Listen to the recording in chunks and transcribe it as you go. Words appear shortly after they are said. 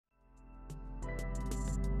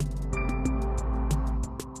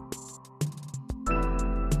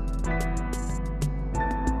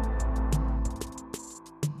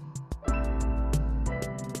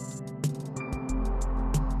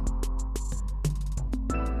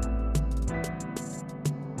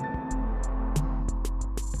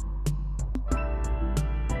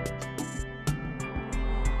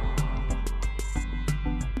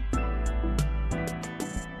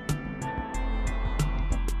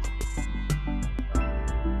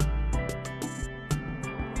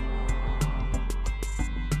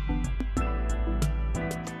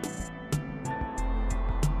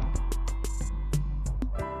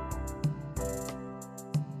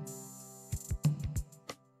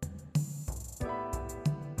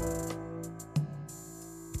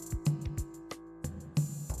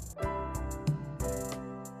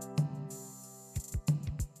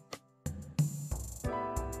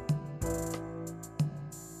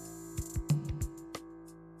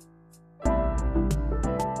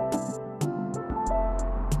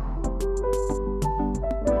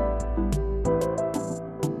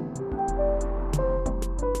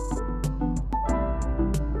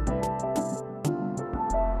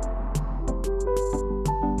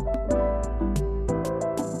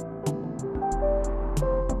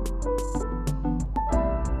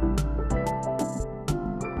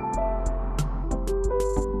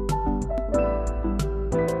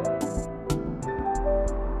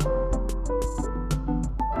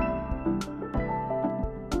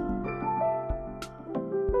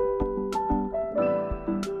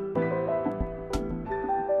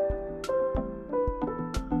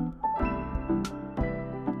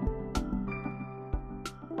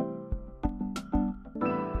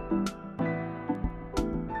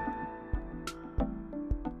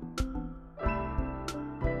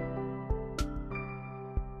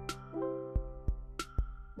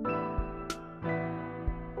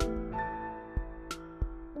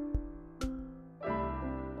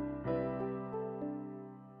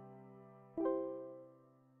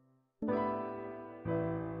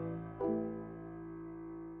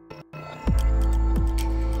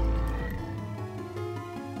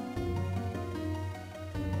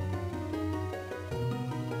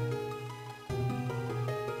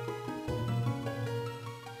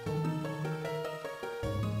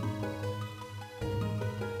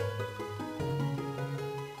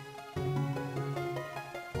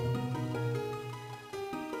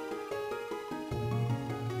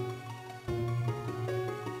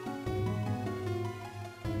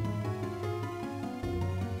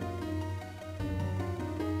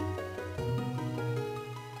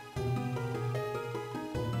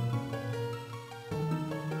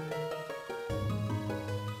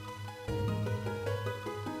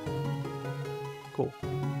Cool.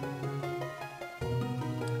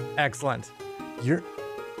 Excellent. You're...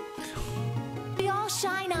 We all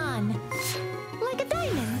shine on like a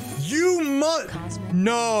diamond. You must...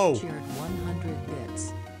 No! Cheered 100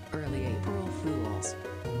 bits. Early April Fools.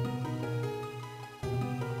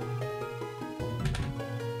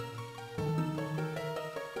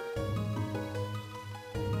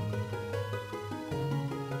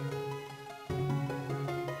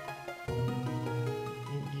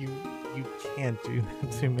 You can't do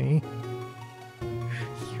that to me.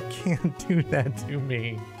 You can't do that to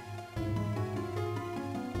me.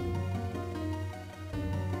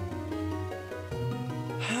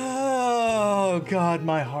 Oh God,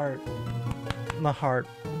 my heart. My heart.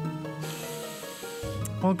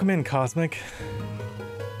 Welcome in, Cosmic.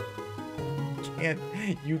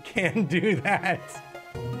 You can't do that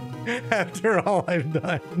after all I've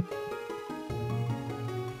done.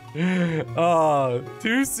 Oh,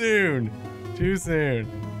 too soon. Too soon.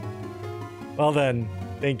 Well then,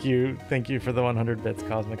 thank you for the 100 bits,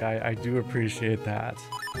 Cosmic. I do appreciate that.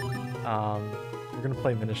 We're gonna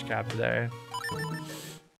play Minish Cap today.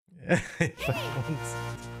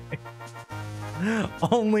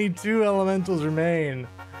 Only 2 elementals remain.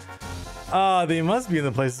 They must be in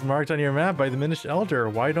the places marked on your map by the Minish Elder.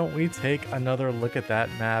 Why don't we take another look at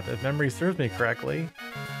that map? If memory serves me correctly,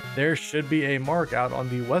 there should be a mark out on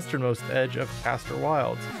the westernmost edge of Castor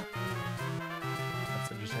Wilds.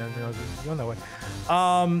 That's interesting. I didn't realize it was going that way.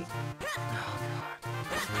 Oh God.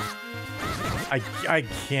 I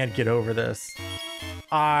can't get over this.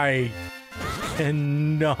 I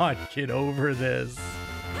cannot get over this.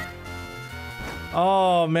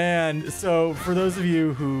 Oh man. So for those of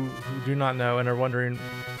you who do not know and are wondering,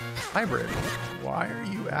 Hybrid, why are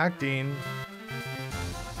you acting?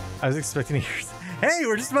 I was expecting to hear. Hey,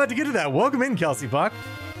 we're just about to get to that. Welcome in, Kelsey Puck.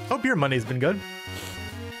 Hope your Monday's been good.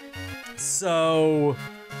 So,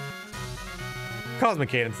 Cosmic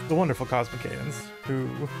Cadence, the wonderful Cosmic Cadence, who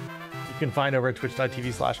you can find over at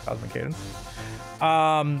twitch.tv/Cosmic Cadence,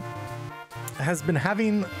 has been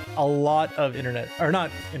having a lot of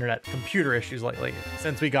computer issues lately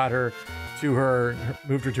since we got her to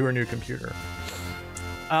moved her to her new computer.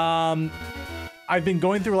 I've been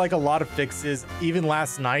going through like a lot of fixes. Even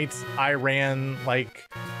last night, I ran like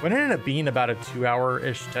what ended up being about a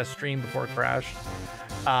 2-hour-ish test stream before it crashed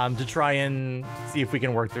to try and see if we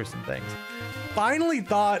can work through some things. Finally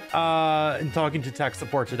thought, in talking to tech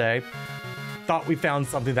support today, thought we found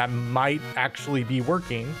something that might actually be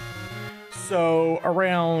working. So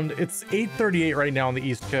around, it's 8:38 right now on the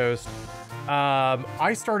East Coast.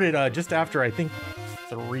 I started just after, I think,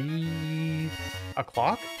 3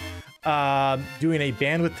 o'clock. Doing a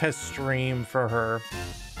bandwidth test stream for her,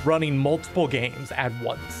 running multiple games at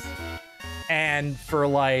once, and for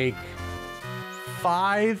like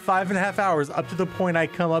 5.5 hours, up to the point I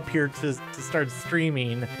come up here to start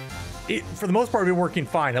streaming. It, for the most part, been working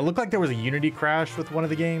fine. It looked like there was a Unity crash with one of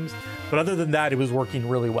the games, but other than that, it was working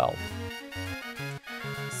really well.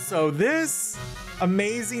 So this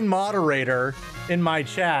amazing moderator in my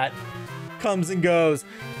chat comes and goes,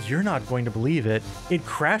 "You're not going to believe it. It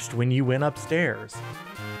crashed when you went upstairs."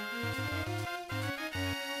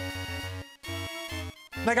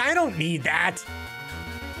 Like, I don't need that.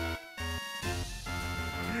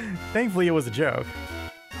 Thankfully, it was a joke.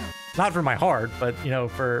 Not for my heart, but you know,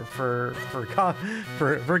 for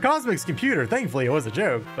Cosmic's computer, thankfully it was a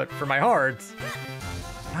joke. But for my heart,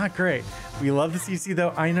 not great. We love the CC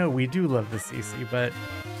though. I know we do love the CC, but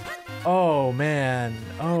oh man,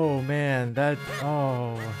 that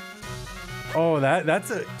Oh,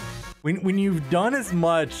 that's a when you've done as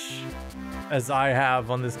much as I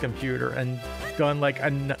have on this computer and done like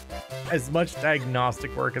as much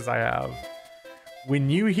diagnostic work as I have, when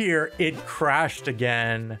you hear it crashed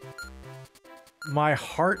again, my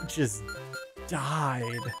heart just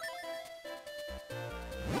died.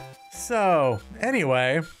 So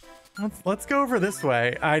anyway, let's go over this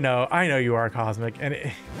way. I know you are Cosmic, and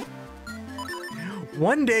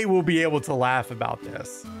one day we'll be able to laugh about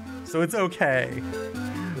this, so it's okay.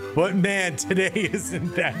 But man, today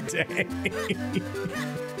isn't that day.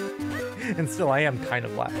 And still, I am kind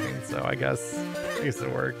of laughing, so I guess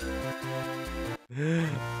it worked.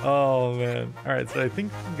 Oh man! All right, so I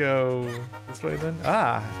think we can go this way then.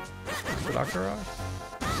 The Dr. Rock.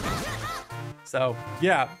 So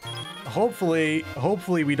yeah, hopefully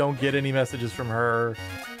we don't get any messages from her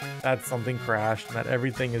that something crashed and that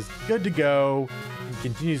everything is good to go and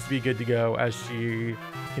continues to be good to go as she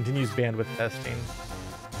continues bandwidth testing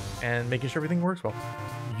and making sure everything works well.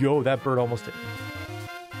 Yo, that bird almost hit me.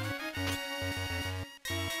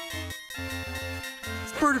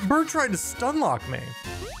 This bird tried to stun lock me.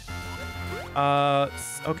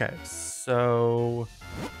 Okay, so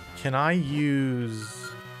can I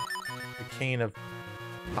use the cane of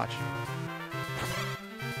Hachi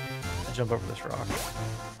to jump over this rock?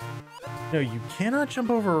 No, you cannot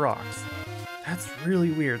jump over rocks. That's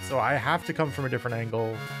really weird. So I have to come from a different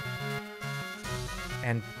angle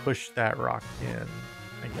and push that rock in,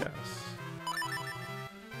 I guess.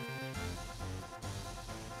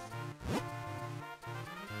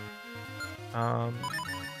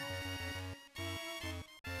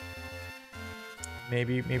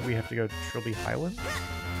 Maybe we have to go to Trilby Highland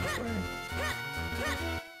this way.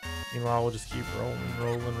 Meanwhile, we'll just keep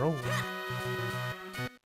rolling.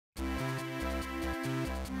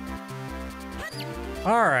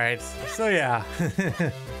 All right, so yeah,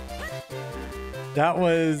 that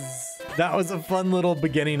was a fun little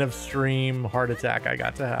beginning of stream heart attack I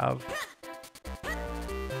got to have.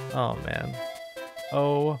 Oh man.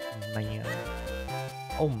 Oh man.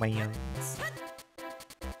 Oh man.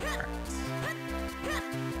 Alright.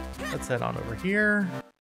 Let's head on over here.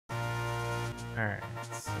 Alright,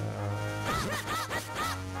 so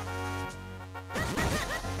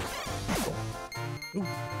ooh,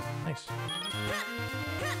 nice.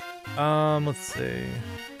 Let's see.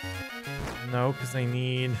 No, because I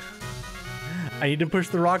need to push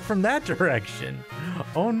the rock from that direction.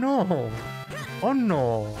 Oh no. Oh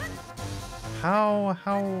no. How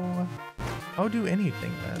do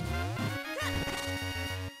anything then?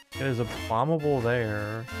 There's a bombable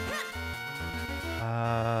there.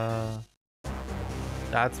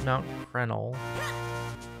 That's Mount Krenel.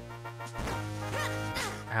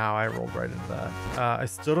 Ow, I rolled right into that. I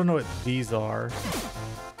still don't know what these are.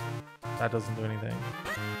 That doesn't do anything.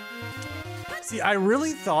 See, I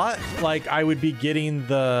really thought like I would be getting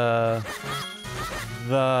the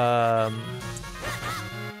oh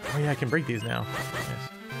yeah, I can break these now.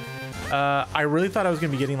 Nice. I really thought I was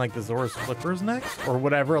gonna be getting like the Zora's Flippers next, or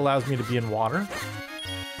whatever allows me to be in water.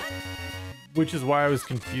 Which is why I was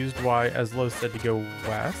confused why Eslo said to go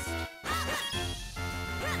west.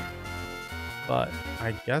 But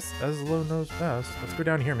I guess Eslo knows best. Let's go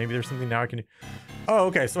down here. Maybe there's something now I can do. Oh,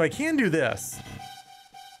 okay, so I can do this.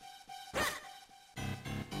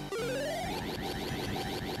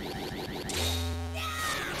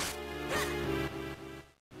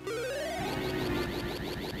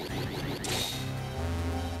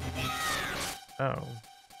 Oh.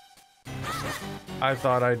 I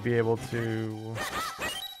thought I'd be able to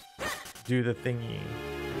do the thingy.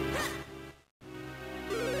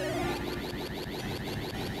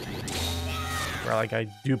 Where like I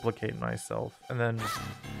duplicate myself and then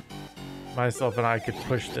myself and I could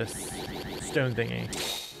push this stone thingy.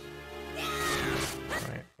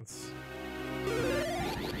 Alright, let's...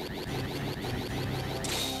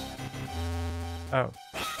 Oh.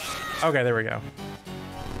 Okay, there we go.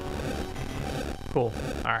 Cool.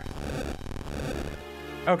 Alright.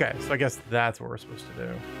 Okay, so I guess that's what we're supposed to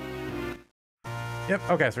do. Yep,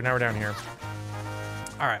 okay, so now we're down here.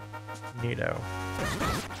 Alright. Neato.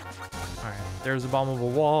 Alright, there's a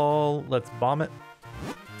bombable wall. Let's bomb it.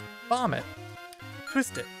 Bomb it.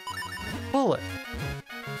 Twist it. Pull it.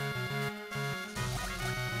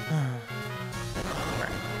 Alright,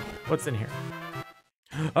 what's in here?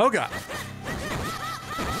 Oh god!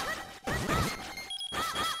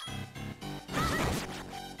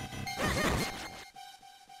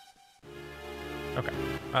 Okay.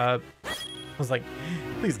 I was like,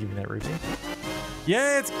 please give me that rupee.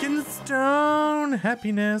 Yeah, it's Kinstone!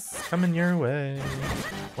 Happiness coming your way.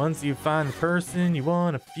 Once you find the person you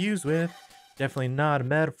want to fuse with, Definitely not a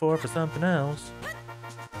metaphor for something else.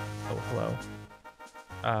 Oh, hello.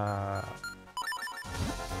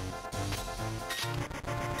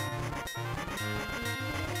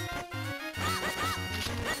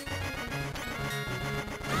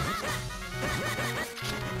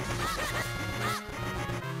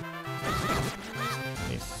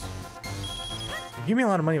 Nice. Give me a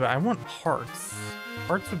lot of money, but I want hearts.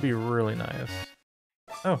 Hearts would be really nice.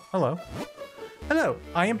 Oh, hello. Hello,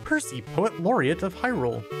 I am Percy, Poet Laureate of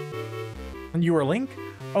Hyrule. And you are Link?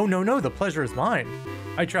 Oh, no, the pleasure is mine.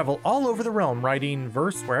 I travel all over the realm, writing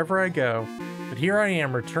verse wherever I go. But here I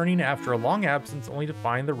am, returning after a long absence only to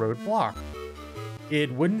find the road blocked.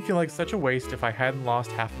 It wouldn't feel like such a waste if I hadn't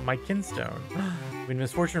lost half of my kinstone. When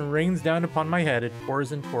misfortune rains down upon my head, it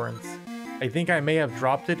pours in torrents. I think I may have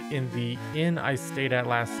dropped it in the inn I stayed at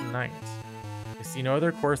last night. I see no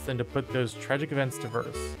other course than to put those tragic events to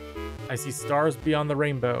verse. I see stars beyond the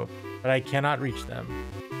rainbow, but I cannot reach them.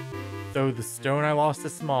 Though the stone I lost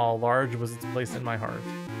is small, large was its place in my heart.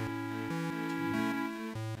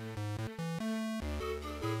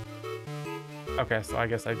 Okay, so I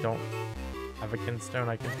guess I don't have a kinstone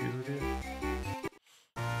I can fuse with you.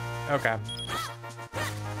 Okay.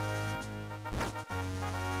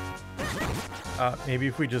 Maybe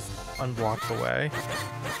if we just unblock the way.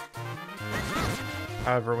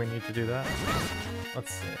 However we need to do that.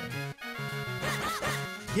 Let's see.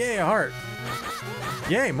 Yay, a heart!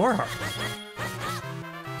 Yay, more hearts!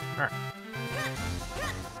 Alright.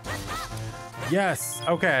 Yes,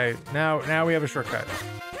 okay. Now we have a shortcut.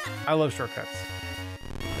 I love shortcuts.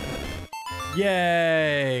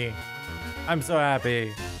 Yay! I'm so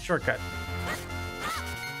happy. Shortcut.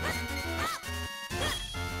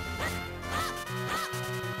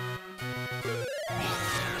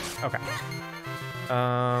 Okay.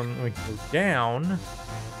 We can go down.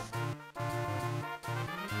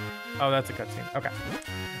 Oh, that's a cutscene. Okay.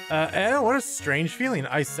 What a strange feeling.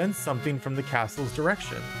 I sense something from the castle's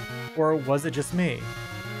direction. Or was it just me?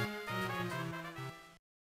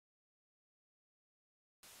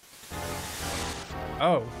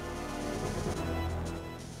 Oh.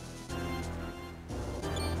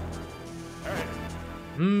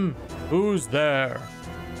 Who's there?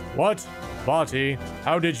 What? Bati,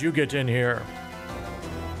 how did you get in here?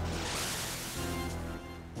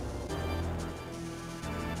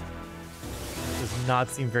 Does not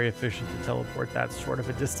seem very efficient to teleport that short of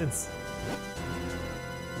a distance.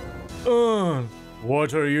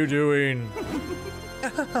 What are you doing?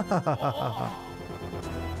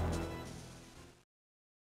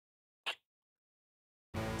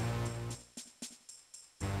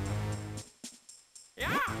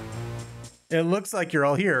 It looks like you're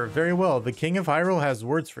all here. Very well. The King of Hyrule has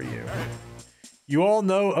words for you. You all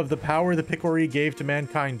know of the power the Picori gave to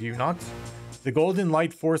mankind, do you not? The golden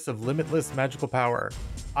light force of limitless magical power.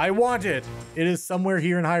 I want it! It is somewhere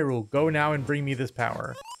here in Hyrule. Go now and bring me this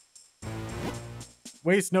power.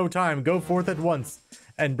 Waste no time. Go forth at once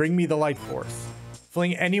and bring me the light force.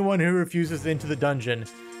 Fling anyone who refuses into the dungeon.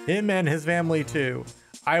 Him and his family too.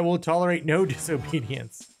 I will tolerate no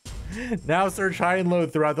disobedience. Now search high and low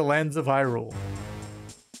throughout the lands of Hyrule.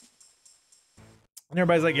 And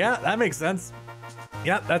everybody's like, yeah, that makes sense.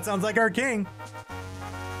 Yeah, that sounds like our king.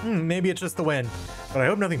 Maybe it's just the wind, but I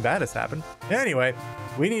hope nothing bad has happened. Anyway,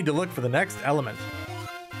 we need to look for the next element.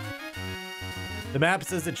 The map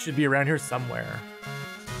says it should be around here somewhere.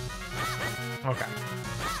 Okay.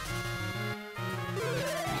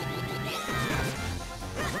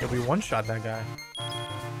 Yeah, we one-shot that guy.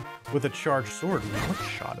 With a charged sword, we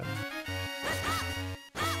one-shot him.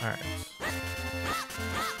 Alright.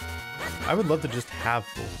 I would love to just have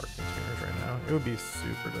full heart containers right now. It would be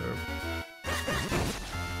super dope.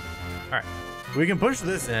 Alright. We can push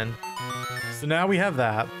this in. So now we have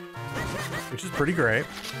that, which is pretty great.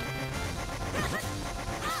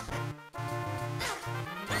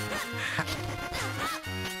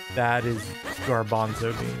 That is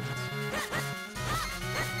garbanzo beans.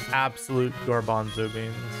 Absolute garbanzo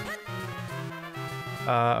beans.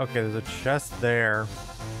 Okay, there's a chest there.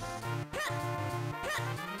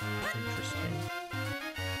 Interesting.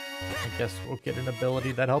 I guess we'll get an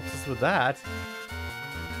ability that helps us with that.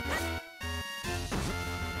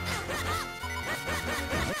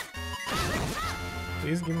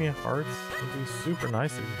 Please give me hearts. It'd be super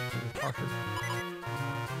nice if you offered.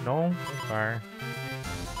 No? Okay.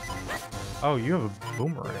 Oh, you have a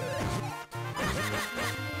boomerang.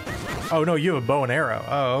 Oh, no, you have a bow and arrow.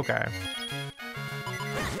 Oh, okay.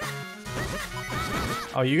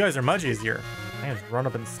 Oh, you guys are much easier. I can just run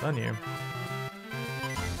up and stun you.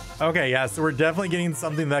 Okay, yeah, so we're definitely getting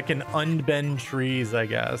something that can unbend trees, I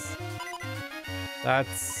guess.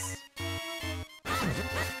 That's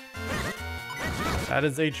That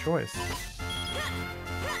is a choice.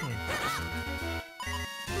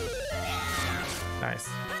 Nice.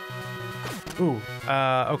 Ooh,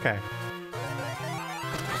 okay.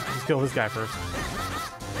 Let's kill this guy first.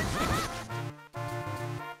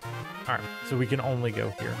 Alright, so we can only go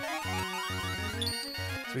here.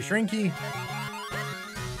 So Shrinky.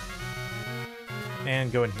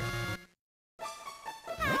 And go in here.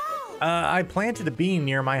 I planted a bean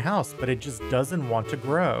near my house, but it just doesn't want to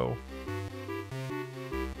grow.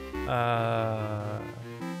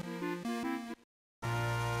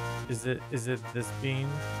 Is it this bean?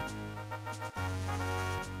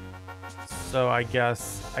 So I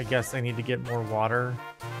guess I need to get more water.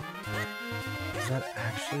 Is that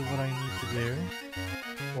actually what I need to do?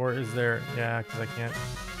 Or is there, yeah, because I can't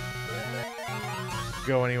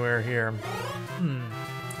go anywhere here.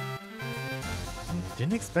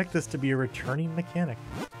 Didn't expect this to be a returning mechanic.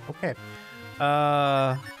 Okay.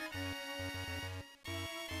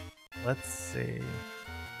 Let's see.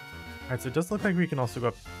 Alright, so it does look like we can also go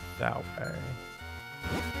up that way.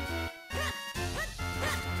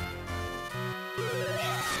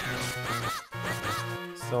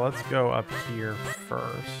 So let's go up here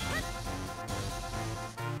first.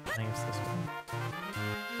 I think it's this one.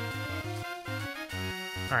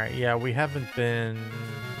 Alright, yeah, we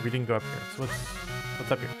didn't go up here. So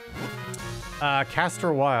what's up here?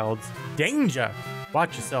 Castor Wilds. Danger!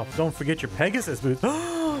 Watch yourself. Don't forget your Pegasus boots.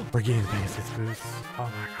 We're getting Pegasus boots. Oh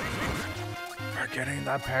my god. We're getting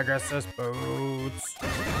the Pegasus boots.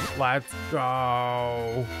 Let's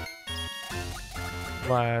go.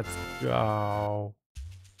 Let's go.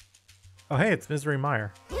 Oh, hey, it's Misery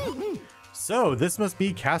Mire. So, this must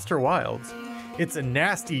be Castor Wilds. It's a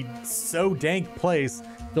nasty, so dank place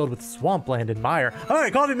filled with swampland and mire. Oh, I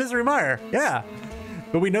called it Misery Mire. Yeah.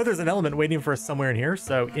 But we know there's an element waiting for us somewhere in here,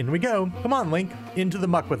 so in we go. Come on, Link, into the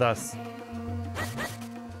muck with us.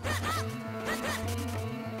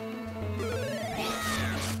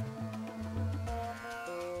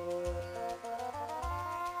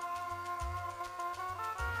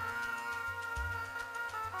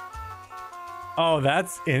 Oh,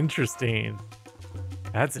 that's interesting.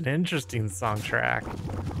 That's an interesting song track.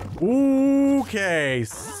 Okay,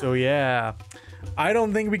 so yeah. I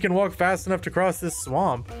don't think we can walk fast enough to cross this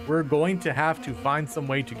swamp. We're going to have to find some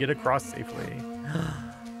way to get across safely.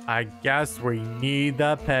 I guess we need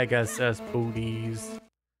the Pegasus booties.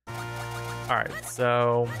 Alright,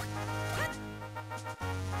 so...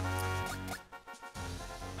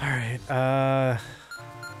 Alright, I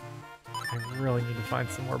really need to find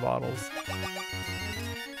some more bottles.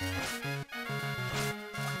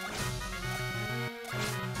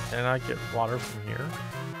 Can I get water from here?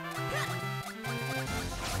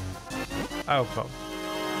 Oh, cool.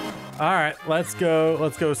 All right, let's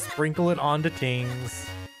go sprinkle it onto Tings.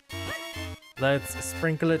 Let's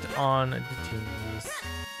sprinkle it on the Tings.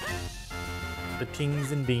 The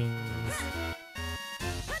Tings and beans.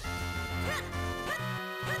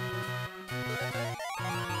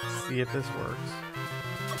 See if this works.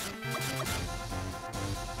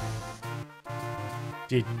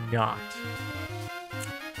 Did not.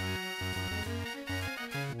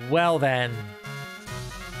 Well then,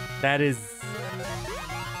 that is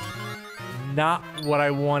not what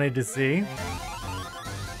I wanted to see.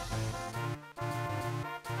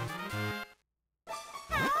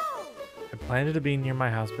 I planted a bean near my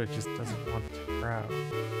house, but it just doesn't want to grow.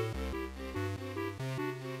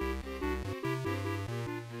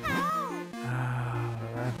 Oh,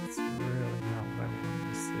 that's really not what I wanted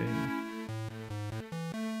to see.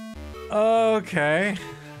 Okay.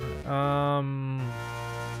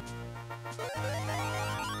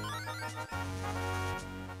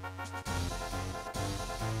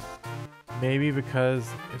 Maybe because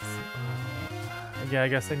it's... yeah, I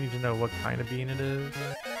guess I need to know what kind of bean it is.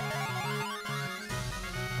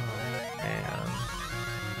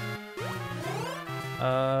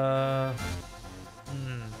 Oh,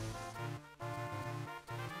 man.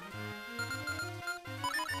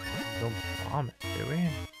 Don't bomb it, do we?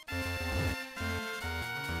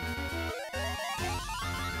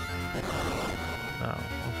 No,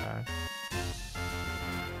 okay.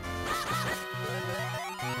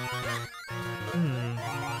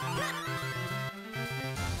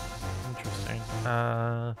 Interesting.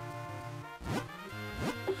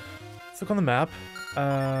 Let's look on the map.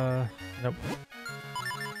 Nope.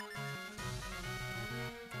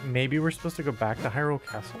 Maybe we're supposed to go back to Hyrule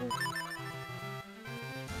Castle?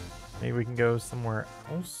 Maybe we can go somewhere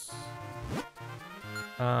else?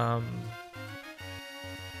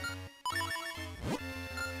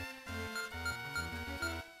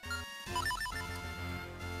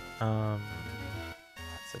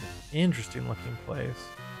 That's it. Interesting looking place.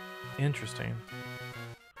 Interesting.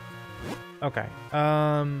 Okay.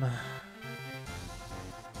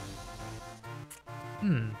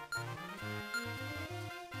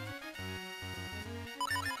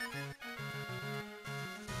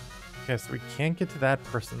 Okay, so we can't get to that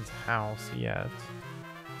person's house yet.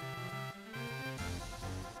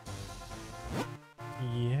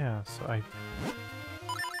 Yeah, so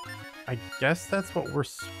I guess that's what we're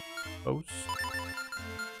supposed to.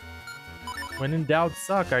 When in doubt,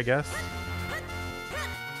 suck, I guess.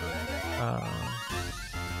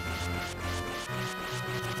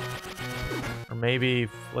 Or maybe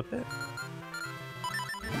flip it?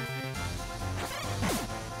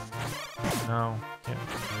 No, can't.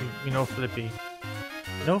 We know flippy.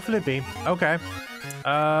 No flippy. Okay.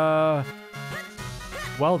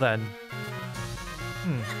 Well then.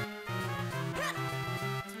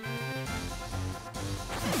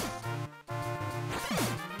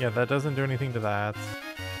 Yeah, that doesn't do anything to that.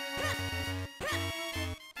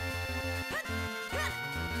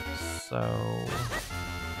 So...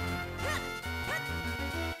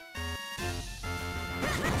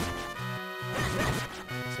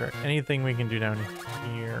 Is there anything we can do down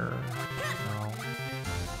here? No.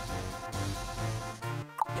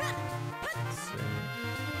 Let's see.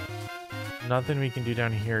 Nothing we can do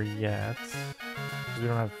down here yet. Because we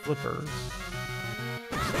don't have flippers.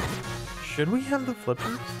 Should we have the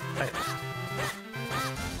flippers?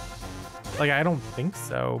 I don't think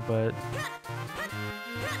so, but...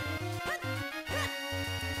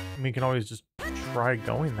 we can always just try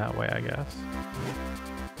going that way, I guess.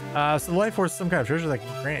 So the life force is some kind of treasure that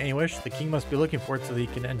can grant any wish. The king must be looking for it so that he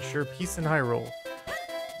can ensure peace in Hyrule.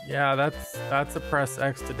 Yeah, that's a press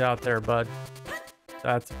X to doubt there, bud.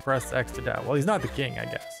 That's a press X to doubt. Well, he's not the king, I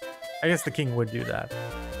guess. I guess the king would do that,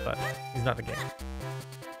 but he's not the king.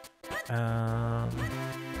 Oh,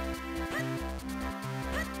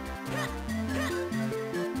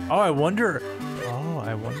 I wonder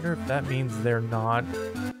if that means they're not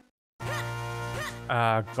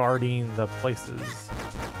guarding the places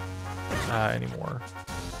anymore.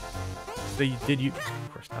 So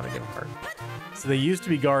of course, now they get a card. So they used to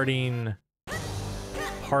be guarding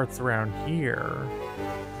parts around here.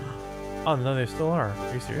 Oh no, they still are.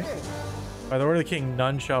 Are you serious? By the word of the king,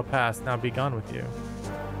 none shall pass. Now be gone with you.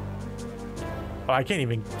 Oh, I can't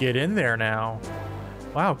even get in there now.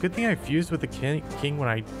 Wow, good thing I fused with the king when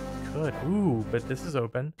I could. Ooh, but this is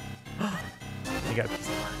open. You got a piece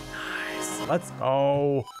of heart. Nice. Let's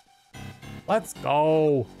go. Let's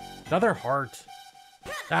go. Another heart.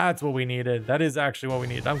 That's what we needed. That is actually what we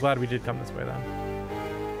needed. I'm glad we did come this way then.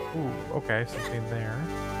 Ooh, okay, something there.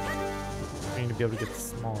 We need to be able to get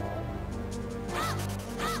small.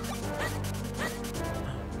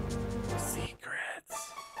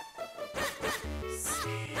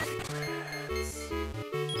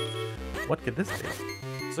 What could this be?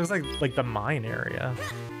 This looks like the mine area.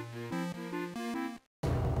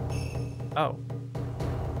 Oh.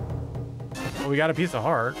 Well, we got a piece of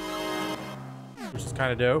heart, which is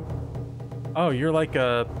kind of dope. Oh, you're like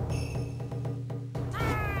a...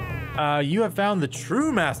 you have found the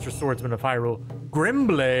true master swordsman of Hyrule,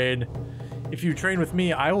 Grimblade. If you train with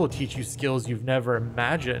me, I will teach you skills you've never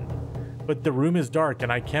imagined. But the room is dark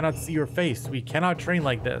and I cannot see your face. We cannot train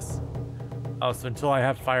like this. Oh, so until I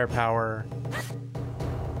have firepower...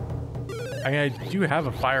 I mean, I do have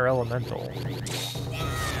a fire elemental.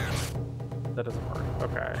 That doesn't work.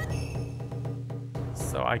 Okay.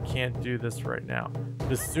 So I can't do this right now.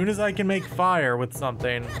 As soon as I can make fire with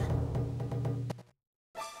something...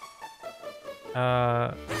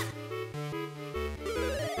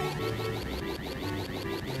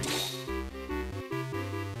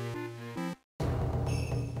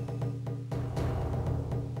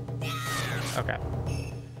 Okay.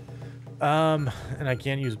 And I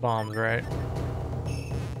can't use bombs, right?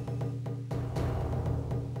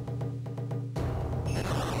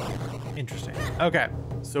 Interesting. Okay,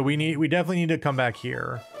 so we definitely need to come back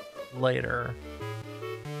here later.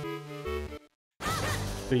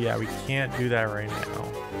 But yeah, we can't do that right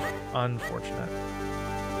now. Unfortunate.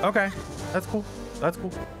 Okay, that's cool. That's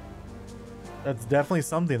cool. That's definitely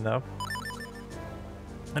something though.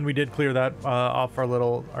 And we did clear that off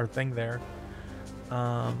our thing there.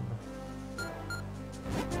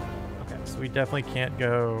 Okay, so we definitely can't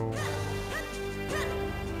go.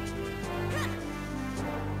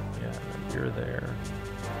 Yeah, you're there.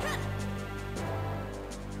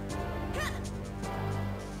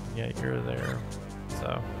 Yeah, you're there.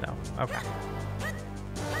 So, no. Okay.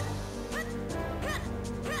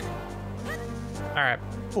 Alright,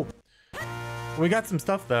 cool. We got some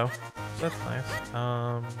stuff though. So that's nice.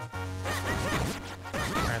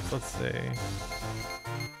 Alright, let's see.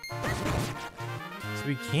 So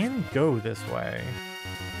we can go this way.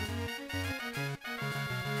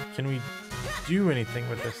 Can we do anything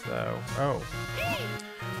with this though? Oh.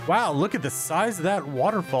 Wow, look at the size of that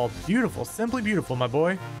waterfall. Beautiful, simply beautiful, my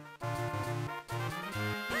boy.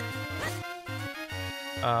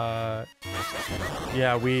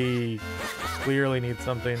 Yeah, we clearly need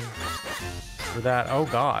something for that. Oh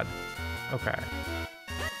God. Okay.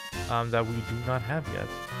 That we do not have yet.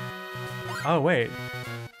 Oh wait.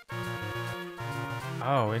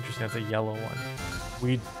 Oh, interesting. That's a yellow one.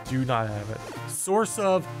 We do not have it. Source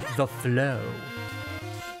of the flow.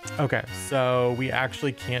 Okay, so we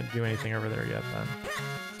actually can't do anything over there yet then.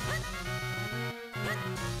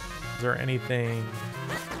 Is there anything?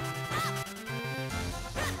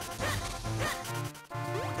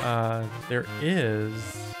 There is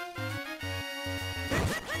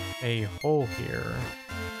a hole here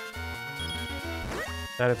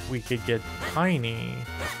that if we could get tiny,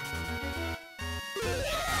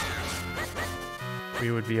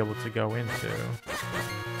 we would be able to go into.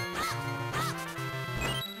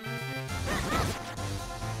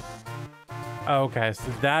 Okay, so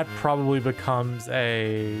that probably becomes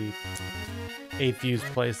a fuse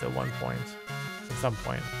place at one point, at some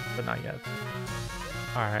point, but not yet.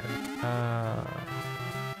 All right.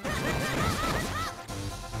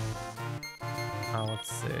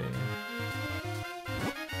 Let's see.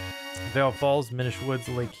 Vale Falls, Minish Woods,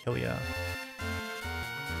 Lake Hylia.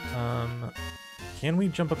 Can we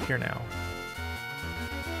jump up here now?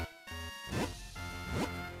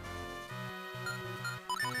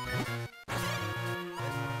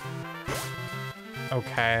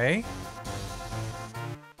 Okay.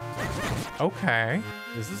 Okay.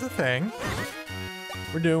 This is a thing.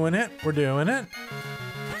 We're doing it. We're doing it.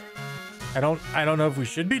 I don't know if we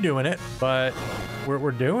should be doing it, but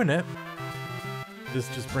we're doing it. This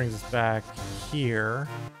just brings us back here.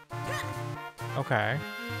 Okay.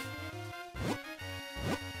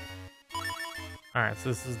 All right, so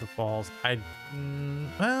this is the falls.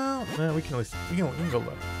 Well, we can at least we can go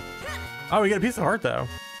look. Oh, we got a piece of heart though.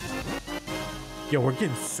 Yo, we're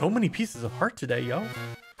getting so many pieces of heart today, yo.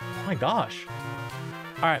 Oh my gosh.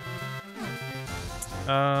 All right.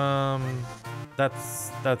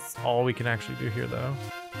 That's all we can actually do here though.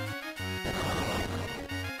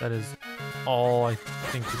 That is all I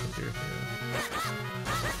think we can do here.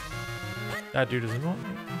 That dude doesn't want me.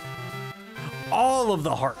 All of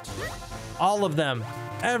the heart. All of them.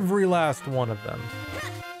 Every last one of them.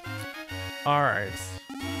 All right.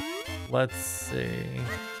 Let's see.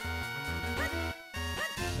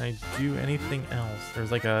 Can I do anything else?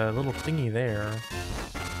 There's like a little thingy there.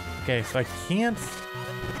 Okay, so I can't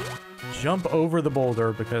jump over the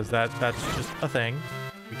boulder because that's just a thing.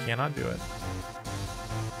 We cannot do it.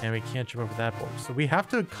 And we can't jump over that boulder. So we have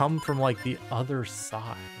to come from like the other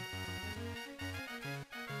side.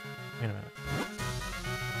 Wait a minute.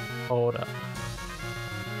 Hold up.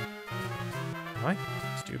 Am I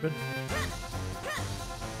stupid?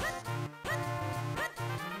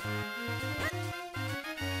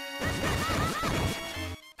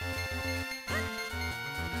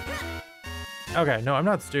 Okay, no, I'm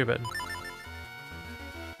not stupid.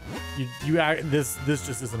 This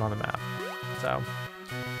just isn't on the map. So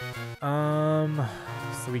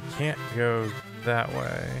so we can't go that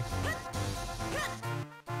way.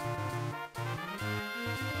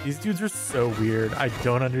 These dudes are so weird. I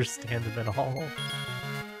don't understand them at all.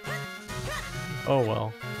 Oh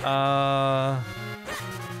well.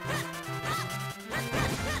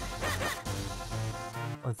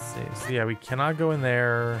 Let's see. So yeah, we cannot go in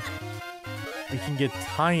there. We can get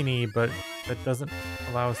tiny, but that doesn't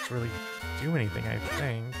allow us to really do anything, I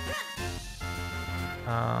think.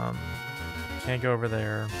 Can't go over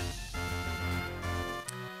there.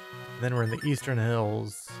 Then we're in the Eastern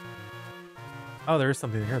Hills. Oh, there is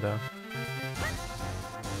something here, though.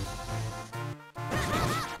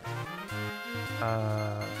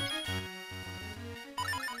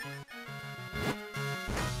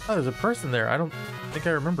 Oh, there's a person there. I don't think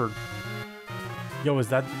I remember. Yo, is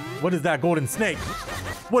that... What is that golden snake?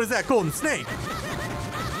 What is that golden snake?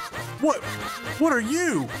 What are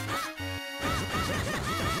you?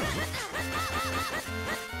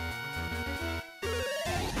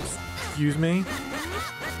 Excuse me?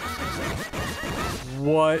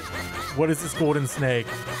 What is this golden snake?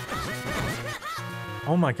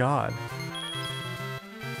 Oh my god.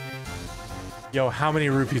 Yo, how many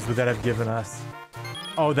rupees would that have given us?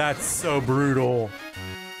 Oh, that's so brutal.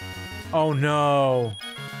 Oh no.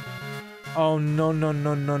 Oh no, no,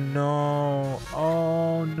 no, no, no.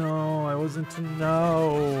 Oh no, I wasn't to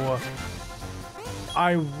know.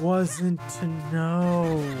 I wasn't to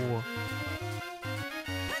know.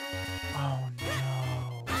 Oh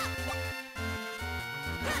no.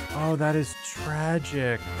 Oh, that is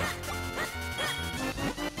tragic.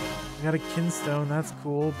 We got a kinstone, that's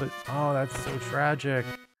cool, but oh, that's so tragic.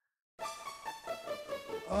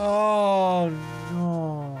 Oh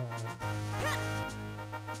no.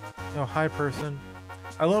 Oh, hi person.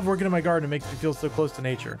 I love working in my garden. It makes me feel so close to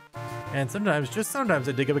nature. And sometimes, just sometimes,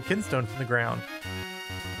 I dig up a kinstone from the ground.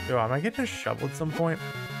 Yo, am I getting a shovel at some point?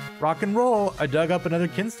 Rock and roll. I dug up another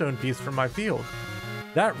kinstone piece from my field.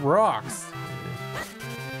 That rocks.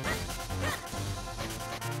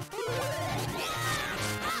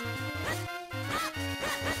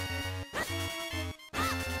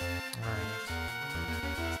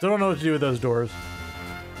 Alright. Still don't know what to do with those doors.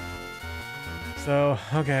 So,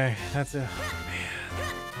 okay, that's it.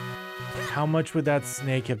 How much would that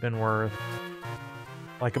snake have been worth?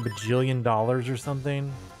 Like $1 bajillion or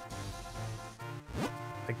something?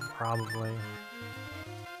 Like, probably.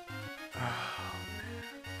 Oh,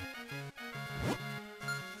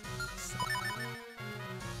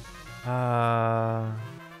 man.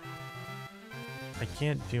 I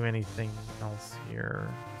can't do anything else here.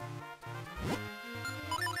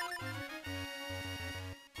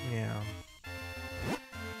 Yeah.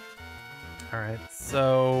 All right,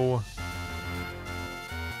 so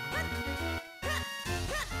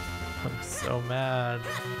I'm so mad.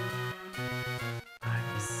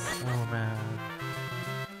 I'm so mad.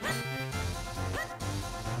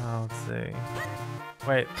 Oh, let's see.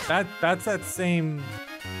 Wait, that's that same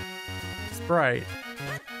sprite.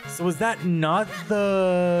 So is that not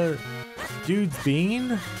the dude's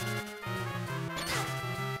bean?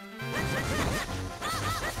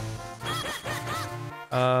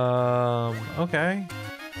 Okay.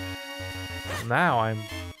 Now I'm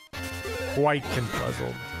quite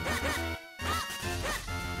confuzzled.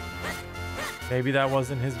 Maybe that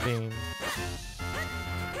wasn't his bean.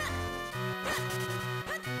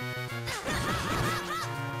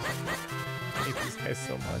 I hate these guys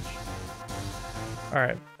so much.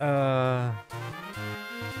 Alright,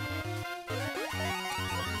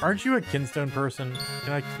 aren't you a kinstone person?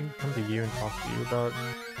 Can I come to you and talk to you about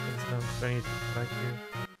kinstones? Do I need to come back to you?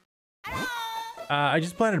 I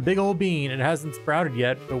just planted a big old bean. It hasn't sprouted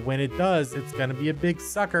yet, but when it does, it's gonna be a big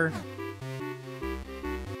sucker.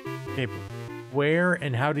 Okay, where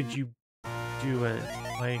and how did you do it?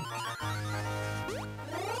 Like,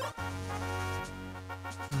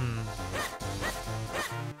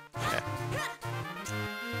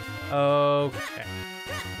 Okay.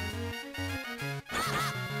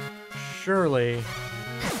 Surely.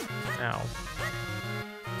 Ow.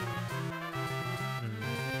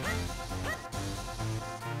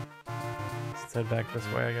 Let's head back this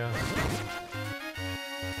way, I guess.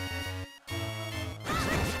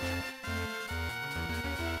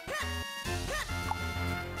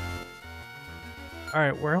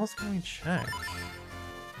 Alright, where else can we check?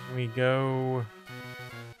 Can we go...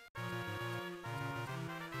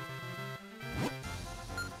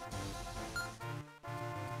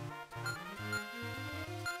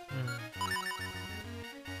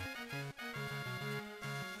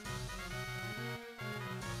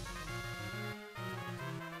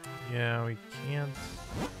 Yeah, we can't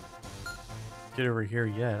get over here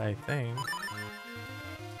yet, I think.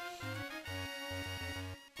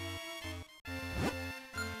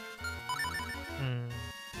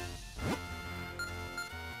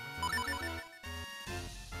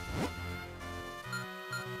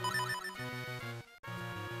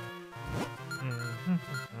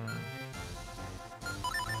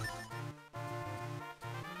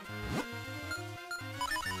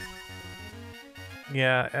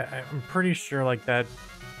 Yeah, I'm pretty sure like that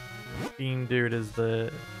bean dude is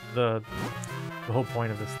the whole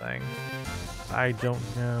point of this thing. I don't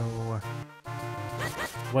know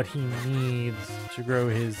what he needs to grow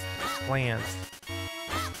his plants.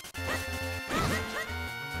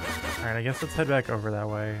 All right, I guess let's head back over that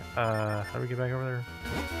way. How do we get back over there?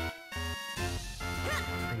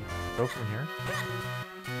 Can we go from here?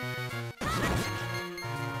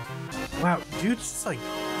 Wow, dude's just like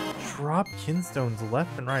drop kinstones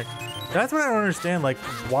left and right. That's what I don't understand. Like,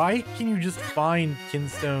 why can you just find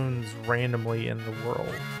kinstones randomly in the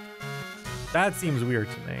world? That seems weird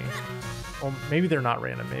to me. Well, maybe they're not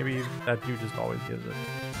random. Maybe that dude just always gives it.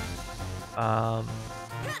 All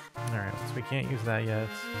right, so we can't use that yet.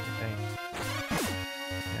 Dang.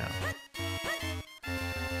 Yeah.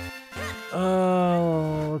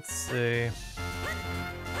 Oh, let's see.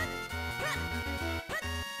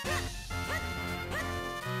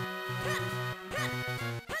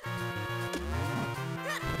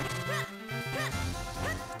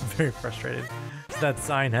 very frustrated. So that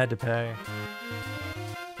sign had to pay.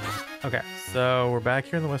 Okay, so we're back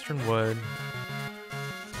here in the Western Wood.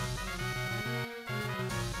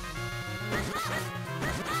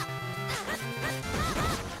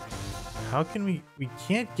 How can we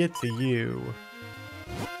can't get to you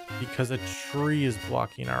because a tree is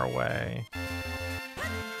blocking our way.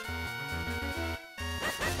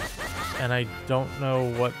 And I don't know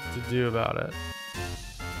what to do about it.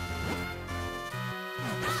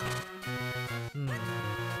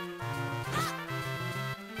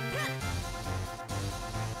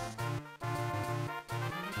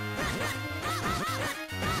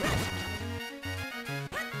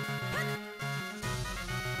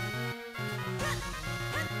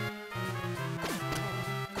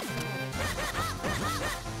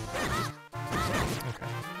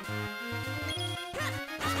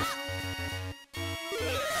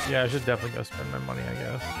 Yeah, I should definitely go spend my money, I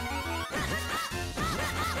guess.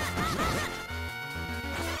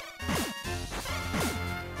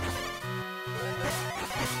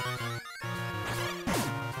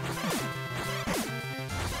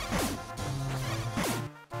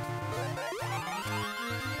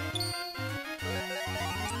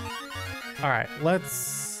 All right,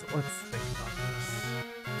 let's think about this.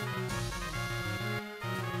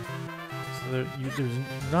 So there's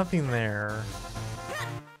nothing there.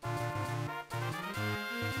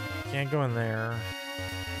 Can't go in there.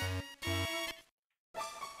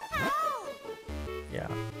 Yeah,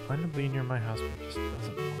 plant a weed near my house, but it just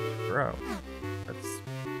doesn't want to grow. That's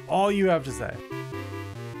all you have to say.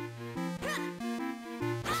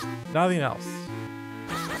 Nothing else.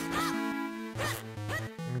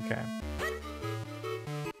 Okay.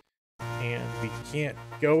 And we can't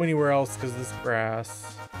go anywhere else because of this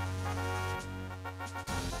grass.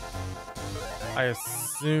 I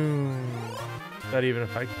assume that even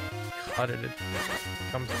if I cut it, it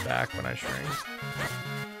comes back when I shrink.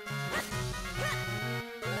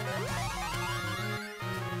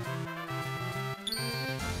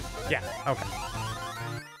 Yeah, okay.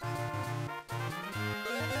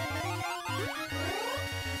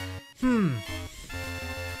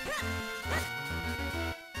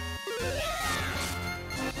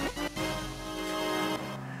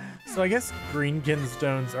 So I guess green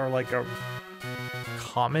kinstones are like a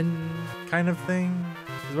common kind of thing,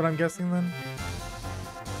 is what I'm guessing then?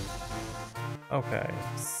 Okay,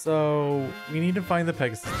 so we need to find the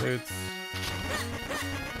Pegasus boots.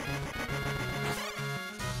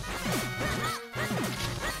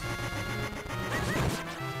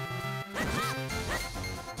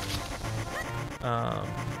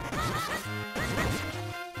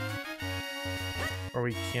 Or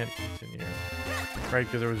we can't continue, right?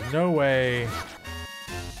 Because there was no way.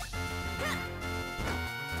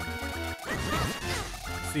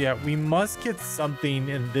 So yeah, we must get something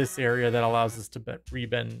in this area that allows us to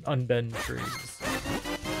unbend trees.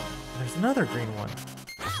 There's another green one.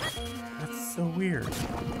 That's so weird.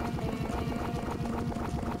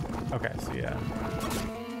 Okay, so yeah.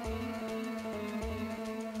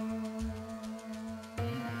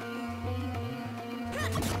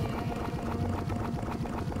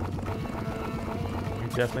 You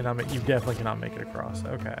definitely cannot make it across.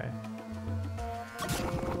 Okay.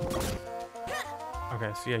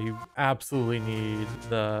 Okay, so yeah, you absolutely need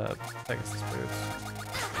the Pegasus boots.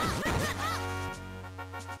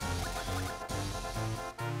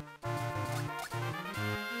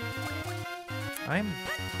 I'm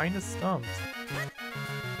kind of stumped.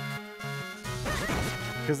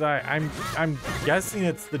 Because I'm guessing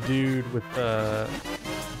it's the dude with the...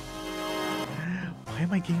 Why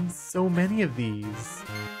am I getting so many of these?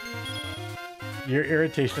 Your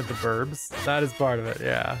irritation at the burbs? That is part of it,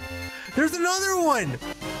 yeah. There's another one!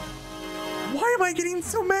 Why am I getting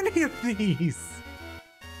so many of these?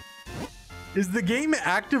 Is the game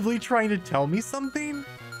actively trying to tell me something?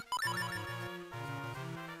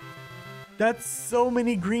 That's so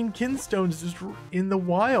many green kinstones just in the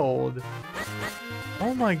wild.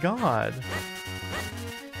 Oh my god.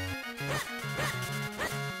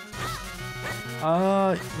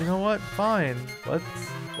 You know what? Fine.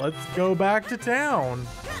 Let's go back to town.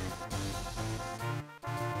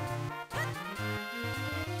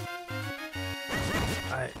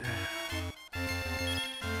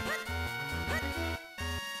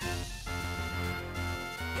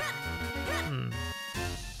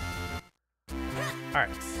 All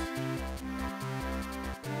right.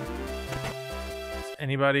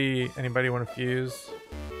 Anybody want to fuse?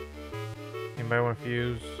 Anybody want to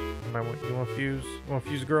fuse? You want to fuse? You want to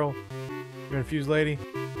fuse, girl? You want to fuse, lady?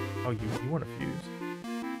 Oh, you want to fuse?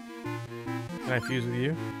 Can I fuse with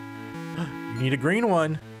you? You need a green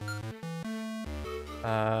one.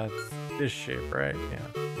 It's this shape, right?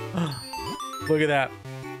 Yeah. Look at that.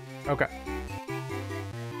 Okay.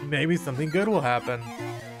 Maybe something good will happen.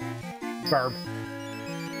 Barb.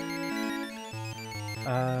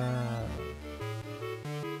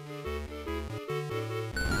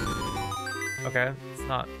 Okay, it's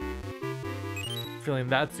not feeling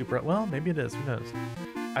that super. Well, maybe it is. Who knows?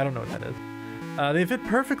 I don't know what that is. They fit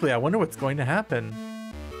perfectly. I wonder what's going to happen.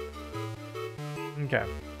 Okay.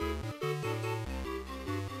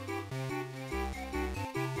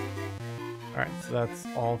 Alright, so that's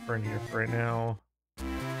all for in here for right now.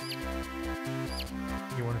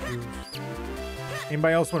 You want to fuse?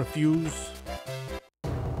 Anybody else want to fuse?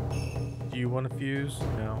 Do you want to fuse?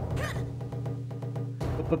 No.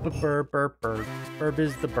 Burb, burb, burb. Burb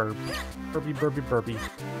is the burb. Burby, burby, burby.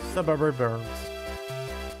 Suburb burns.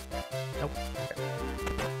 Nope. Okay.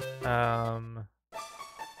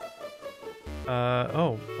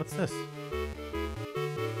 Oh, what's this?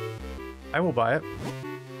 I will buy it.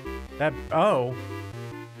 That, oh.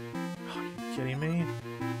 Are you kidding me?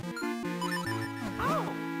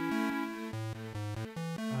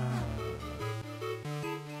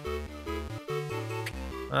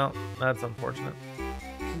 Well, that's unfortunate.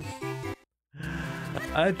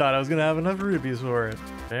 I thought I was gonna have enough rubies for it.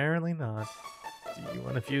 Apparently not. Do you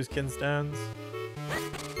want to fuse kinstones?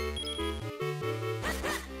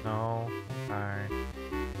 No. Okay.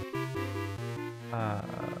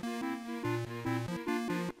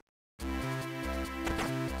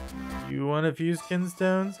 You want to fuse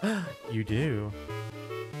kinstones? You do.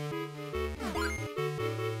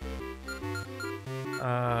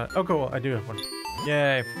 Oh cool, I do have one.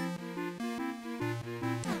 Yay.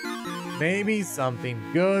 Maybe something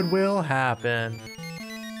good will happen.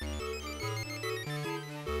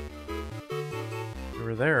 We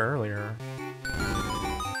were there earlier.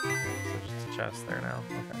 Okay, so just a chest there now.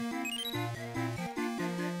 Okay.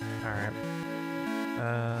 Alright.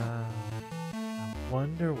 I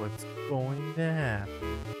wonder what's going to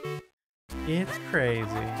happen. It's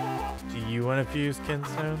crazy. Do you want to fuse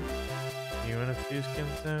kinstone? You want to fuse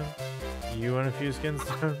kinstone? You want to fuse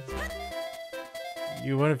kinstones?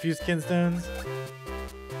 You want to fuse kinstones?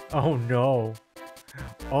 Oh no.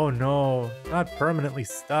 Oh no. Not permanently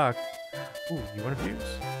stuck. Ooh, you want to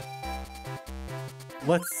fuse?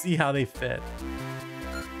 Let's see how they fit.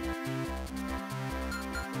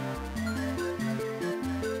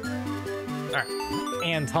 Alright.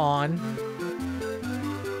 Anton.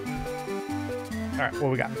 Alright,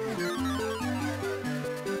 what we got?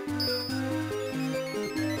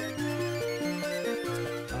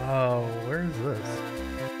 Oh, where is this?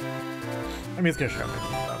 I mean, it's gonna show me.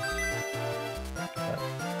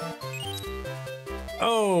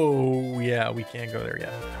 Oh, yeah, we can't go there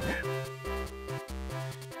yet. Okay.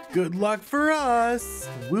 Good luck for us.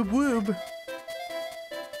 Woob woob.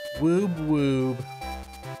 Woob woob.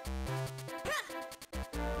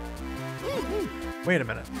 Wait a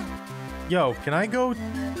minute. Yo, can I go?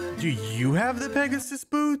 Do you have the Pegasus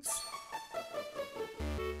boots?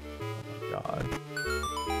 Oh my god.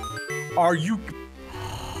 Are you?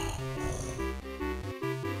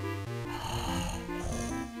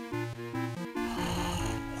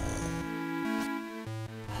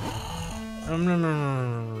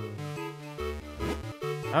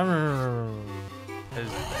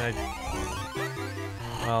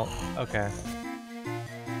 Well, okay.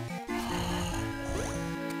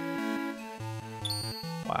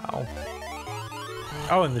 Wow.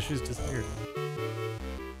 Oh, and the shoes disappeared.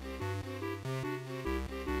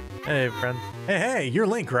 Hey, friend. Hey, you're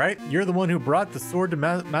Link, right? You're the one who brought the sword to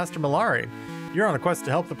Master Malari. You're on a quest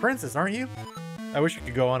to help the princess, aren't you? I wish I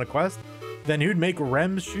could go on a quest. Then who'd make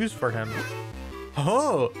Rem's shoes for him?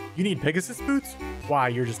 Oh, you need Pegasus boots? Why,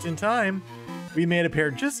 you're just in time. We made a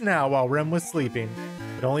pair just now while Rem was sleeping,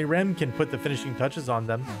 but only Rem can put the finishing touches on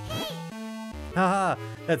them. Haha,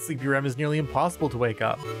 that sleepy Rem is nearly impossible to wake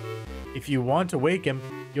up. If you want to wake him,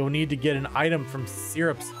 you'll need to get an item from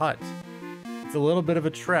Syrup's hut. It's a little bit of a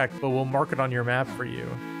trek, but we'll mark it on your map for you.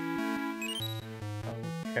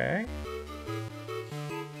 Okay.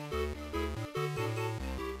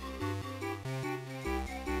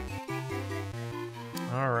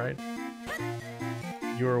 All right.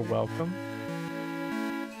 You're welcome.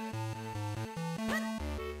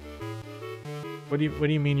 What do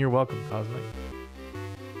you mean you're welcome, Cosmic?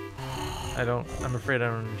 I'm afraid I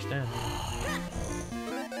don't understand.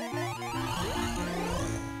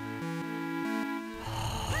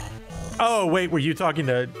 Oh, wait, were you talking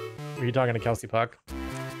to Kelsey Puck?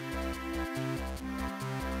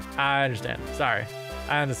 I understand. Sorry.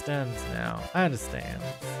 I understand now. I understand.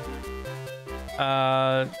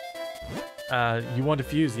 You want to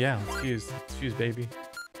fuse? Yeah, let's fuse. Let's fuse, baby.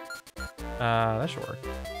 That should work.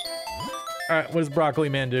 All right, what does Broccoli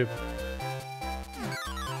Man do?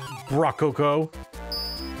 Brococo.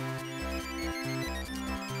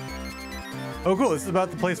 Oh, cool. This is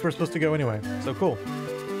about the place we're supposed to go anyway. So cool.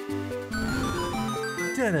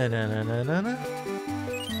 Da-na-na-na-na-na.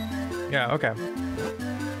 Yeah, okay.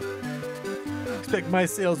 Expect my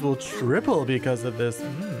sales will triple because of this.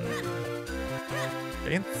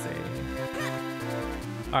 Fancy.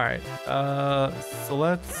 All right. So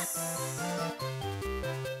let's...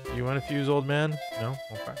 You want to fuse, old man? No?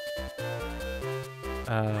 Okay.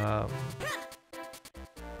 All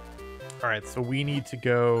right, so we need to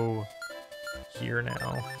go here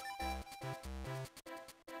now.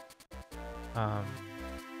 But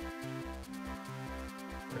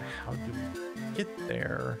how do we get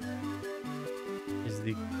there is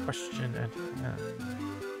the question at hand.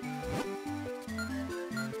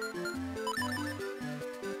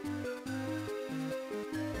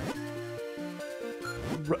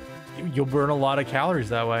 You'll burn a lot of calories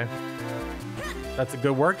that way. That's a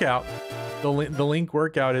good workout. The Link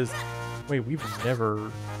workout is... Wait, we've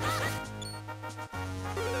never...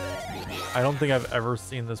 I don't think I've ever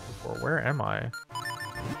seen this before. Where am I?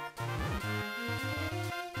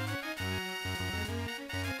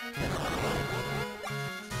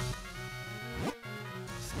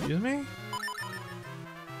 Excuse me?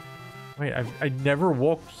 Wait, I never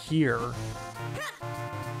walked here.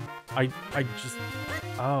 I just...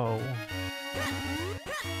 Oh.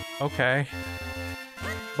 Okay.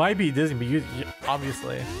 Might be Disney, but you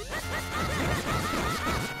obviously.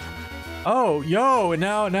 Oh, yo, and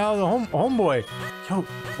now the homeboy. Yo,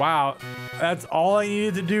 wow. That's all I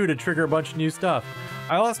needed to do to trigger a bunch of new stuff.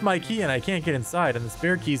 I lost my key and I can't get inside, and the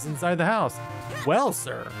spare key's inside the house. Well,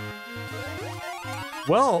 sir.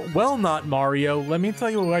 Well, not Mario. Let me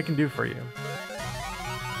tell you what I can do for you.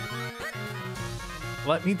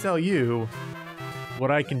 Let me tell you what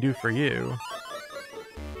I can do for you.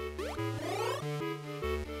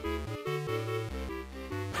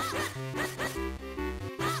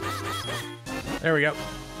 There we go.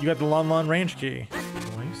 You got the Lon Lon range key.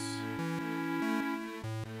 Nice.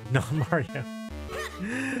 No, Mario.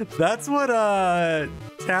 That's what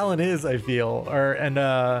Talon is, I feel.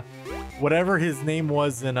 And whatever his name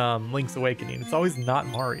was in Link's Awakening. It's always not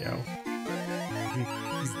Mario.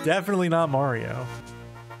 He's definitely not Mario.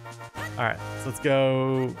 All right, so let's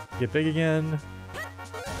go get big again.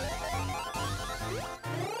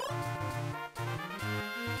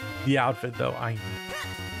 The outfit, though, I know.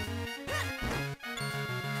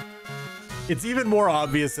 It's even more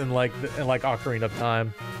obvious in like Ocarina of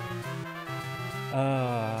Time.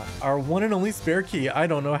 Our one and only spare key. I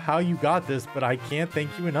don't know how you got this, but I can't thank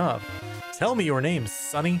you enough. Tell me your name,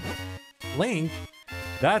 Sonny. Link?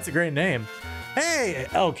 That's a great name. Hey,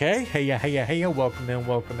 okay. Hey, welcome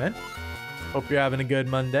in. Hope you're having a good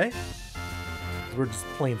Monday. We're just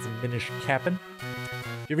playing some Minish capping.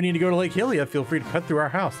 If you ever need to go to Lake Hylia, feel free to cut through our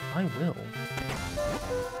house. I will.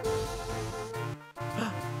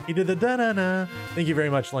 He did the da-na-na. Thank you very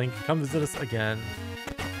much, Link. Come visit us again.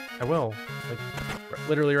 I will. Like,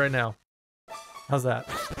 literally right now. How's that?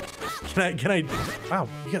 Can I? Wow,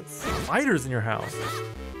 you got spiders in your house.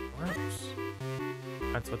 Gross.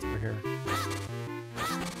 That's what's over here.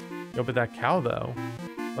 Yo, but that cow, though.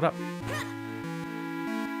 What up?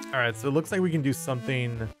 All right, so it looks like we can do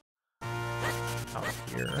something out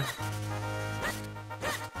here.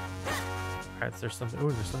 All right, so there's something. Oh,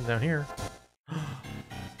 there's something down here.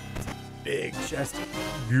 Big chest.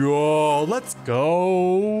 Yo, let's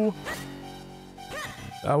go.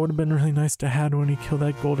 That would have been really nice to have when he killed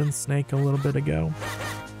that golden snake a little bit ago.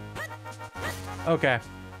 Okay.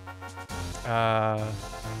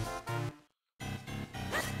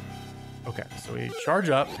 Okay, so we charge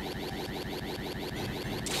up.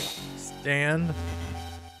 Stand.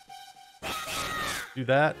 Do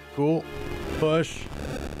that. Cool. Push.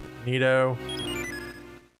 Neato.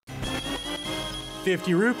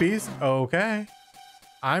 50 rupees. Okay.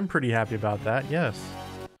 I'm pretty happy about that. Yes.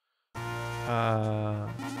 So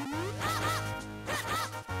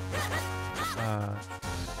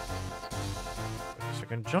I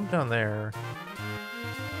can jump down there.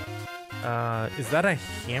 Is that a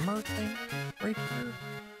hammer thing right here?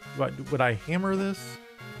 Would I hammer this?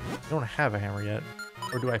 I don't have a hammer yet.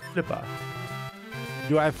 Or do I flip a?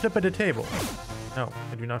 Do I flip at a table? No,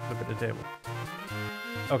 I do not flip at a table.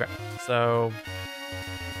 Okay, so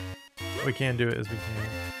what we can do is we can...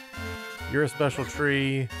 You're a special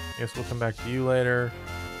tree. I guess we'll come back to you later.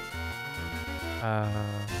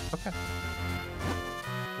 Okay.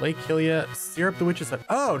 Lake Hylia, Syrup the Witch's Hut.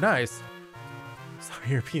 Oh, nice. Sorry,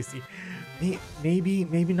 your PC.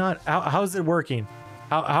 Maybe not. How's it working?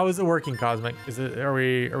 How is it working, Cosmic? Are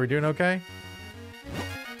we doing okay?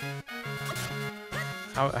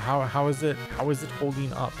 How is it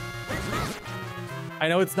holding up? I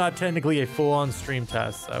know it's not technically a full-on stream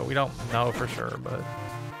test, so we don't know for sure, but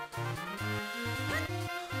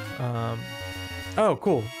oh,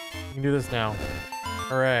 cool. We can do this now.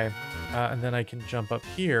 Hooray. And then I can jump up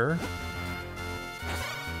here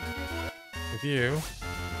with you.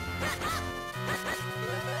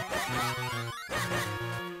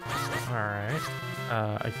 All right.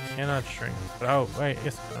 I cannot shrink. But, oh, wait.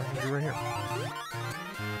 Yes, I can do right here.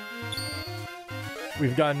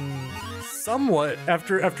 We've gotten somewhat,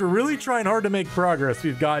 after really trying hard to make progress,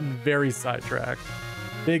 we've gotten very sidetracked.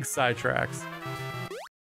 Big sidetracks.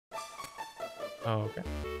 Oh, okay.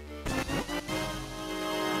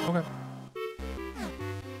 Okay.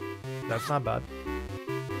 That's not bad.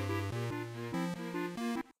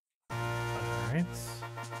 Alright.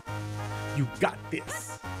 You got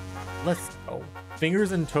this. Let's go.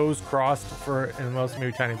 Fingers and toes crossed for in most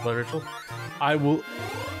maybe tiny blood ritual. I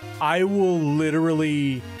will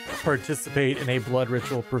literally participate in a blood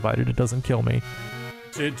ritual provided it doesn't kill me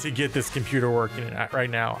to get this computer working right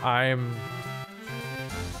now.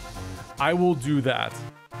 I will do that.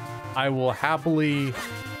 I will happily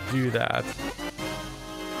do that.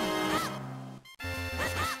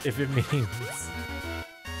 If it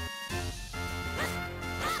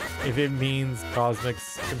means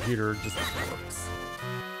Cosmic's computer just works.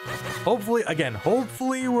 Hopefully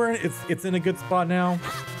it's in a good spot now.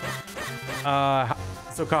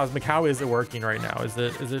 So Cosmic, how is it working right now? Is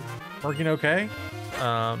it working okay?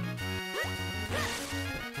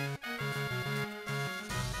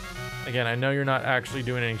 Again, I know you're not actually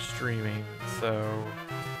doing any streaming, so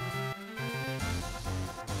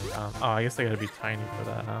oh, I guess I gotta be tiny for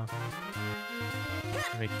that, huh?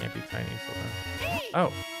 They can't be tiny until then.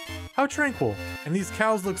 Oh, how tranquil! And these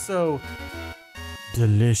cows look so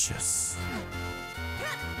delicious.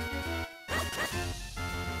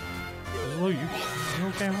 Hello, you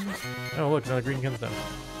okay, homie? Oh, look, another green comes down.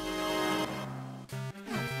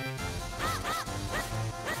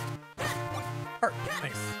 Heart,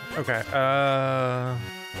 nice. Okay. All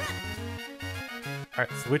right.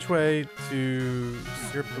 So which way to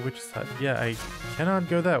syrup the witch's hut? Yeah, I cannot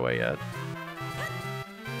go that way yet.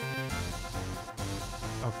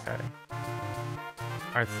 Okay. All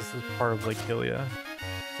right. So this is part of Lake Hylia.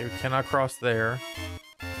 Okay, we cannot cross there.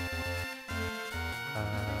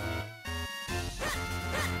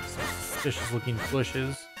 Suspicious looking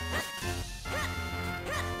bushes.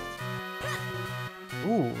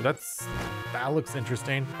 Ooh, that looks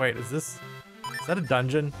interesting. Wait, is that a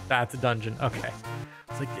dungeon? That's a dungeon. Okay.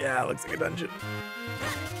 It's like, yeah, it looks like a dungeon.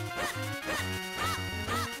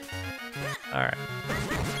 All right.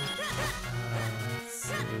 Let's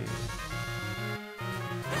see.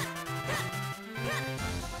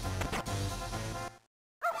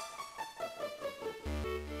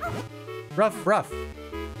 Rough.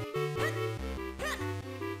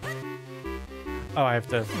 Oh, I have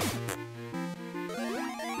to.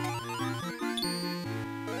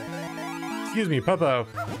 Excuse me, Puppo.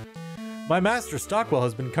 My master Stockwell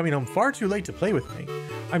has been coming home far too late to play with me.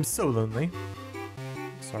 I'm so lonely.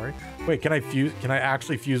 Sorry. Wait, can I fuse? Can I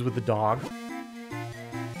actually fuse with the dog?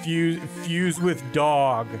 Fuse with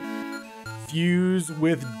dog. Fuse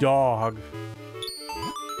with dog.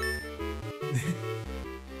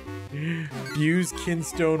 Fuse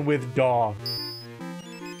kinstone with dog.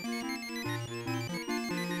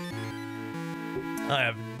 I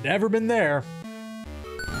have never been there.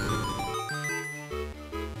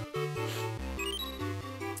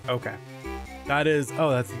 Okay. That is... Oh,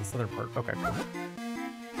 that's in the southern part. Okay, cool.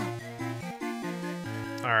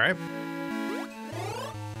 Alright.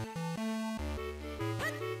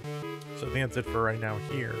 So I think that's it for right now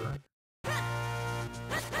here.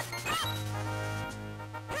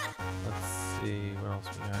 Let's see what else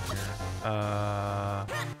we got here.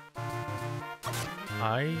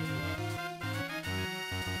 I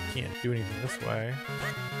can't do anything this way.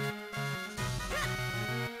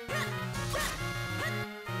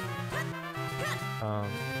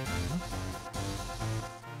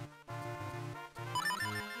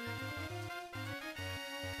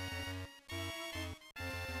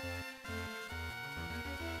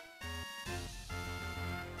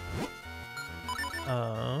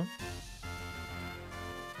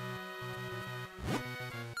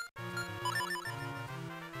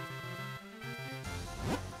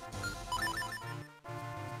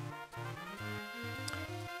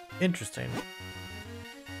 Interesting.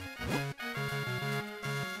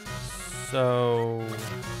 So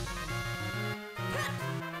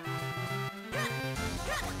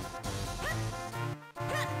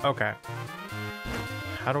Okay.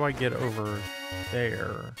 How do I get over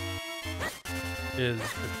there is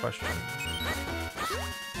the question.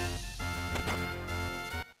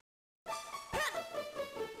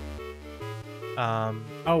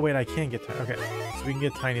 Oh wait, I can't get Tiny. Okay, so we can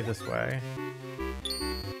get Tiny this way.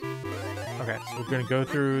 Okay, so we're gonna go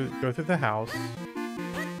through the house.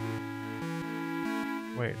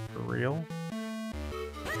 Wait, for real?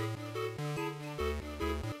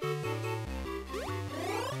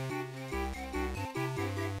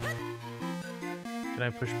 Can I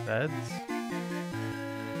push beds?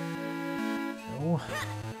 No.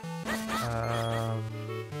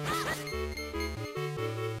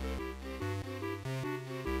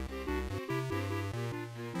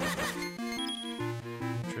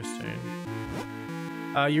 Interesting.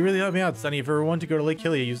 You really helped me out, Sonny. If you ever want to go to Lake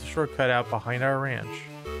Hilly, use the shortcut out behind our ranch.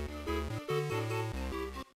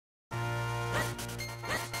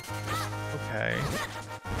 Okay.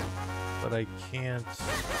 But I can't...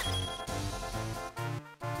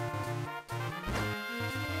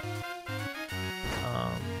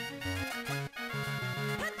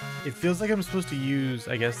 It feels like I'm supposed to use,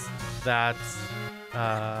 I guess, that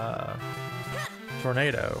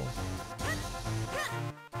tornado.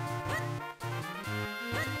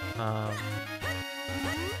 I'll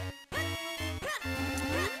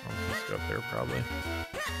just go up there probably.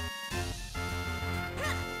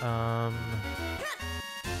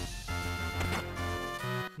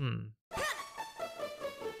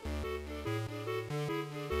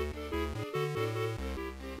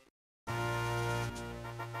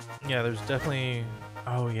 Yeah, there's definitely...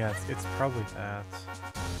 Oh, yeah, it's probably that.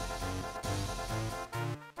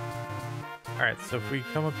 Alright, so if we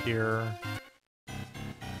come up here...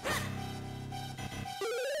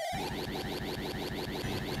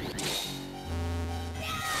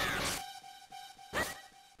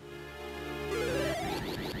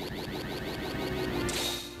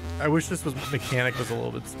 I wish this mechanic was a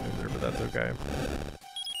little bit smoother, but that's okay.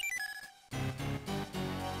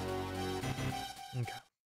 Okay.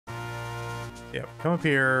 Yeah, come up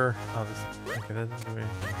here. Oh, this. Okay, that doesn't do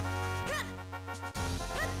anything.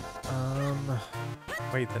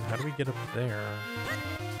 Wait, then how do we get up there?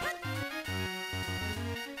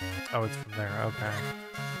 Oh, it's from there. Okay.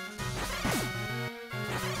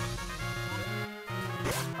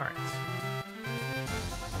 All right.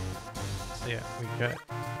 So yeah, we got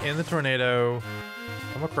in the tornado.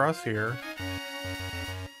 Come across here.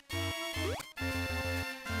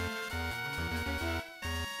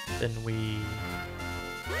 Then we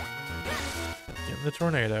get in the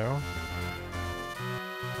tornado.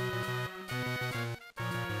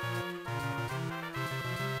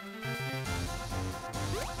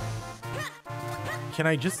 Can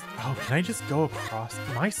I just go across?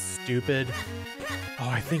 Am I stupid? Oh,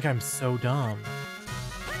 I think I'm so dumb.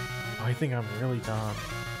 Oh, I think I'm really dumb.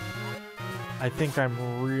 I think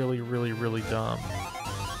I'm really, really, really dumb.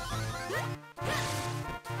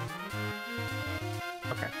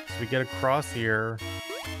 Okay, so we get across here.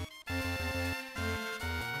 And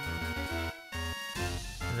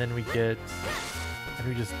then we get... And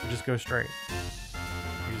we just go straight.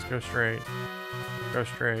 We just go straight. Go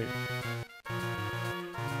straight.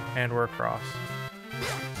 And we're across.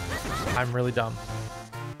 I'm really dumb.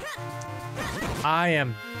 I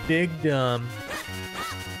am big dumb.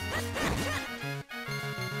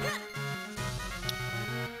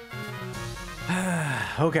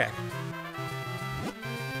 Okay.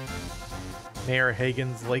 Mayor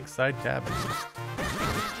Hagen's Lakeside Cabin.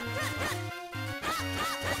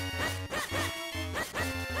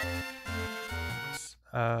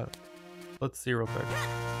 Let's see real quick.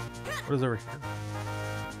 What is over here?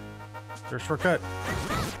 Is there a shortcut? So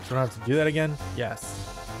I don't have to do that again? Yes.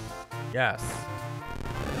 Yes.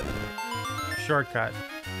 Shortcut.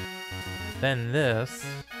 Then this.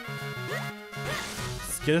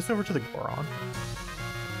 Let's get us over to the Goron.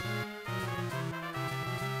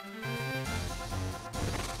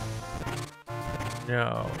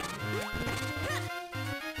 No.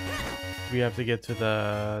 We have to get to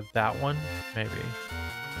that one? Maybe.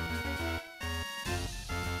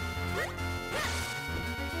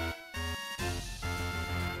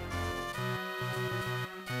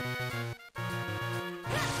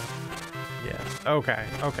 Yes. Okay.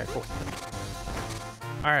 Okay, cool.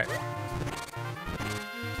 Alright.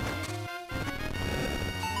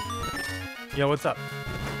 Yo, what's up?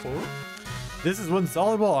 This is one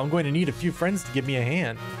solid wall. I'm going to need a few friends to give me a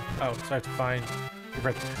hand. Oh, so I have to find your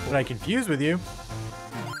friends. What I confused with you?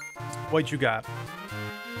 What you got?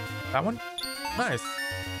 That one? Nice.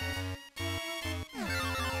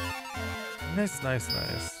 Nice, nice,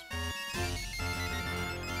 nice.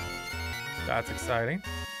 That's exciting.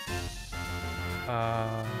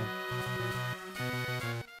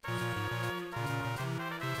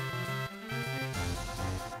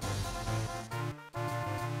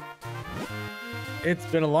 It's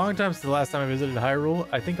been a long time since the last time I visited Hyrule.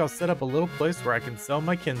 I think I'll set up a little place where I can sell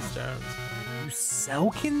my kinstones. You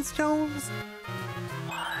sell kinstones?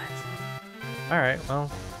 What? Alright,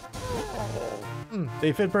 well.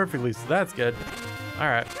 They fit perfectly, so that's good.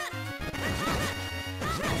 Alright.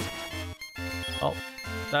 Oh,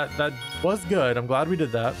 that was good. I'm glad we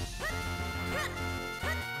did that.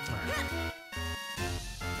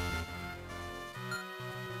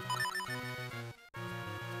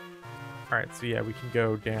 Alright, so yeah, we can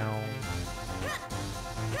go down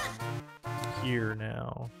here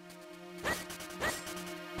now.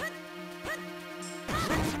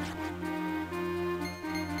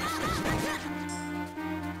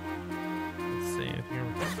 Let's see if here.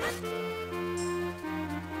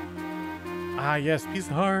 Ah, yes, piece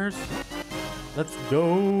of heart. Let's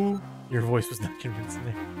go. Your voice was not convincing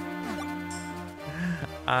me.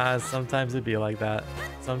 Sometimes it be like that.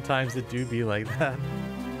 Sometimes it do be like that.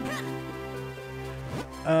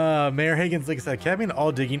 Mayor Hagen's like said, camping and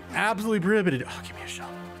all digging absolutely prohibited. Oh, give me a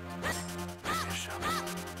shovel. Give me a shovel.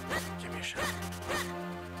 Give me a shovel.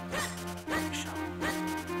 Give me a shovel.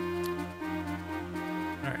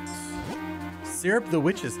 Alright. Syrup the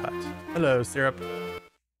Witch's Hut. Hello, Syrup.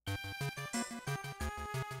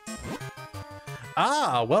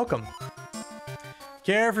 Ah, welcome.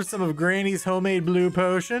 Care for some of Granny's homemade blue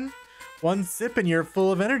potion? One sip and you're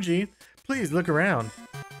full of energy. Please look around.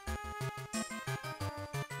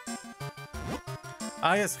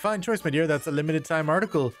 Ah, yes, fine choice, my dear. That's a limited time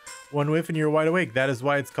article. One whiff and you're wide awake. That is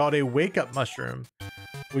why it's called a wake-up mushroom.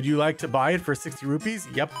 Would you like to buy it for 60 rupees?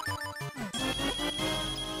 Yep.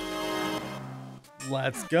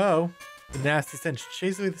 Let's go. The nasty stench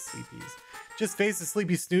chase away the sleepies. Just face the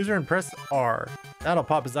sleepy snoozer and press R. That'll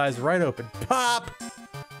pop his eyes right open. Pop!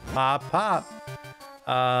 Pop, pop.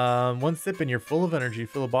 One sip and you're full of energy.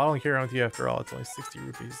 Fill a bottle and carry on with you after all. It's only 60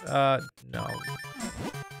 rupees. No.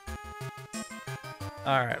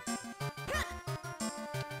 All right.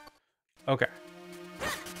 Okay.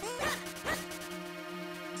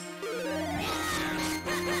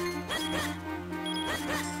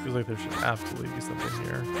 Feels like there should absolutely be something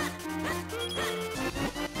here.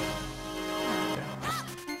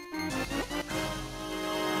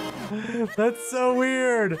 Okay. That's so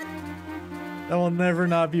weird. That will never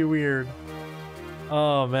not be weird.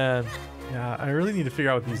 Oh man. Yeah, I really need to figure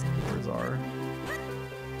out what these doors are.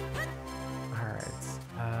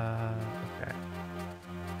 Okay.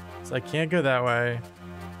 So I can't go that way.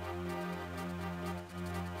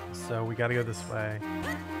 So we gotta go this way.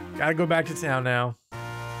 Gotta go back to town now.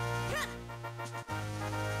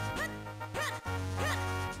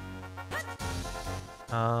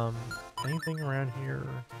 Anything around here?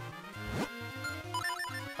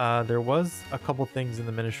 There was a couple things in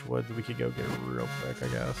the Minish Woods we could go get real quick, I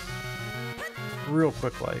guess. Real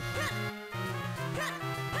quick, like.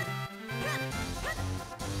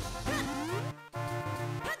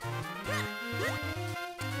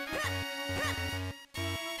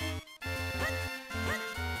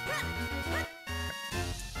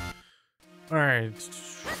 All right.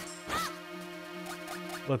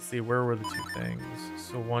 Let's see, where were the two things?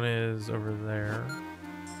 So one is over there.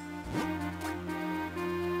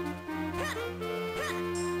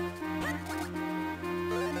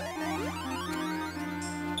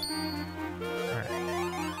 All right.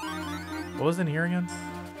 What was in here again?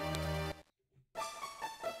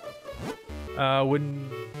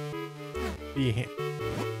 Wouldn't be.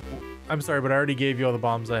 I'm sorry, but I already gave you all the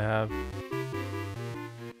bombs I have.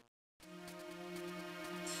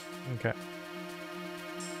 Okay.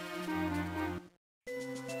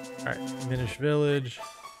 Alright, Minish Village.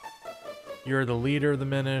 You're the leader of the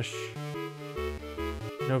Minish.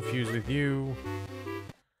 No fuse with you.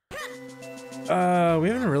 We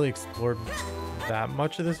haven't really explored that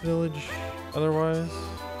much of this village otherwise.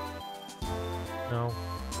 No.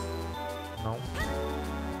 No.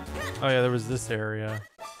 Oh yeah, there was this area.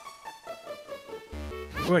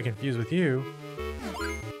 Oh, I can fuse with you.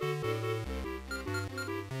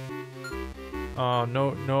 Oh,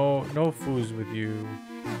 no fuse with you.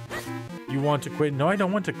 You want to quit? No, I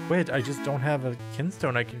don't want to quit. I just don't have a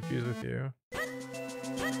kinstone I can fuse with you.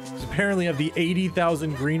 Because apparently of the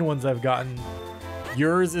 80,000 green ones I've gotten,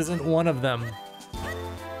 yours isn't one of them.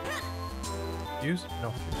 Fuse?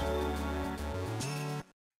 No fuse.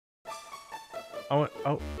 Oh,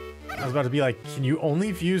 I was about to be like, can you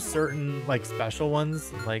only fuse certain, like, special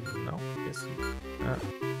ones? Like, no. Yes, you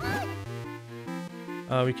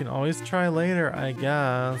we can always try later, I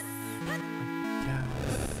guess.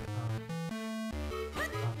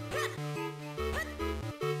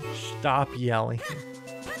 Stop yelling.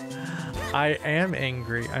 I am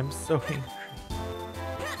angry. I'm so angry.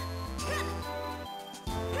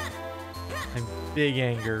 I'm big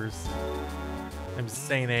angers. I'm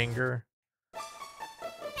sane anger.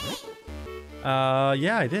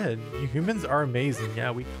 Yeah, I did. You humans are amazing.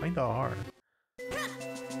 Yeah, we kinda are.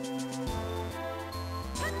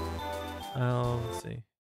 Let's see.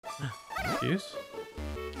 Fuse?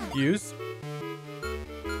 Fuse?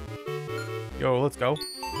 Yo, let's go.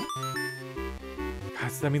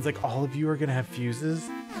 God, so that means like all of you are gonna have fuses?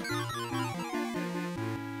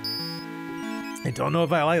 I don't know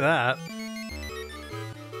if I like that.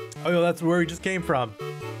 Oh, yo, that's where we just came from.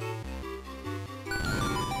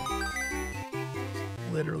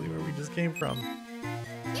 Literally where we just came from.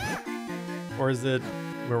 Or is it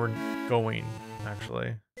where we're going,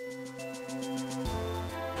 actually?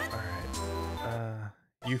 Alright.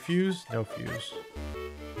 You fuse? No fuse.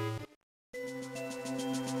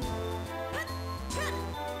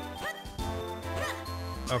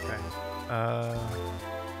 Okay.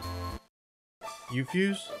 You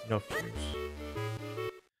fuse? No fuse.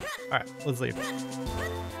 Alright, let's leave.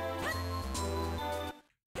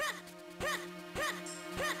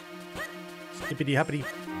 Skippity hoppity.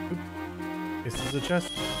 Oop. This is a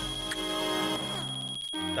chest.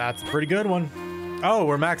 That's a pretty good one. Oh,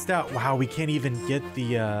 we're maxed out. Wow, we can't even get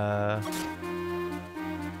the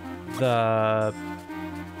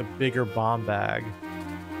bigger bomb bag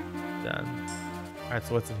then. Alright,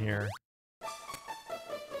 so what's in here?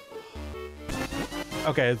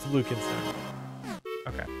 Okay, it's blue Kinstone.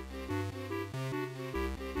 Okay.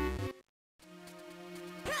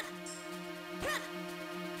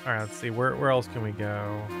 Alright, let's see. Where else can we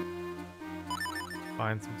go?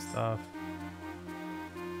 Find some stuff.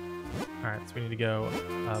 Alright, so we need to go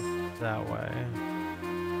up that way.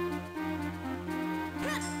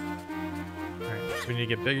 Alright, so we need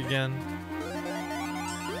to get big again.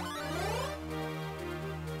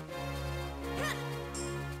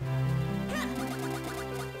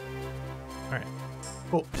 Alright,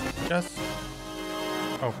 cool. Just...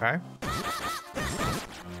 Okay.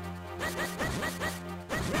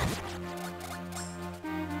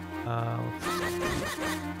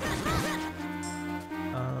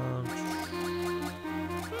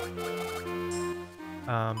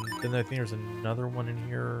 Then I think there's another one in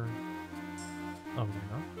here. Oh, no.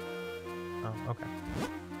 Oh, okay.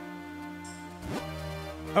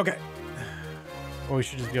 Okay. Well, we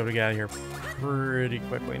should just be able to get out of here pretty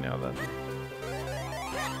quickly now then.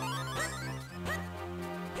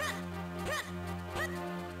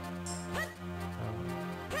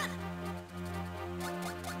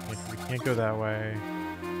 We can't go that way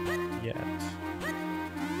yet.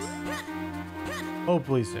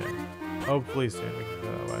 Hopefully soon. Hopefully soon we can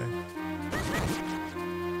go that way.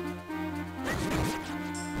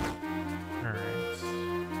 Alright.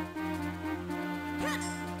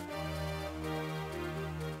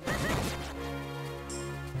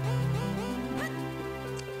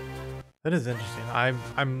 That is interesting.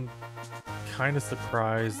 I'm kind of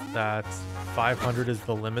surprised that 500 is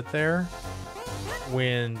the limit there.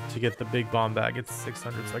 When to get the big bomb bag, it's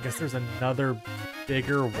 600. So I guess there's another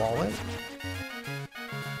bigger wallet.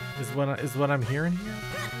 Is what I'm hearing here.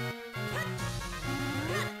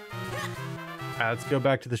 Let's go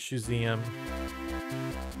back to the Shoeseum.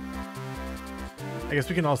 I guess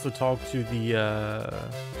we can also talk to the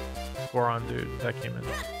Goron dude that came in.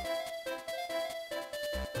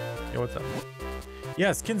 Yeah, what's up?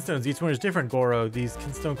 Yes, Kinstones. Each one is different, Goro. These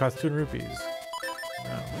Kinstone cost 200 rupees.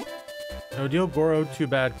 No deal, Goro. Too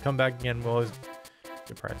bad. Come back again. We'll always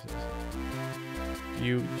good prices.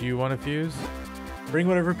 Do you want to fuse? Bring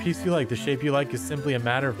whatever piece you like. The shape you like is simply a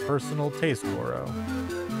matter of personal taste, Goro.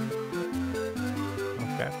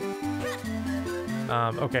 Okay.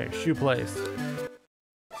 Okay, shoe place.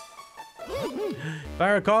 If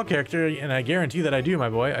I recall character, and I guarantee that I do, my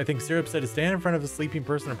boy, I think Syrup said to stand in front of a sleeping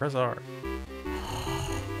person and press R.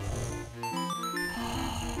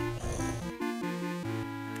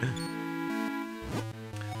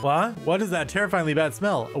 What? What is that terrifyingly bad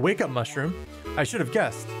smell? A wake-up mushroom? I should have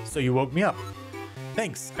guessed, so you woke me up.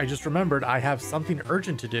 Thanks, I just remembered I have something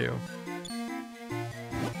urgent to do.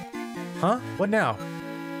 Huh? What now?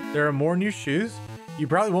 There are more new shoes? You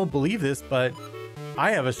probably won't believe this, but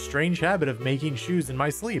I have a strange habit of making shoes in my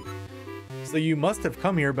sleep. So you must have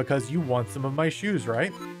come here because you want some of my shoes,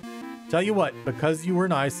 right? Tell you what, because you were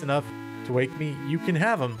nice enough to wake me, you can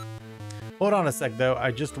have them. Hold on a sec though,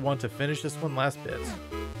 I just want to finish this one last bit.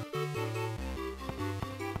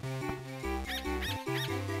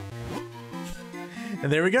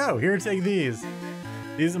 And there we go. Here, take these.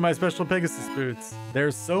 These are my special Pegasus boots. They're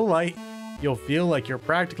so light, You'll feel like you're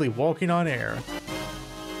practically walking on air.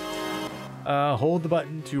 Hold the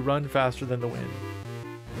button to run faster than the wind.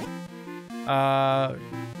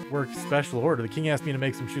 Work special order. The king asked me to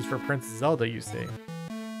make some shoes for Princess Zelda, you see.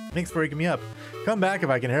 Thanks for waking me up. Come back if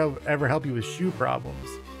I can ever help you with shoe problems.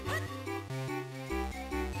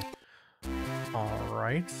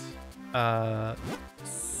 Alright.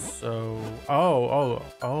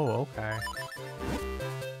 Okay.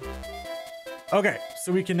 Okay,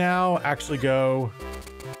 so we can now actually go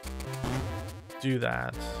do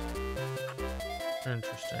that.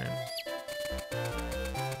 Interesting.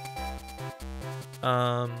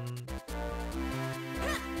 How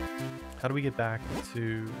do we get back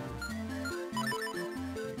to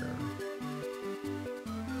here?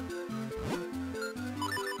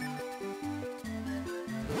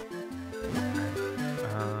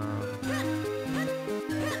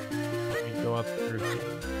 We go up through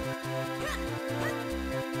here.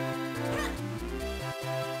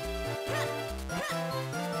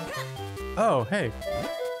 Oh, hey.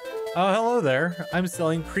 Oh, hello there. I'm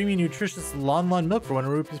selling creamy, nutritious Lon Lon milk for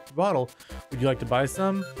 100 rupees per bottle. Would you like to buy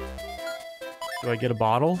some? Do I get a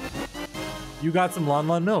bottle? You got some Lon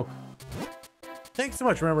Lon milk. Thanks so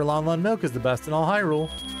much. Remember, Lon Lon milk is the best in all Hyrule.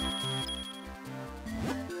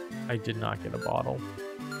 I did not get a bottle.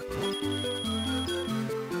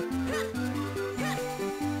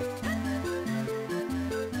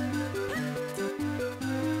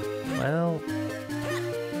 Well,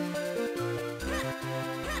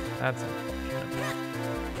 that's unfortunate.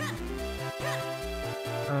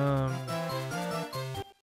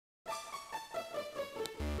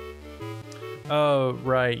 Oh,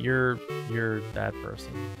 right. You're that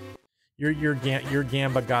person. You're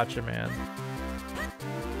Gamba Gotcha Man.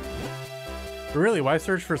 But really, why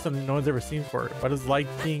search for something no one's ever seen for it? What does Light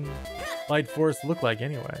Forest look like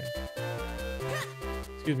anyway?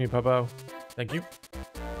 Excuse me, Popo. Thank you.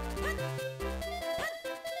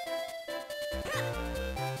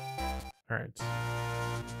 All right.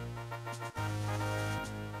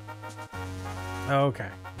 Okay.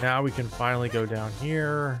 Now we can finally go down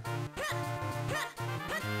here.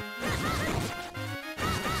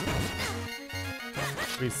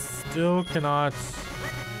 We still cannot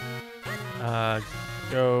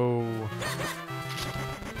go.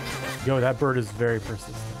 That bird is very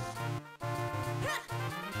persistent.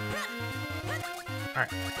 All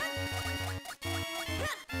right.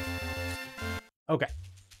 Okay.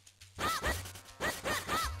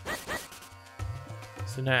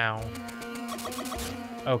 So now,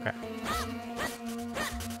 okay.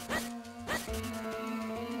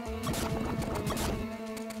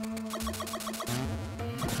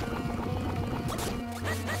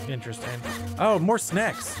 Interesting. Oh, more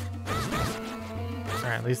snacks. All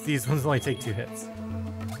right, at least these ones only take 2 hits.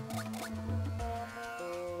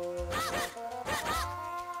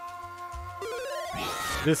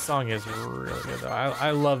 This song is really good though.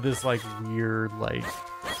 I love this like weird like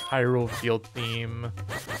Hyrule Field theme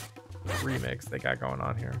remix they got going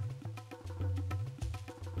on here.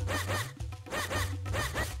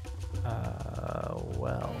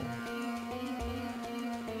 Well,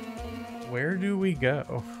 where do we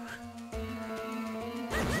go?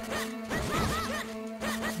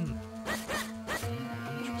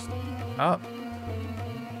 Interesting. Oh,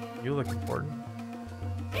 you look important.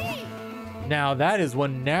 Now that is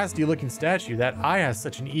one nasty looking statue. That eye has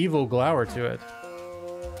such an evil glower to it.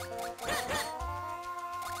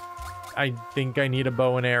 I think I need a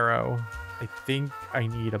bow and arrow. I think I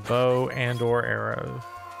need a bow and or arrows.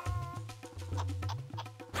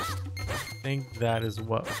 I think that is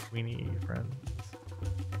what we need, friends.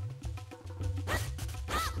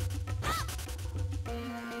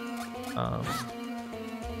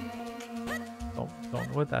 Don't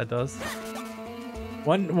know what that does.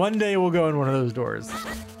 One day we'll go in one of those doors,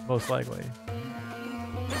 most likely.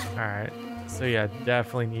 All right. So yeah,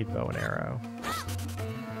 definitely need bow and arrow.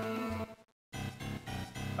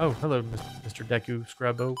 Oh, hello, Mr. Deku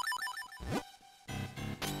Scrubbo.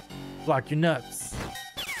 Block your nuts.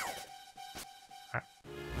 All right.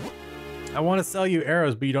 I want to sell you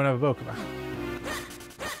arrows, but you don't have a bow. Come on.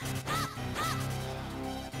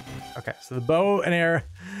 Okay, so the bow and arrow.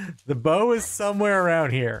 The bow is somewhere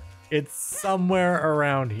around here. It's somewhere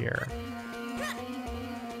around here.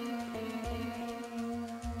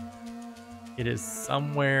 It is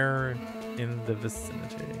somewhere in the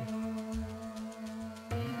vicinity.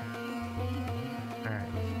 Alright,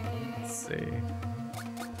 let's see.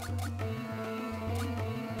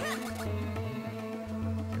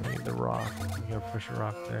 We need the rock. We gotta push a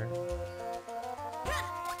rock there.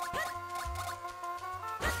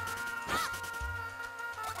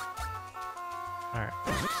 Alright.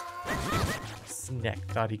 Snick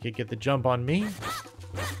thought he could get the jump on me.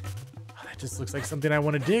 Oh, that just looks like something I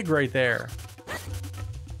want to dig right there.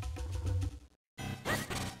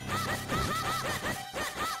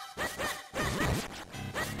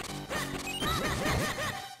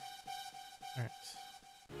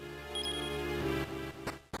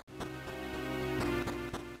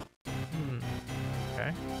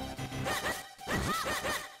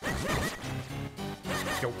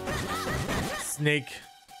 Snake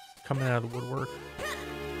coming out of the woodwork.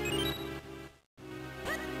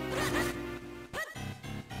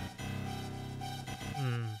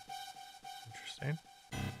 Interesting.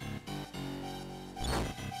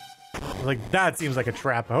 Like, that seems like a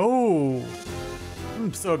trap. Oh!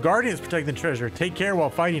 So a guardian is protecting the treasure. Take care while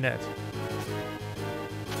fighting it.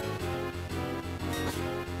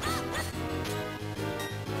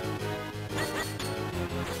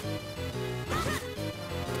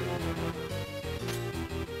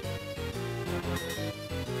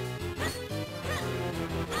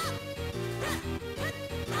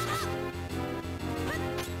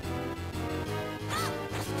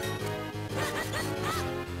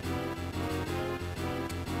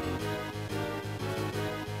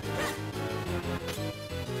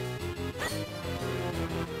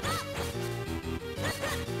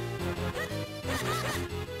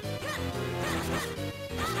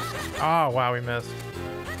 Oh, wow, we missed.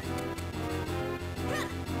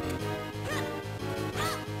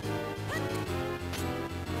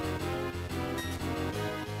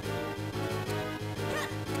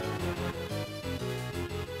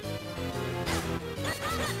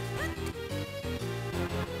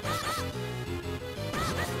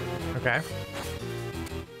 Okay.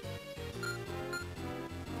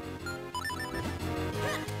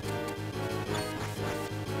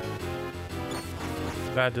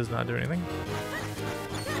 That does not do anything.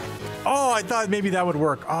 Oh, I thought maybe that would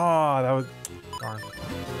work. Oh, that was... Darn.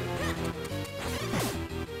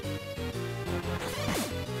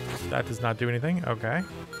 That does not do anything. Okay.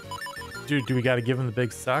 Dude, do we got to give him the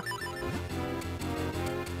big suck?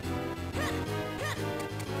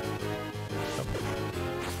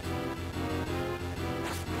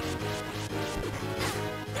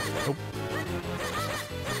 Nope.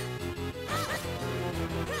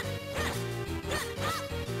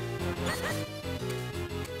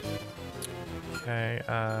 Okay,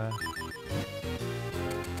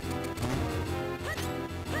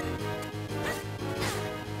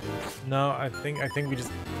 no, I think we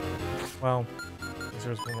just, well,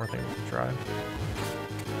 there's one more thing we can try.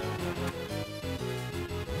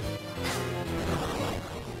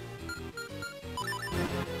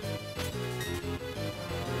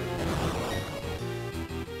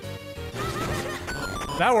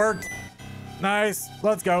 That worked. Nice.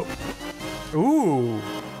 Let's go. Ooh.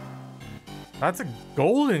 That's a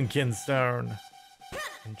golden kinstone.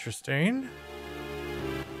 Interesting.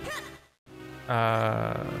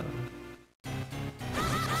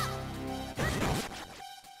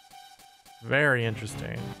 Very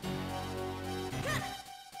interesting.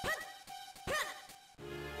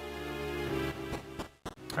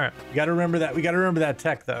 All right, we got to remember that. We got to remember that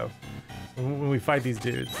tech though. When we fight these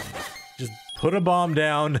dudes, just put a bomb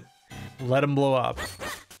down, let them blow up.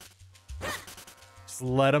 Just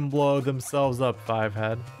let them blow themselves up, Five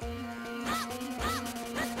Head.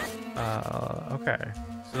 Okay.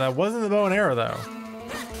 So that wasn't the bow and arrow, though.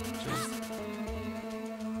 Which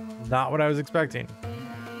is not what I was expecting.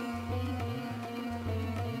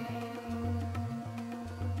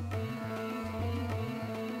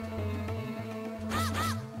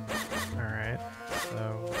 All right.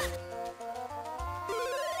 So...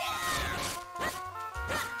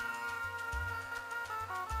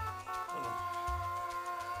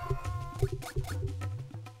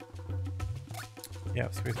 yeah,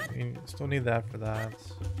 so we still need that for that.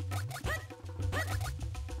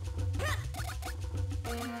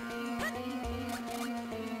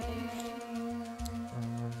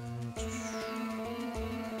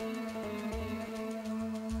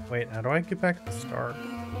 Wait, how do I get back to the start?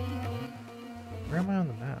 Where am I on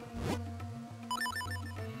the map?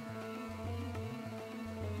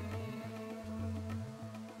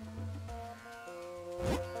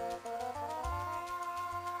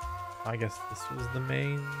 I guess this was the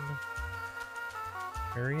main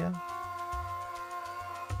area?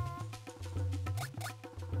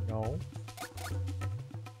 No.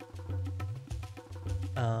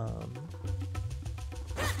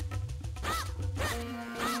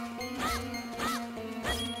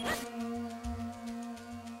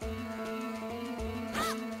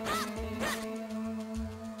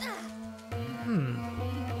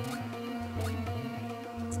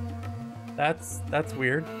 That's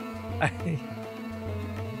weird.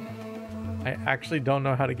 I actually don't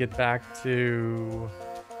know how to get back to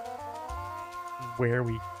where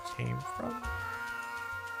we came from.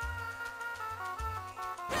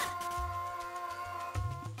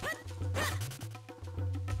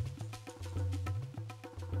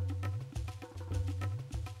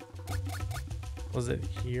 Was it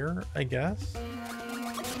here, I guess?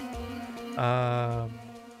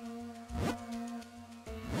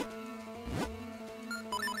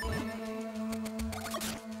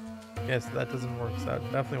 Yes, that doesn't work, so that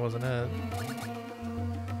definitely wasn't it.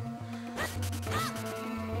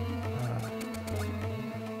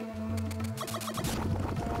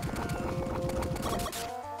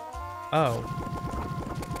 Oh.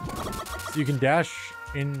 So you can dash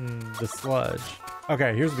in the sludge.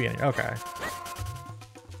 Okay, here's the beginning. Okay.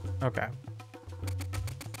 Okay.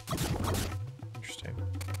 Interesting.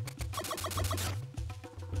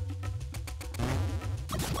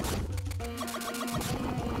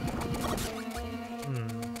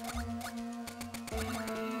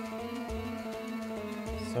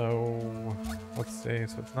 So, let's see.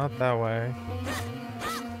 So it's not that way.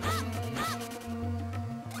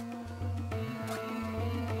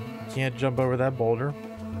 Can't jump over that boulder.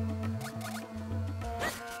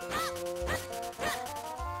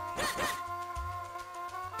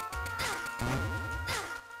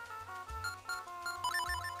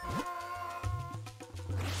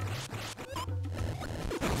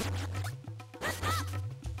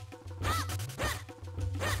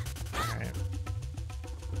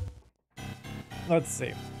 Let's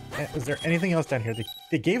see. Is there anything else down here?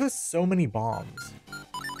 They gave us so many bombs.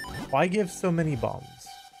 Why give so many bombs?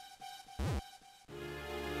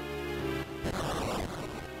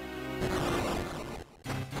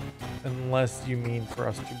 Unless you mean for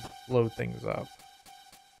us to blow things up.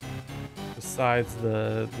 Besides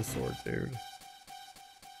the sword dude.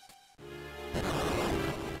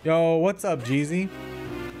 Yo, what's up, Jeezy?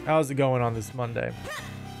 How's it going on this Monday?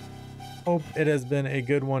 Hope it has been a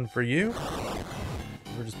good one for you.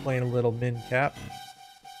 We're just playing a little min cap.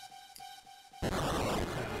 So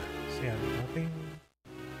yeah, nothing.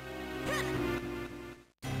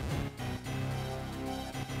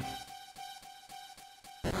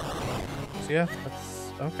 So yeah,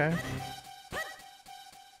 that's okay.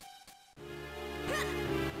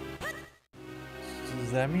 So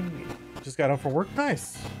does that mean you just got off for work?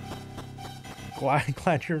 Nice.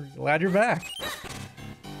 Glad you're back.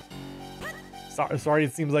 Sorry,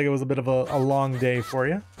 it seems like it was a bit of a long day for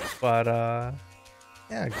you, but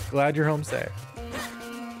yeah, glad you're home safe.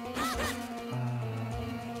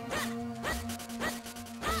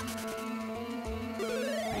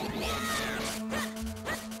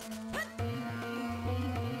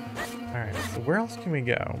 All right, so where else can we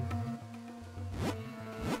go?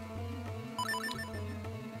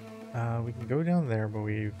 We can go down there, but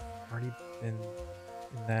we've already been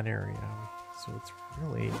in that area, so it's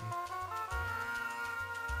really.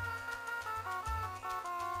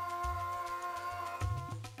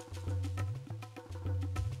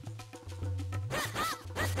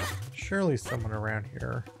 Surely someone around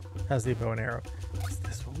here has the bow and arrow. Is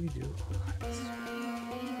this what we do?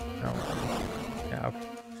 No. Yeah, okay.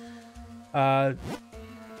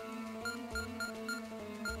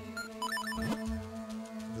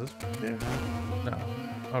 Is this what we do? No.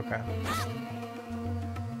 Okay.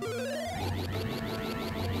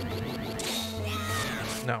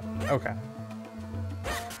 No. Okay.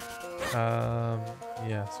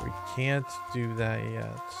 Yeah, so we can't do that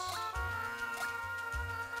yet.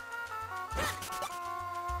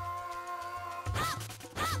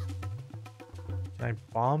 Can I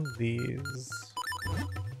bomb these?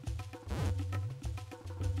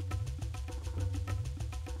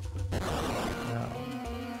 No.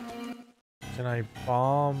 Can I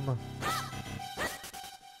bomb?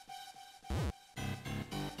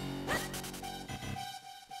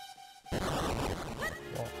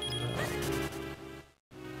 Well,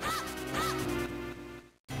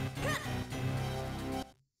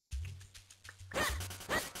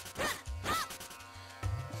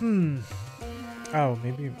 no. Oh,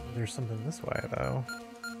 maybe there's something this way, though.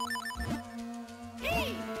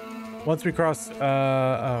 Once we cross,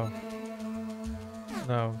 oh.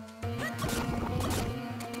 No.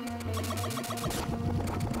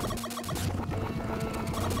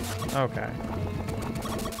 Okay.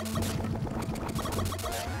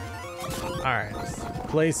 Alright.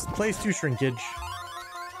 Place to shrinkage.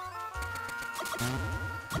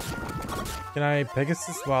 Can I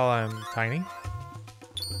Pegasus while I'm tiny?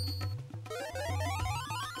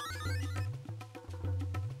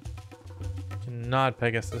 Not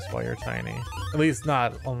Pegasus while you're tiny. At least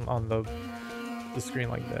not on the screen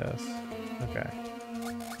like this. Okay.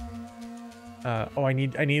 Oh, I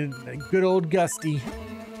need a good old Gusty.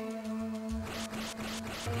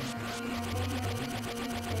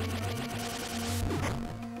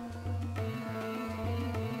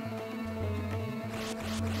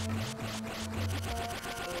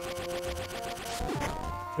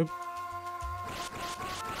 Oop.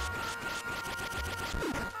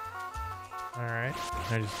 All right,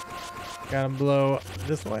 I just gotta blow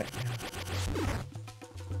this way.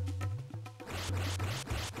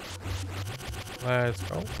 Let's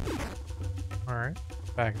go. All right,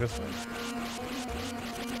 back this way.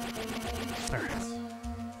 All right.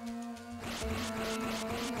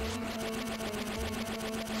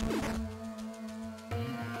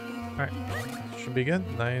 All right, should be good.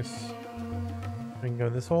 Nice. We can go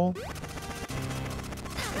this hole.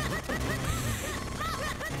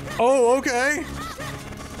 Oh, okay.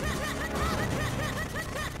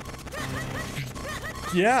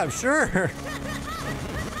 Yeah, sure.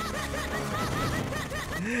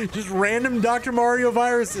 Just random Dr. Mario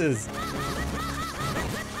viruses.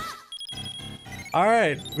 All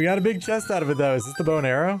right, we got a big chest out of it though. Is this the bow and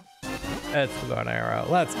arrow? It's the bow and arrow.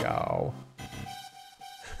 Let's go.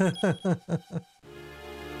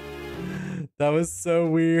 That was so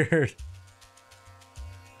weird.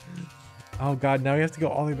 Oh God, now we have to go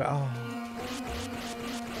all the way back.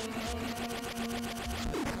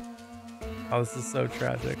 Oh, this is so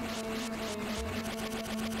tragic.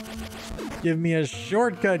 Give me a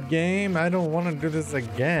shortcut, game. I don't want to do this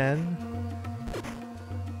again.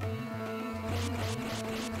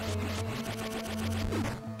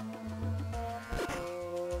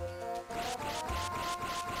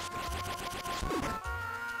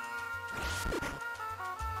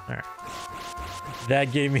 All right.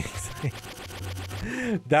 That gave me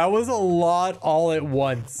that was a lot all at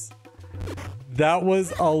once. That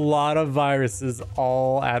was a lot of viruses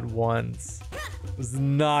all at once. Was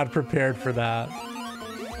not prepared for that.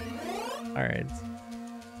 All right.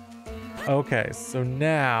 Okay, so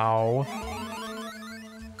now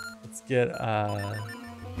let's get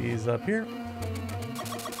these up here.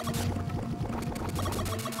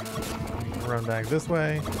 Run back this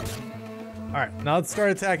way. All right, now let's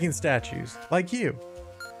start attacking statues like you.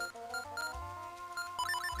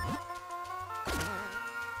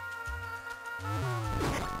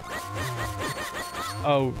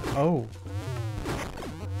 Oh.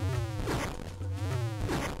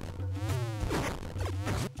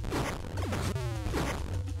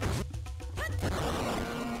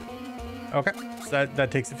 Okay, so that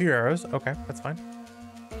takes a few arrows. Okay, that's fine.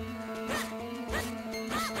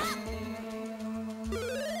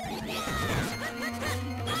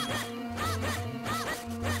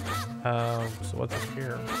 So what's up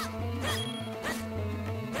here?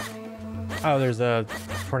 Oh, there's a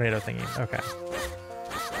tornado thingy. Okay.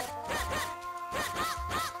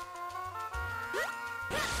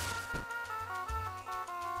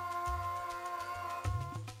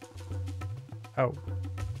 Oh.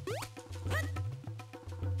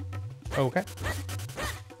 Okay.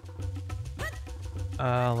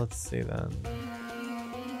 Let's see then.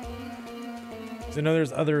 So I know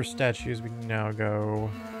there's other statues we can now go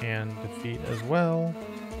and defeat as well.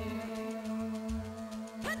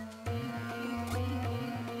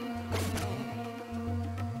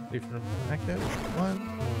 Leave them active. 1,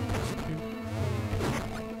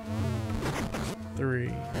 2,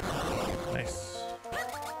 3. Nice.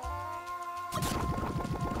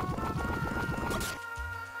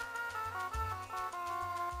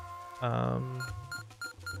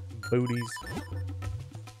 Booties.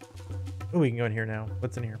 Oh, we can go in here now.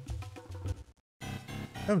 What's in here?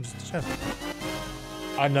 Oh, just a chest.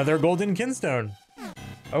 Another golden kinstone.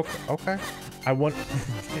 Okay. I want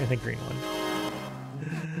the green one.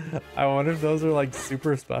 I wonder if those are like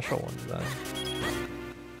super special ones then.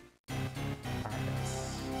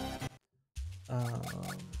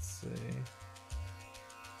 Let's see.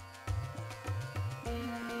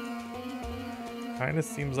 Kind of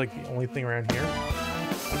seems like the only thing around here.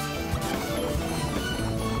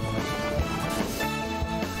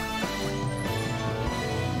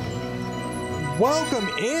 Welcome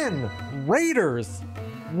in, Raiders!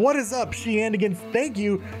 What is up, Shenanigans? Thank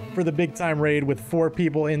you for the big time raid with 4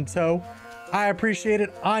 people in tow. I appreciate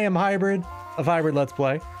it. I am Hybrid of Hybrid Let's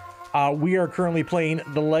Play. We are currently playing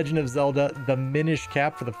The Legend of Zelda, the Minish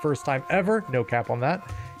cap for the first time ever. No cap on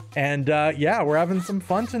that. And yeah, we're having some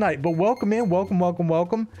fun tonight. But welcome in, welcome.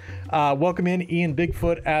 Welcome in Ian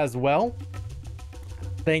Bigfoot as well.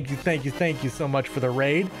 Thank you so much for the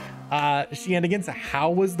raid. Shenanigans, how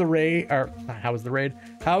was the raid? Or how was the raid?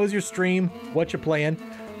 How was your stream? What you playing?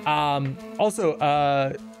 Also,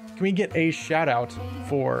 can can we get a shout out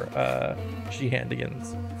for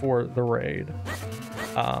Shehandigans for the raid?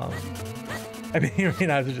 I mean,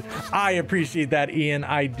 I appreciate that, Ian.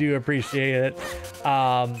 I do appreciate it.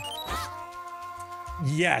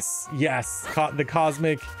 Yes, the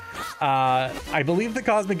Cosmic. I believe the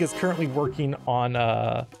Cosmic is currently working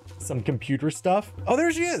on some computer stuff. Oh,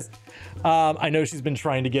 there she is. I know she's been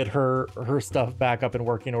trying to get her stuff back up in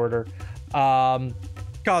working order.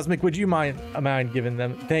 Cosmic, would you mind giving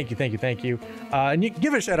them? Thank you. And you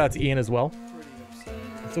give a shout out to Ian as well.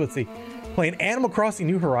 So let's see. Playing Animal Crossing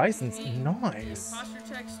New Horizons. Nice. Posture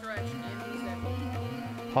check, stretch,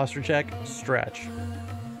 Posture check, stretch.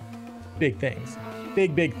 Big things.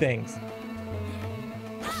 Big things.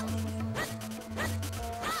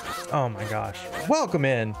 Oh my gosh. Welcome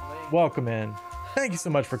in. Thank you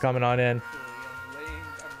so much for coming on in.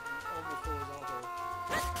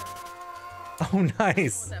 Oh,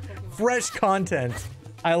 nice. Fresh content.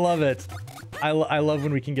 I love it. I love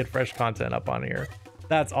when we can get fresh content up on here.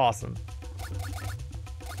 That's awesome.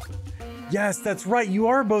 Yes, that's right. You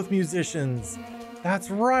are both musicians.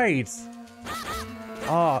 That's right.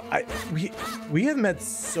 Oh, we have met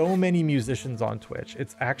so many musicians on Twitch.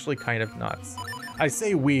 It's actually kind of nuts. I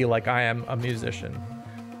say we like I am a musician,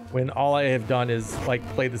 when all I have done is like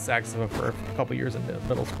play the saxophone for a couple years in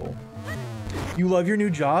middle school. You love your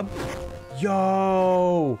new job?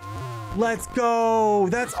 Yo, let's go.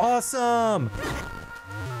 That's awesome.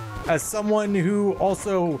 As someone who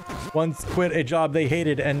also once quit a job they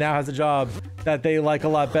hated and now has a job that they like a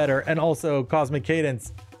lot better, and also Cosmic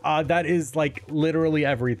Cadence, that is like literally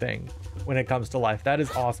everything when it comes to life. That is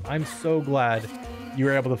awesome. I'm so glad you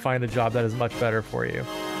were able to find a job that is much better for you.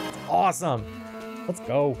 It's awesome. Let's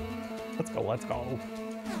go.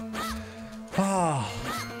 Ah.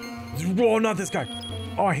 Oh, not this guy.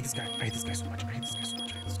 Oh, I hate this guy. I hate this guy so much.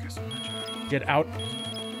 Get out.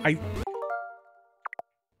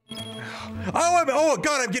 Oh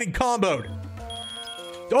god, I'm getting comboed.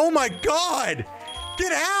 Oh my god.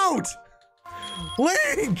 Get out.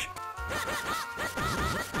 Link.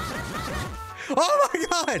 Oh my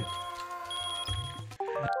god.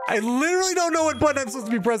 I literally don't know what button I'm supposed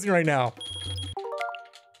to be pressing right now.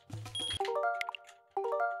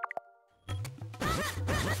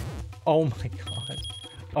 Oh my god.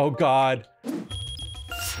 Oh god.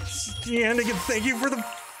 Shenanigans, thank you for the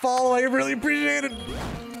follow. I really appreciate it.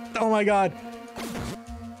 Oh my god.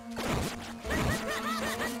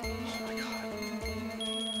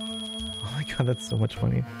 Oh my god, that's so much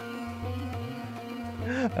money.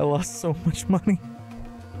 I lost so much money.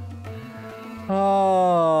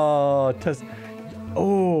 Oh,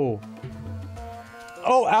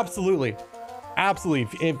 oh, absolutely.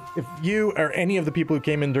 If you or any of the people who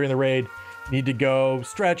came in during the raid need to go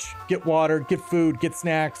stretch, get water, get food, get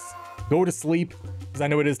snacks, go to sleep, because I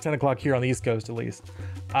know it is 10 o'clock here on the East Coast at least.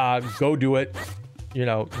 Go do it. You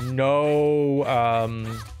know, no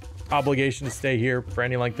obligation to stay here for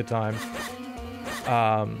any length of time.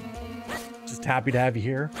 Just happy to have you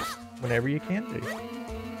here whenever you can be.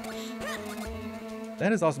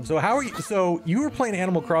 That is awesome. So how are you? So you were playing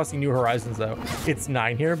Animal Crossing New Horizons though. It's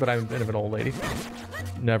 9 here, but I'm a bit of an old lady.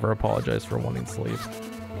 Never apologize for wanting sleep.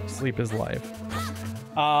 Sleep is life.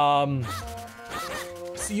 So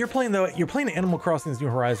you're playing Animal Crossing's New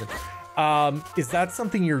Horizon. Is that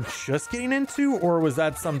something you're just getting into, or was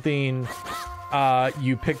that something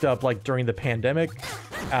you picked up like during the pandemic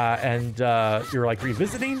and you're like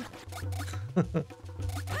revisiting?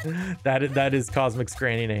 that is Cosmic's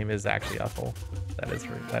granny name is actually Ethel. That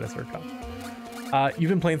is her cup. You've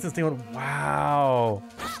been playing since day one. Wow,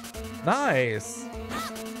 nice.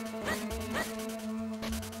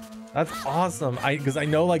 That's awesome. Because I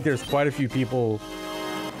know like there's quite a few people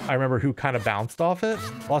I remember who kind of bounced off it.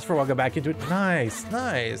 Lost for a while, got back into it. Nice.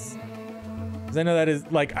 Because I know that is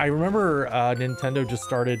like, I remember Nintendo just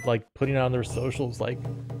started like putting on their socials like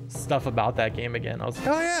stuff about that game again. I was like,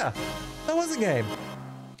 oh yeah, that was a game.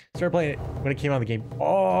 Started playing it when it came out of the game.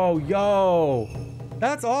 Oh, yo,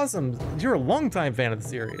 that's awesome. You're a longtime fan of the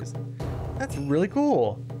series. That's really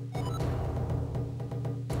cool.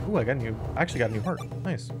 Ooh, I actually got a new heart.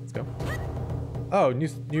 Nice, let's go. Oh, new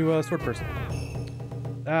sword person.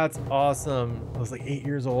 That's awesome. I was like 8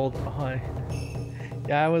 years old. Oh,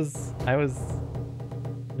 yeah, I was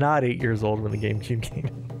not 8 years old when the GameCube came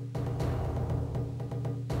in.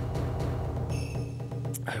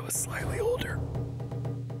 I was slightly older.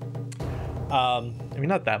 I mean,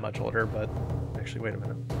 not that much older, but actually, wait a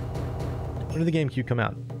minute. When did the GameCube come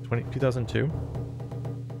out? 2002?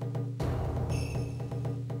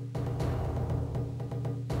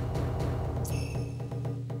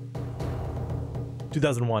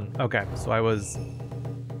 Okay, so I was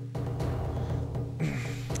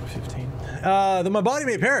Then my body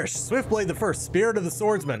may perish. Swiftblade the First, Spirit of the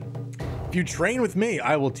Swordsman. If you train with me,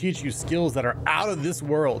 I will teach you skills that are out of this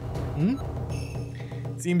world.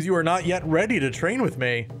 It seems you are not yet ready to train with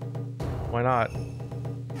me. Why not?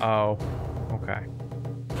 Oh, okay.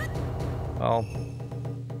 Well,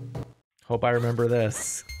 hope I remember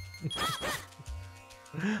this.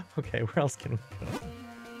 Okay, where else can we go?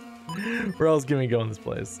 Where else can we go in this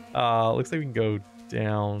place? Looks like we can go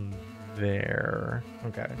down there.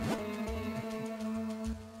 Okay.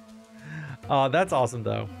 That's awesome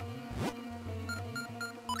though.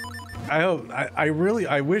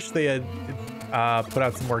 I wish they had put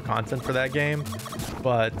out some more content for that game,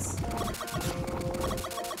 but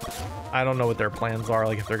I don't know what their plans are,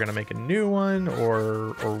 like if they're gonna make a new one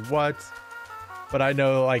or what. But I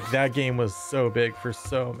know like that game was so big for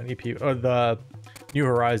so many people, or the New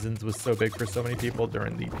Horizons was so big for so many people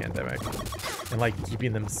during the pandemic, and like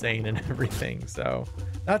keeping them sane and everything. So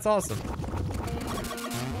that's awesome.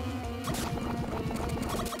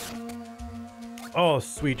 Oh,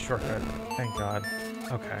 sweet shortcut. Thank God.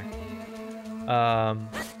 Okay.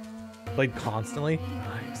 Played constantly.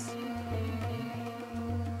 Nice.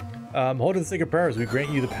 Hold in the sacred prayers. We grant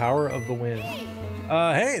you the power of the wind.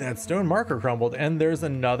 Hey, that stone marker crumbled, and there's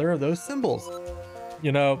another of those symbols.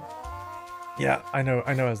 You know, yeah, I know,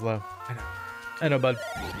 Aslo. I know, bud.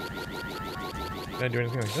 Can I do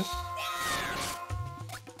anything like this?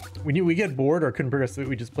 We get bored or couldn't progress through it,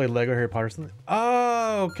 we just played Lego Harry Potter or something.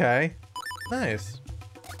 Oh, okay. Nice.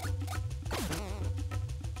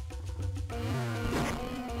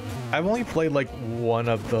 I've only played like one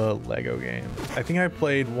of the Lego games. I think I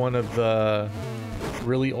played one of the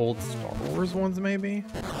really old Star Wars ones, maybe.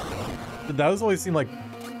 But those always seem like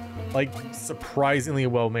surprisingly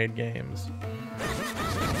well-made games.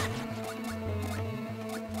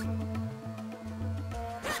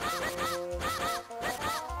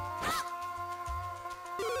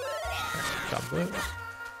 Chocolate.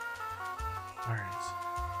 All right.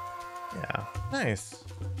 Yeah. Nice.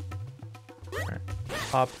 All right.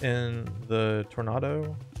 Hop in the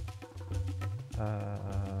tornado.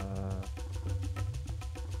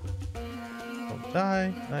 Don't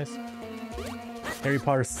die. Nice. Harry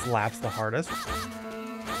Potter slaps the hardest.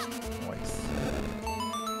 Nice.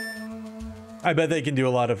 I bet they can do a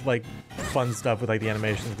lot of like fun stuff with like the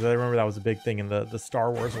animations, because I remember that was a big thing in the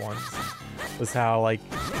Star Wars ones, was how like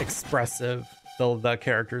expressive the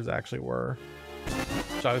characters actually were,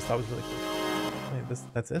 which I always thought was really cool. Wait,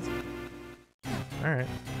 that's it? All right,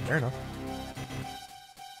 fair enough.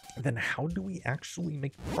 Then how do we actually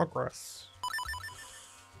make progress?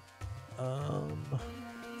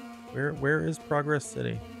 Where is Progress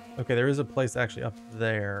City? Okay, there is a place actually up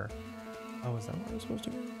there. Oh, is that where I'm supposed to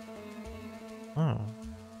go? Oh.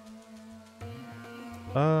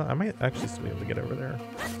 I might actually still be able to get over there.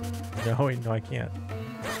 No, wait, no, I can't.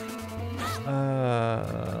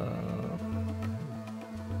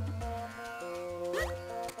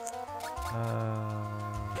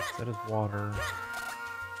 That is water.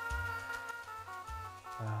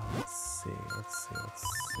 Let's see.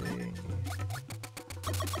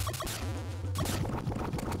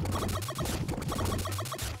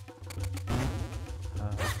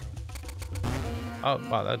 Oh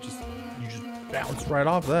wow, you just bounced right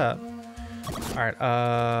off that. All right.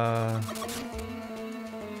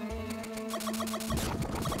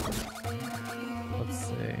 Let's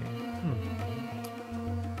see.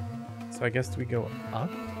 So I guess do we go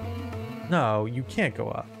up? No, you can't go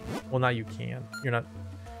up. Well, now you can. You're not.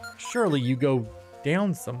 Surely you go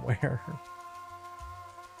down somewhere.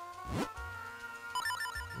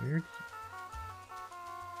 Weird.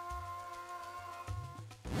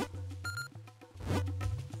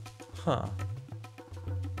 Huh.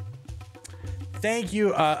 Thank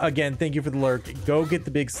you again. Thank you for the lurk. Go get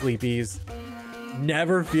the big sleepies.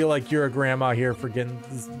 Never feel like you're a grandma here for getting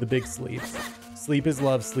the big sleeps. Sleep is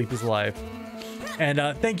love. Sleep is life. And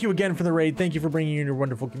thank you again for the raid. Thank you for bringing in your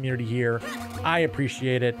wonderful community here. I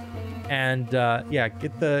appreciate it. And yeah,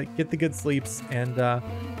 get the good sleeps, and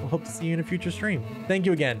we'll hope to see you in a future stream. Thank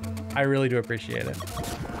you again. I really do appreciate it.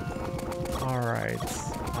 All right.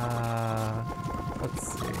 Let's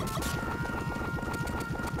see.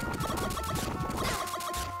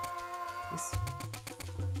 This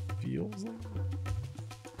feels like...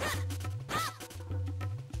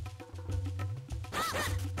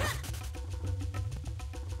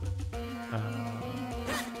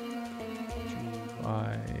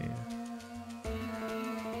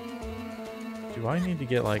 Do I need to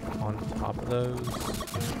get like on top of those?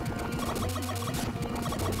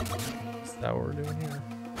 Is that what we're doing here?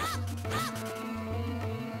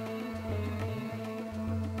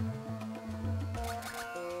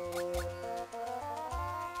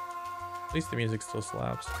 At least the music still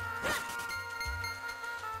slaps.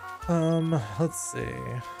 Let's see.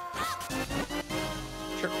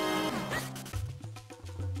 Sure.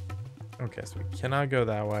 Okay, so we cannot go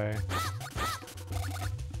that way.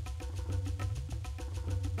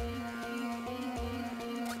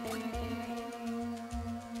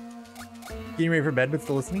 Getting ready for bed, but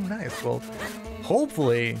still listening? Nice. Well,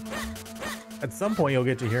 hopefully, at some point you'll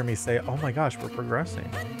get to hear me say, oh my gosh, we're progressing.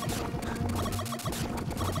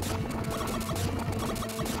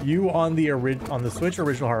 You on the Switch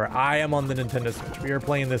original hardware. I am on the Nintendo Switch. We are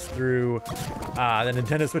playing this through the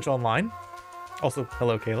Nintendo Switch Online. Also,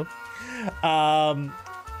 hello, Caleb.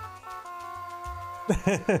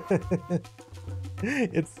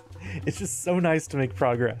 It's just so nice to make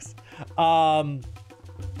progress.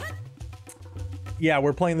 Yeah,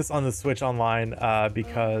 we're playing this on the Switch Online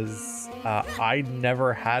because I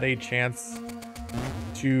never had a chance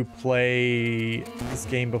to play this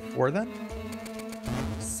game before then.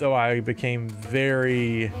 So I became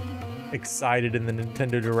very excited in the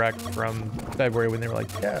Nintendo Direct from February when they were like,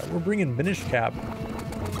 yeah, we're bringing Minish Cap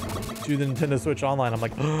to the Nintendo Switch Online. I'm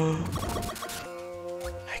like, oh,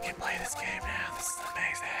 I can play this game now. This is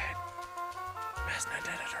amazing. Best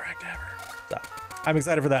Nintendo Direct ever. So I'm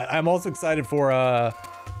excited for that. I'm also excited for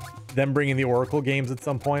them bringing the Oracle games at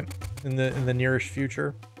some point in the nearest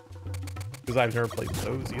future, because I've never played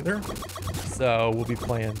those either. So we'll be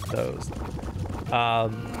playing those.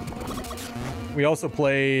 We also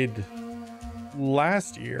played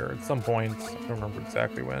last year at some point, I don't remember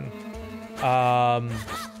exactly when,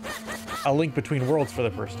 A Link Between Worlds for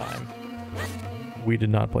the first time. We did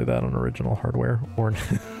not play that on original hardware. Or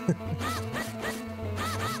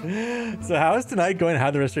so how is tonight going?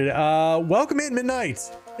 How the rest of your day? Welcome in, Midnight.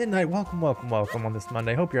 Welcome on this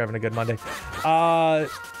Monday. Hope you're having a good Monday.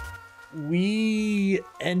 We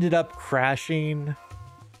ended up crashing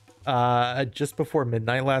just before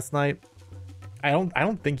midnight last night. I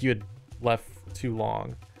don't think you had left too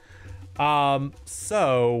long.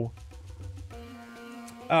 So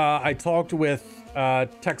I talked with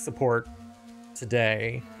tech support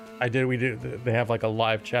today. They have like a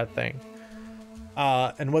live chat thing.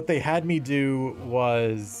 And what they had me do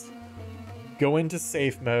was go into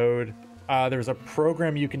safe mode. There's a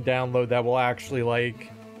program you can download that will actually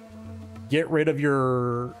like get rid of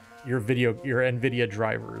your NVIDIA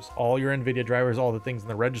drivers, all your NVIDIA drivers, all the things in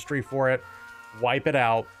the registry for it, wipe it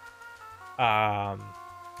out,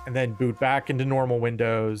 and then boot back into normal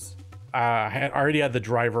Windows. I already had the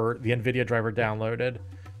NVIDIA driver downloaded,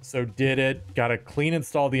 so did it, got to clean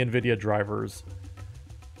install the NVIDIA drivers.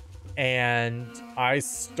 And I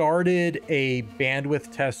started a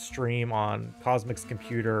bandwidth test stream on Cosmic's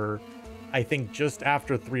computer, I think just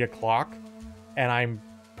after 3 o'clock. And I'm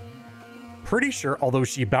pretty sure, although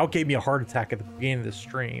she about gave me a heart attack at the beginning of the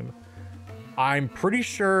stream, I'm pretty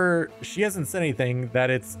sure she hasn't said anything, that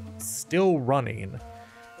it's still running.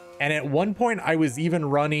 And at one point I was even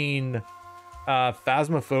running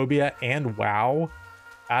Phasmophobia and WoW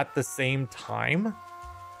at the same time,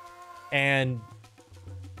 and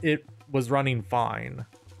it was running fine.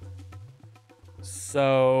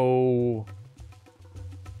 So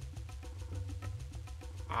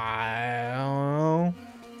I don't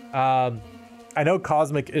know. I know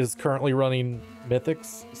Cosmic is currently running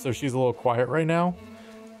Mythics, so she's a little quiet right now.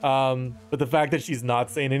 But the fact that she's not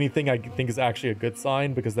saying anything, I think is actually a good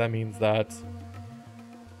sign, because that means that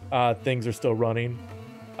things are still running.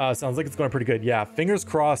 Sounds like it's going pretty good. Yeah, fingers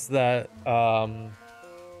crossed that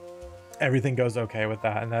everything goes okay with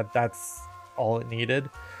that, and that's all it needed.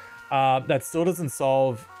 That still doesn't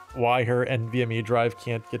solve why her NVMe drive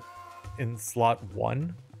can't get in slot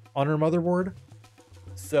 1 on her motherboard.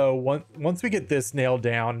 So once we get this nailed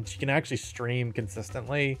down and she can actually stream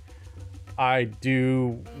consistently, I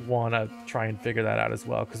do want to try and figure that out as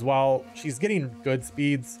well, because while she's getting good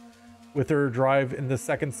speeds with her drive in the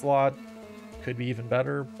second slot, could be even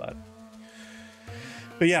better. But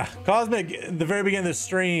yeah, Cosmic, at the very beginning of the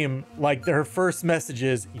stream, like her first message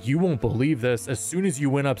is, you won't believe this, as soon as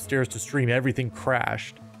you went upstairs to stream, everything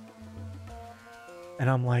crashed. And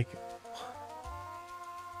I'm like,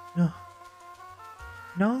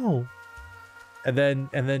 no. And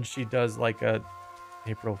then she does like a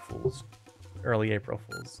early April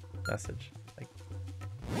Fool's message. Like,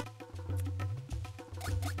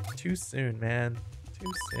 too soon, man.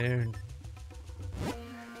 Too soon.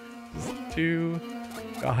 Just too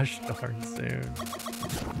gosh darn soon.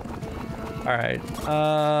 All right.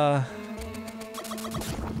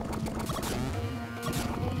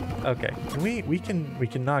 Okay. We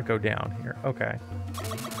cannot go down here. Okay.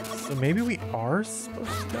 So maybe we are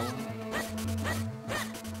supposed to go.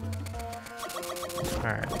 All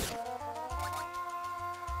right.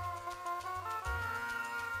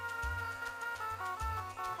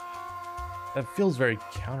 That feels very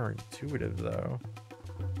counterintuitive, though.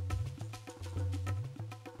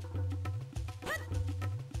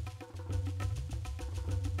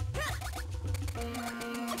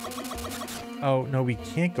 Oh, no, we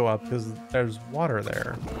can't go up because there's water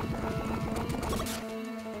there.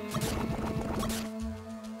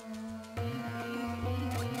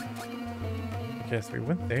 Okay, so we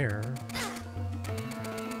went there.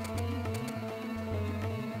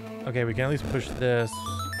 Okay, we can at least push this,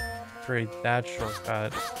 create that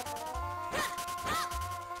shortcut.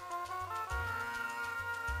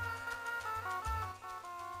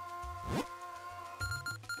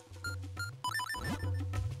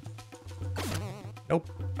 Nope.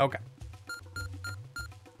 Okay.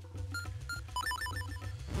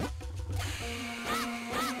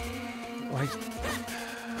 Like,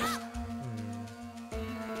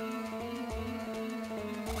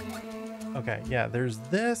 okay, yeah, there's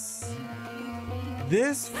this.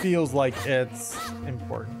 This feels like it's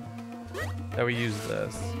important that we use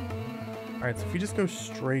this. All right, so if we just go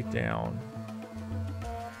straight down.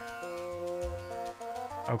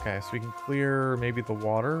 Okay, so we can clear maybe the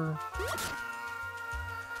water.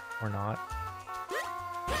 Or not.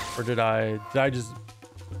 Or did I just...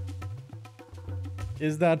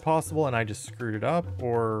 Is that possible and I just screwed it up?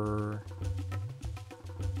 Or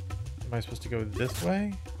am I supposed to go this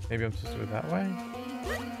way? Maybe I'm supposed to go that way?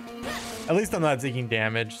 At least I'm not taking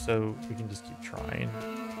damage, so we can just keep trying.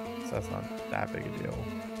 So that's not that big a deal.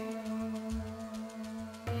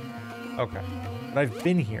 Okay. But I've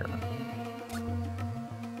been here.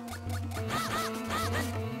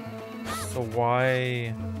 So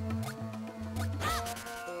why...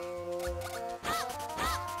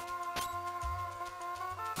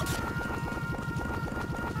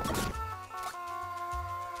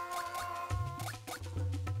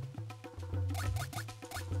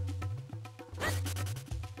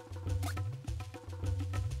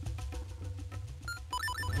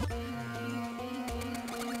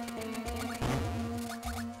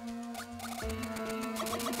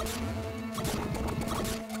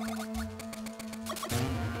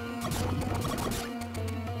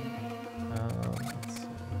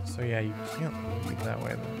 So yeah, you can't leave that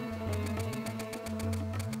way then.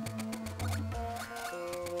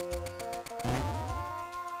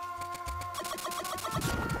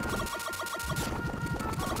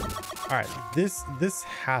 All right, this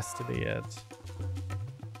has to be it.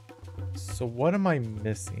 So what am I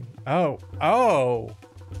missing? Oh. Oh.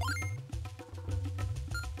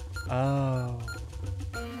 Oh.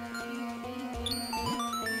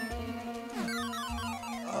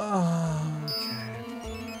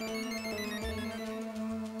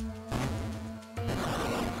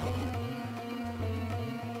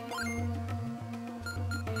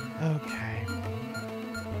 Okay.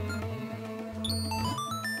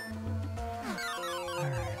 All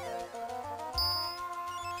right.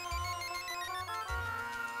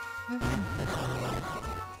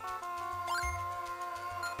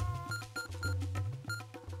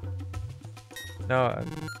 No,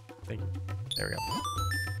 thank you. There we go.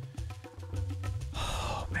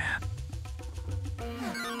 Oh, man.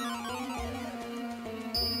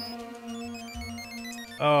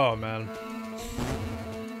 Oh, man.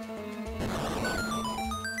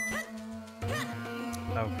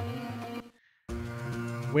 Okay.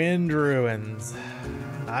 Wind ruins.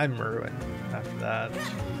 I'm ruined after that.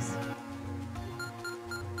 Jeez.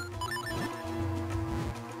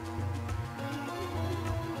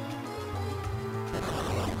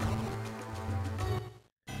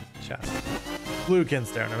 Chest. Blue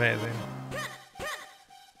kinstone, amazing.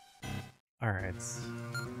 All right.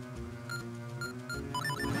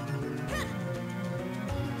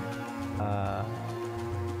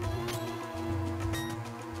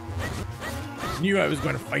 Knew I was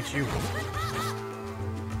going to fight you.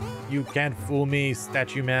 You can't fool me,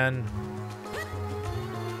 statue man.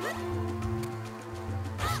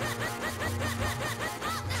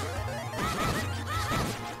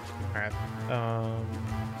 All right.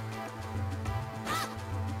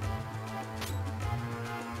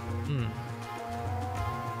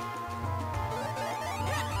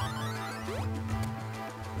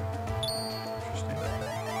 Interesting.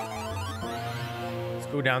 Let's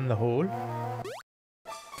go down the hole.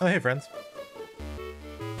 Oh, hey, friends.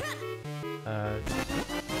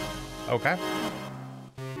 Okay.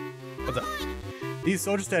 What's up? These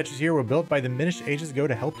soldier statues here were built by the Minish ages ago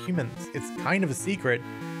to help humans. It's kind of a secret,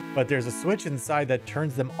 but there's a switch inside that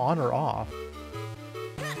turns them on or off.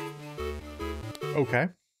 Okay.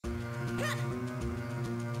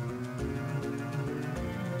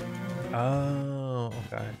 Oh,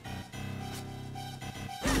 okay.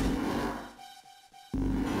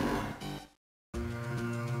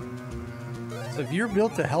 So if you're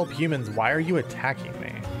built to help humans, why are you attacking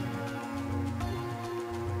me?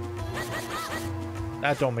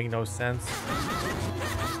 That don't make no sense.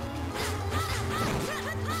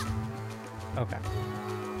 Okay.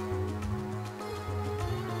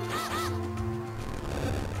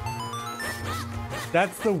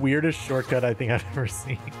 That's the weirdest shortcut I think I've ever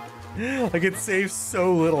seen. Like, it saves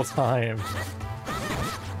so little time.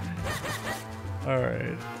 All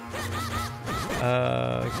right.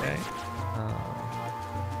 Okay.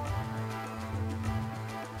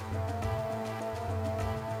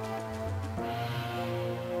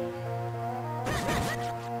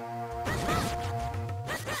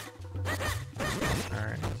 All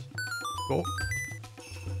right. Cool.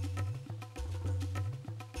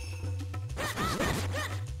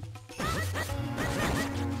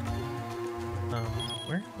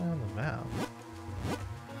 Where on the map?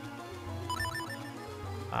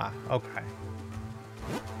 Ah, okay.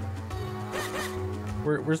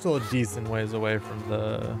 We're still a decent ways away from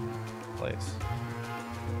the place.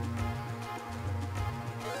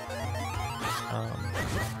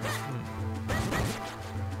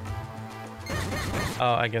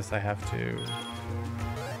 Oh, I guess I have to.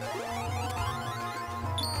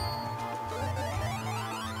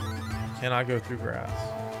 Cannot go through grass.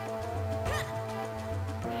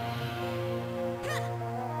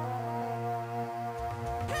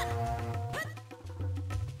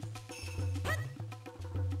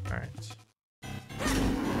 All right.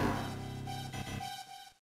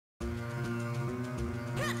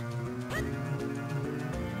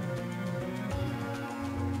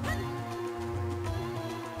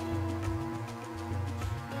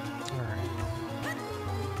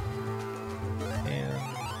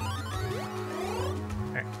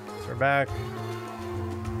 Back.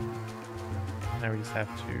 Now we just have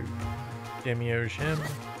to demioge him.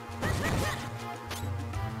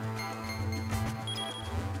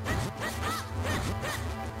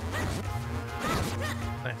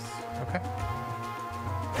 Nice. Okay.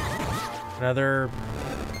 Another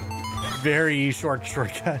very short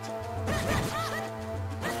shortcut.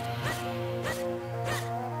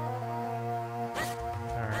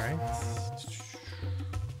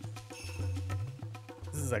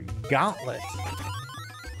 A gauntlet.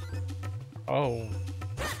 Oh,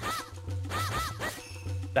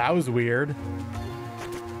 that was weird.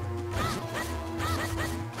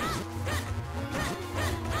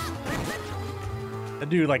 That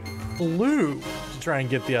dude like flew to try and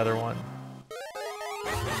get the other one.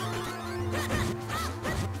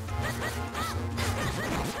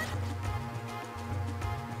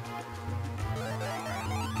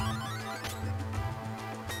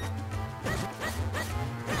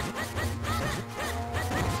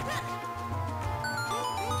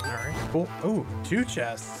 Cool. Oh, 2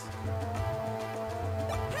 chests.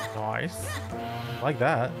 Nice. Like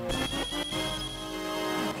that.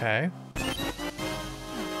 Okay.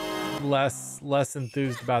 Less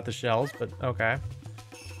enthused about the shells, but okay.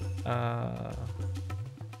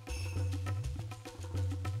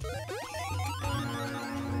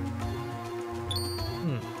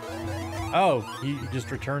 Oh, he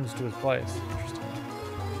just returns to his place. Interesting.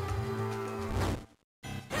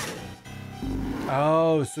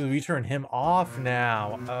 Oh, so we turn him off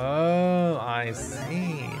now. Oh, I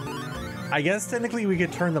see. I guess technically we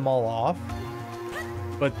could turn them all off,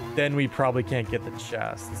 but then we probably can't get the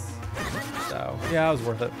chests. So, yeah, it was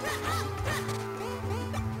worth it.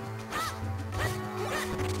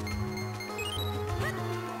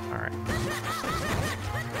 All right.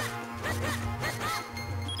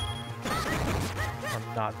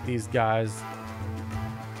 Not these guys.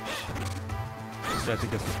 So I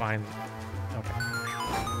think it's fine. Okay.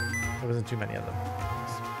 There wasn't too many of them.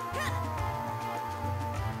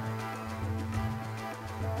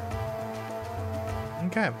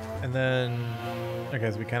 Okay. And then,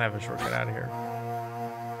 okay, so we kind of have a shortcut out of here.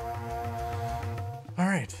 All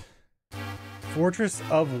right. Fortress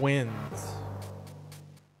of Winds.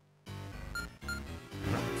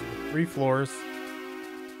 3 floors.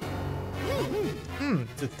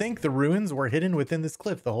 To think the ruins were hidden within this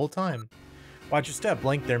cliff the whole time. Watch your step,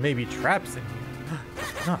 Link. There may be traps in here.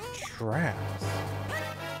 Not traps.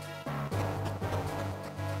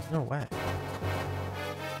 No way.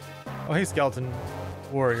 Oh, hey, skeleton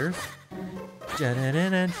warriors.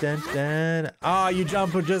 Ah, you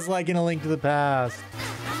jump just like in A Link to the Past.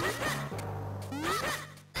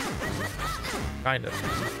 Kind of.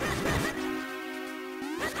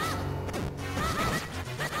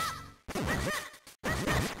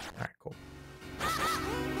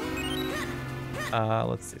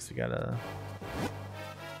 Let's see. So we gotta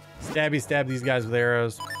stab these guys with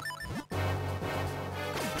arrows.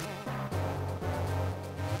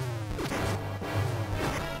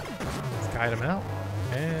 item out.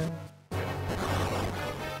 And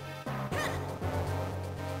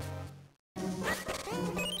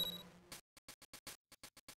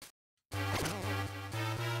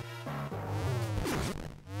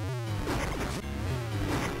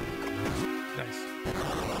nice.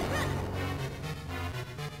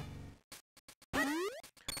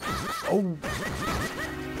 Oh.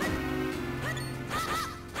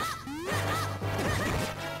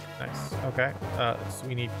 Nice. Okay. So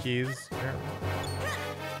we need keys. Apparently.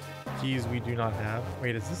 Keys we do not have.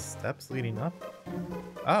 Wait, is this steps leading up?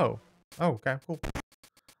 Oh. Oh, okay, cool.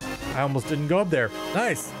 I almost didn't go up there.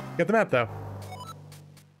 Nice. Get the map though.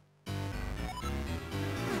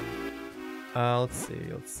 Let's see.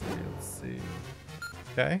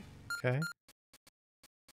 Okay.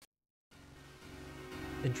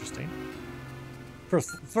 Interesting.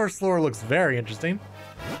 First floor looks very interesting.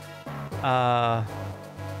 Let's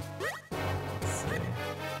see.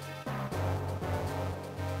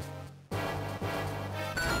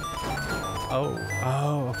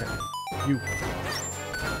 Oh, okay. You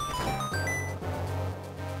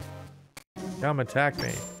come attack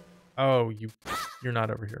me. Oh, you're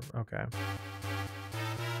not over here. Okay.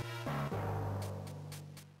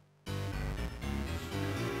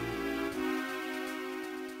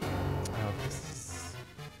 Oh, this is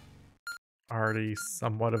already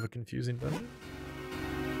somewhat of a confusing dungeon.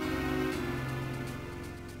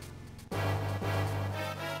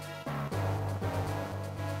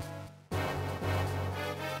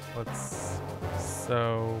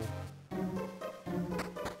 So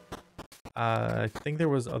I think there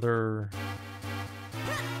was other.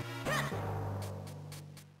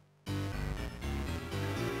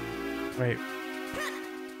 Wait.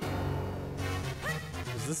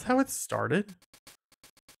 Is this how it started?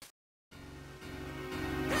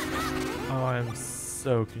 Oh, I'm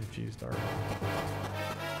so confused already.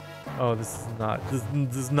 Oh, this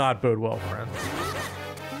does not bode well, friends.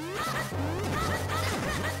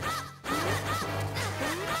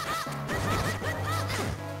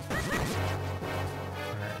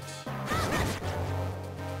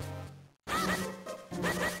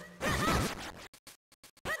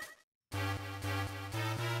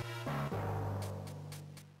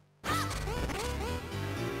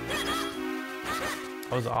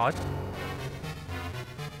 That was odd.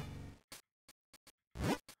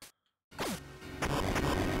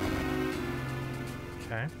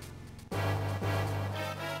 Okay.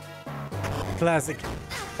 Classic.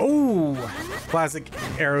 Oh, classic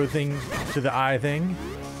arrow thing to the eye thing.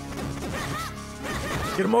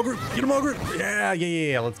 Get him over. Get him over.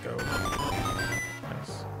 Yeah. Let's go.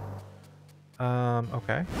 Nice.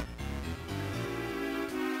 Okay.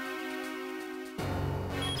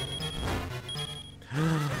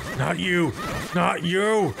 Not you! Not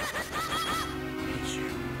you! I hate you.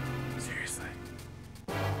 Seriously.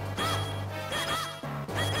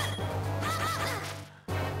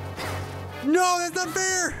 No, that's not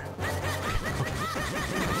fair!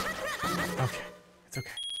 Okay. It's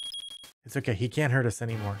okay. It's okay. He can't hurt us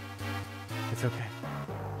anymore. It's okay.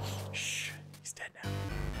 Shh. He's dead now.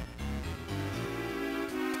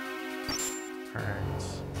 Alright.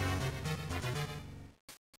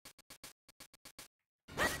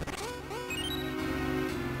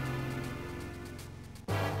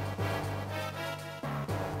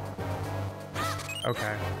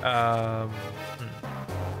 Okay.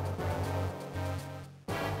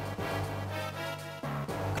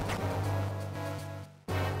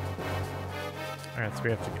 Alright, so we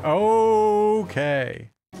have to.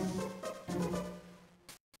 Okay.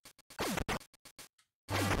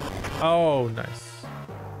 Oh, nice.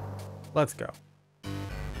 Let's go.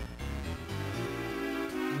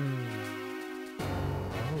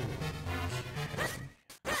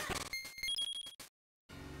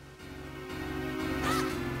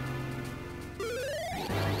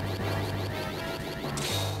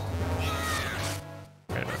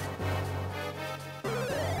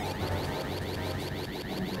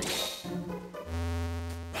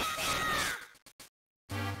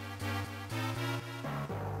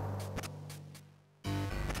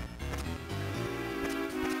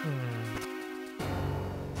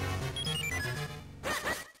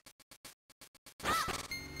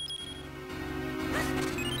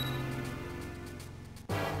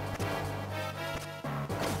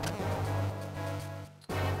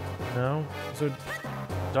 No? So it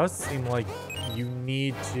does seem like you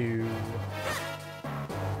need to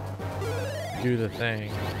do the thing.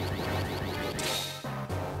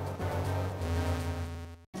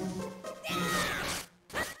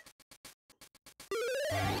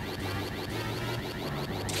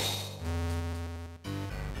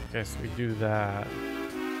 Okay, so we do that.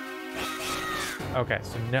 Okay,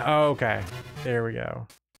 so now, okay, there we go.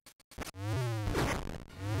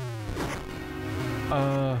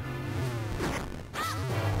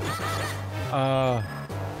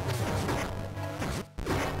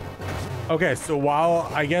 Okay, so while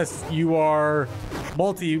I guess you are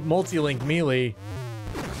multi-link melee,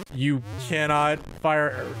 you cannot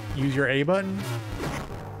use your A button?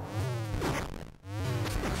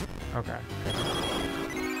 Okay.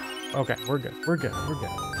 Okay, we're good. We're good. We're good.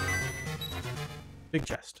 Big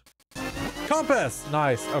chest. Compass!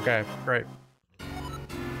 Nice. Okay, great.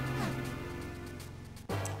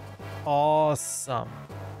 Awesome.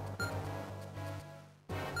 A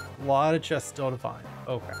lot of chests still to find.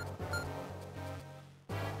 Okay.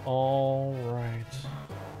 All right.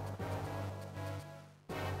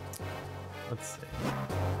 Let's see.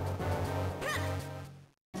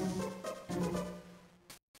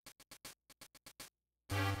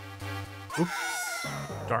 Oops.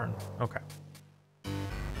 Darn. Okay.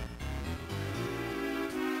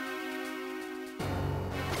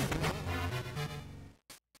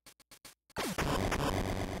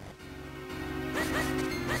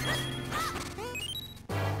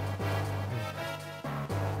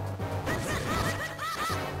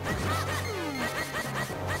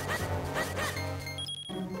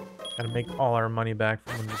 Gotta make all our money back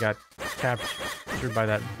from when we got captured by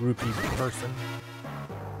that rupee person.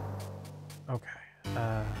 Okay.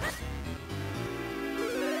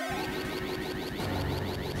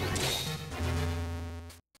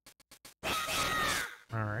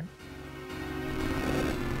 All right.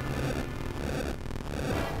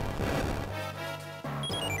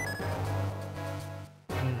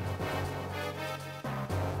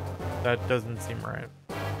 That doesn't seem right.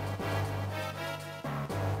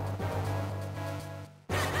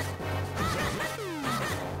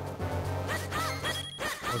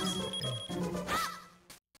 Let's see.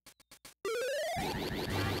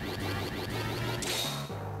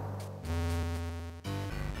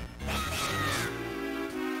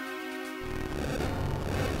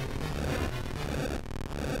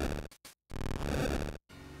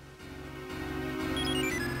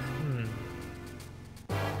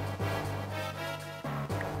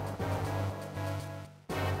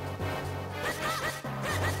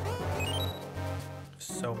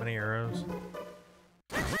 So many arrows.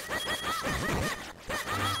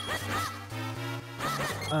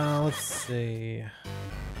 Let's see.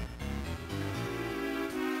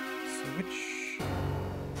 Switch.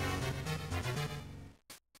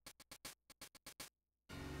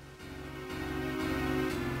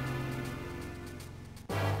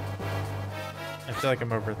 I feel like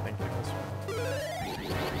I'm overthinking this one.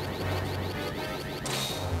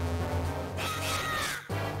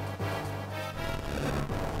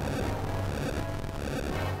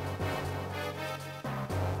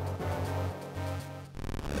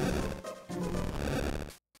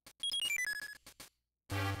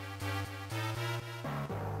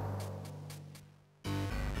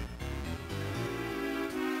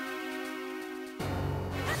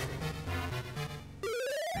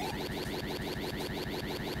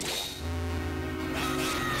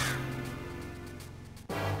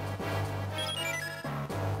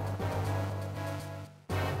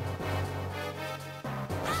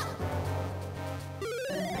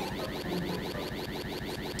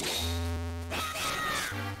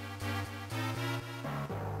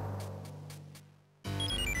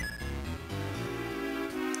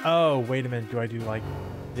 Oh, wait a minute. Do I do like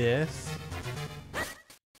this?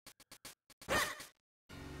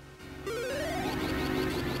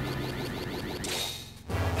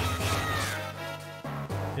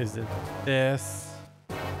 Is it this?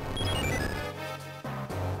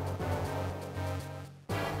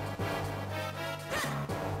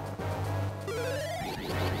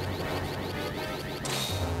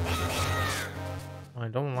 I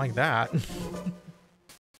don't like that.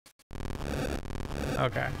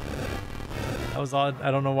 Okay. That was odd. I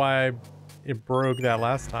don't know why it broke that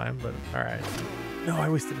last time, but all right. No, I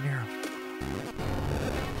wasted an arrow.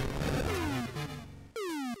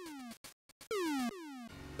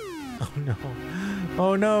 Oh no.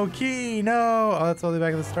 Oh no, key, no. Oh, that's all the way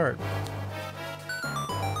back at the start.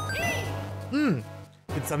 Did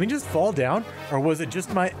something just fall down? Or was it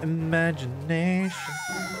just my imagination?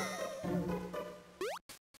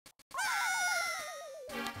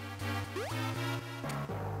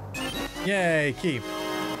 Yay, key.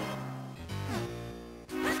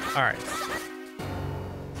 All right.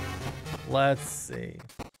 Let's see.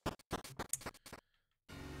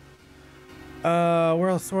 Where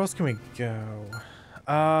else can we go?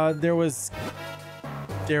 There was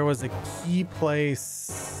a key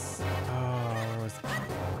place. Oh, where was the key?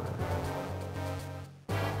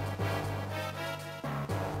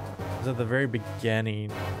 It's at the very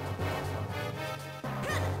beginning.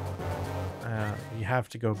 You have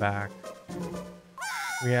to go back.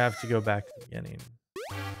 We have to go back to the beginning.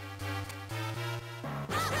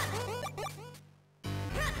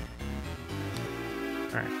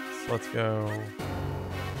 Alright, so let's go.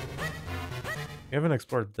 We haven't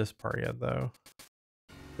explored this part yet, though.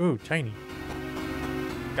 Ooh, tiny.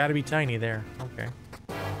 Gotta be tiny there. Okay.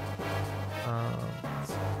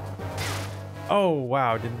 Oh,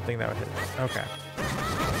 wow. Didn't think that would hit. Okay.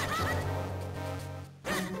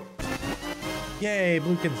 Yay,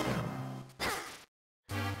 blue kinstone.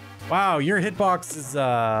 Wow, your hitbox is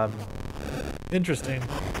interesting.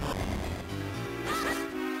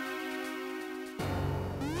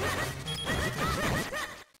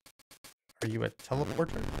 Are you a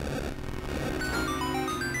teleporter?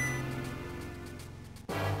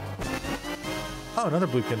 Oh, another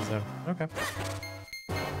blue kinstone. Okay.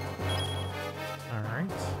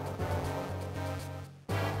 Alright.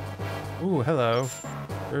 Ooh, hello.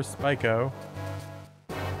 There's Spyco.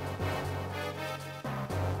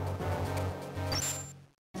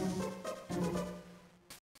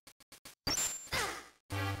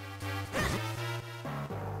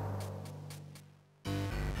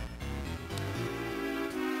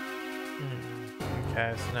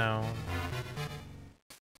 Okay, so now...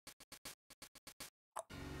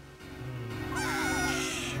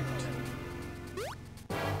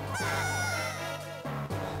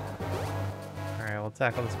 Alright, we'll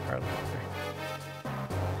tackle this part later.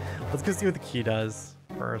 Let's go see what the key does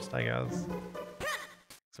first, I guess.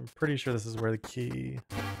 So I'm pretty sure this is where the key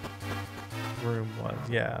room was,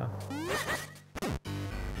 yeah.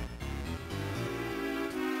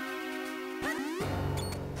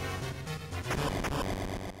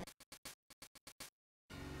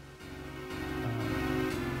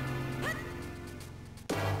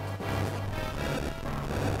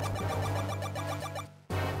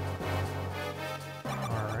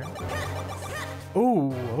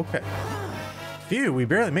 Ooh, okay. Phew, we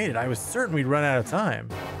barely made it. I was certain we'd run out of time.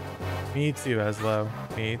 Me too, Eslo.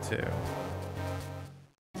 Me too.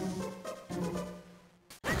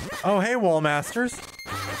 Oh, hey, Wall Masters.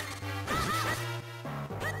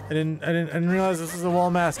 I didn't realize this was a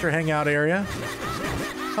Wall Master hangout area.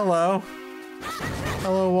 Hello.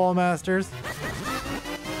 Hello, Wall Masters.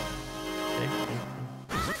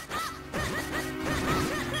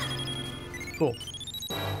 Cool.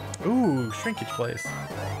 Ooh, shrinkage place.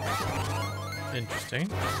 Interesting.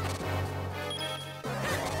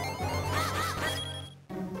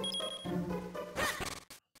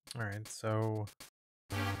 Alright, so...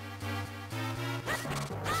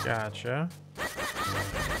 Gotcha.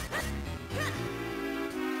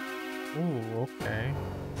 Ooh, okay.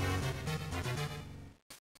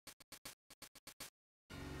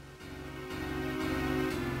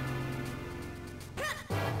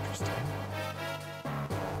 Interesting.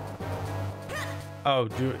 Oh,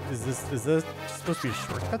 is this supposed to be a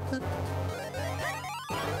shortcut then?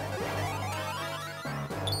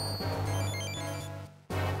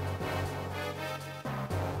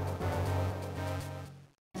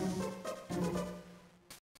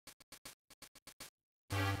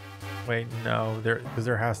 Wait, no, because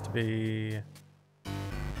there has to be.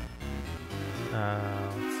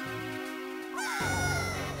 Let's see.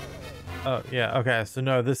 Oh yeah, okay. So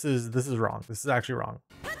no, this is wrong. This is actually wrong.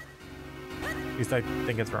 At least I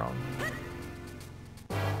think it's wrong.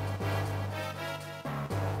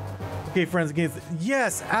 Okay, friends, again,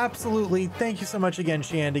 yes, absolutely. Thank you so much again,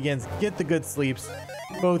 Shenanigans. Get the good sleeps,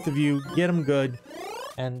 both of you. Get them good,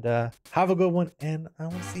 and have a good one. And I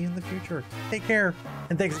will see you in the future. Take care,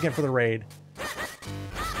 and thanks again for the raid.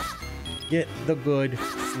 Get the good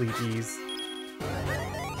sleepies.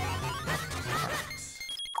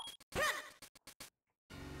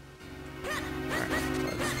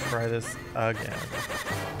 Try this again.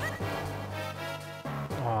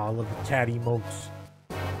 Oh, I love the cat emotes.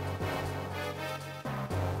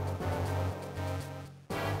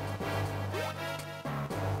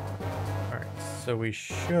 Alright, so we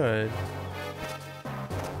should...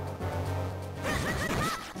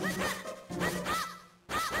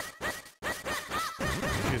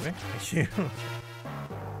 Excuse me. Thank you.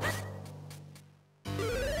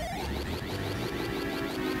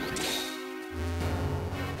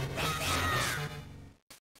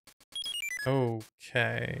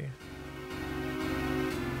 Okay.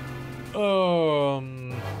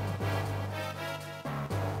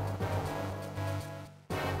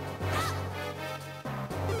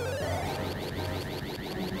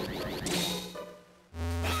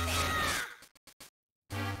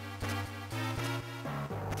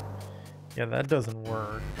 Yeah, that doesn't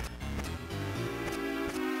work.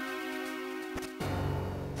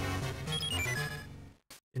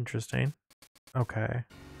 Interesting. Okay.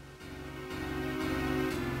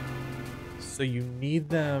 So you need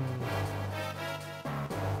them.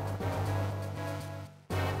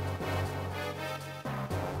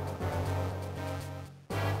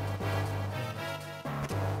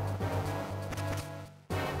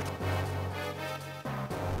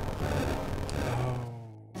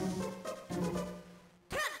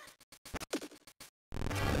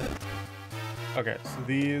 Okay, so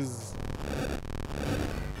these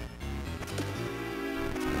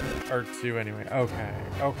are two anyway. Okay,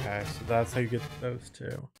 okay, so that's how you get those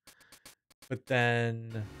two. But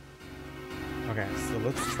then, okay, so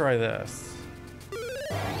let's try this.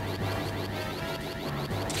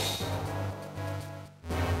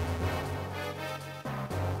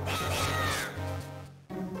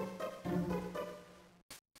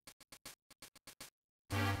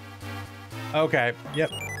 Okay, yep,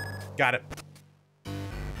 got it.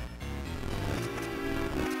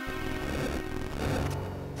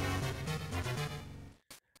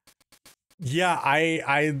 Yeah,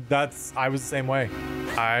 I was the same way.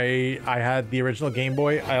 I had the original Game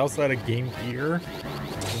Boy. I also had a Game Gear.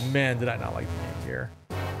 Man, did I not like the Game Gear.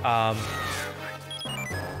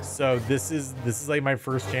 So this is like my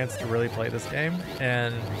first chance to really play this game,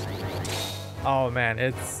 and oh man,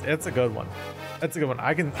 it's a good one. It's a good one.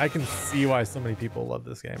 I can see why so many people love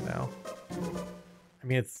this game now. I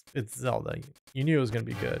mean, it's Zelda. You knew it was gonna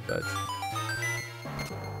be good, but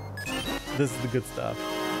this is the good stuff.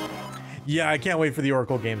 Yeah, I can't wait for the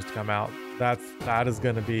Oracle games to come out. That is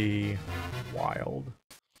gonna be wild.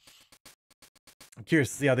 I'm curious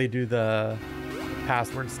to see how they do the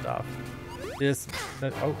password stuff.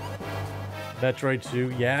 Metroid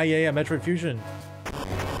 2. Yeah, Metroid Fusion.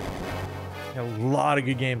 A lot of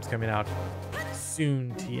good games coming out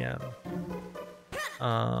soon, TM.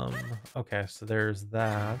 Okay, so there's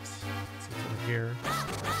that. Let's see what's over here.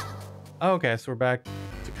 Okay, so we're back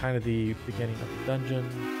to kind of the beginning of the dungeon.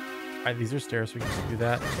 All right, these are stairs, so we can just do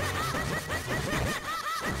that.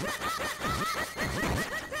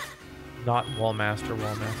 Not wall masters.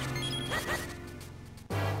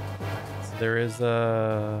 So there is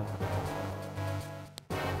a...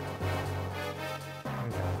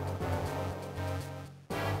 Okay.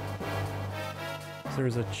 So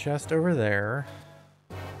there's a chest over there.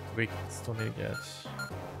 We still need to get...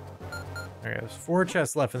 Okay, there's 4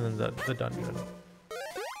 chests left in the dungeon.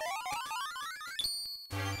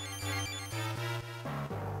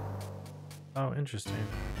 Oh, interesting.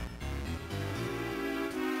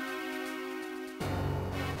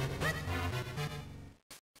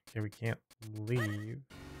 Okay, we can't leave.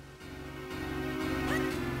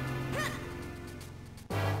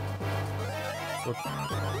 So what's the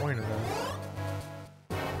point of this?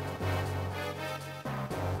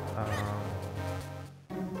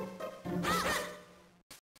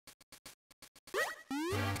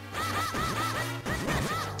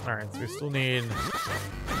 All right, so we still need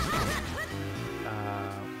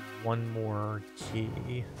one more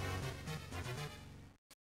key.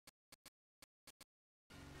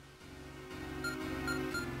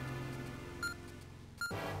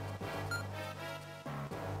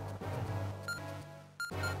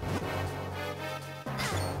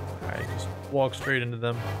 I just walk straight into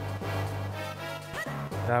them.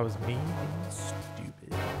 That was me being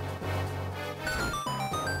stupid.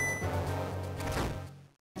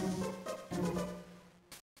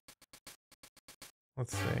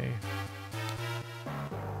 Let's see.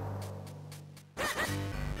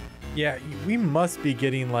 Yeah, we must be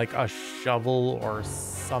getting like a shovel or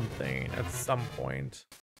something at some point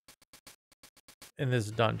in this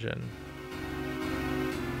dungeon.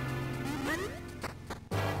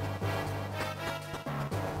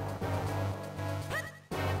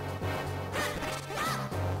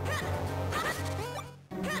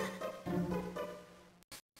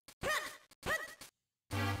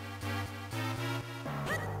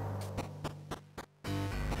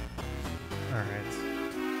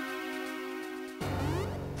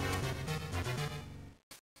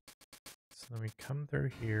 Then we come through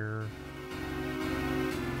here.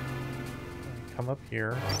 We come up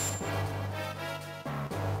here.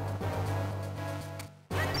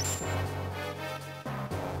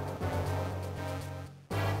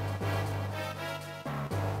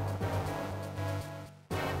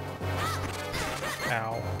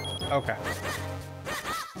 Ow. Okay.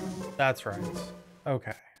 That's right.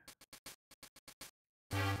 Okay.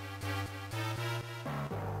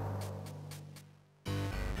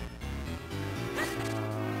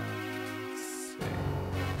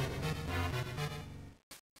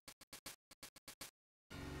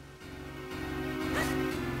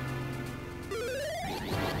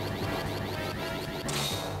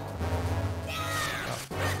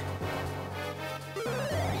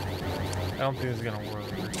 don't think this is gonna work.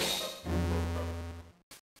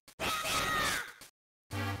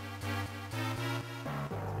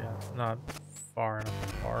 Yeah, it's not far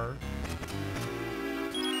enough apart.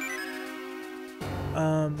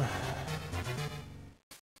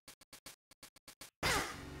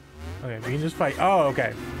 Okay, we can just fight. Oh,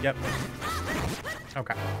 okay. Yep.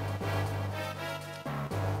 Okay.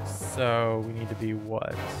 So we need to be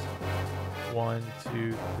what? 1,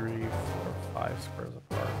 2, 3, 4, 5 squares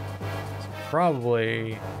apart. So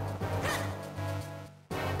probably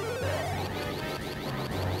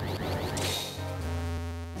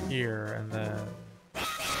here and then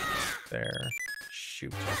there.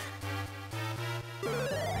 Shoot.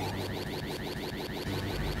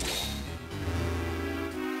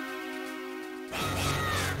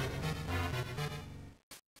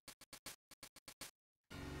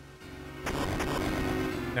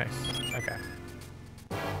 Nice. Okay.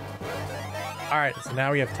 All right. So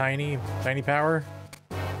now we have tiny power.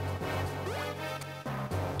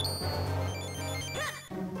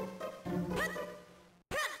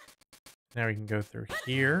 Now we can go through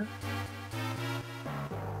here.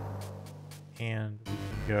 And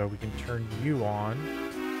we can turn you on.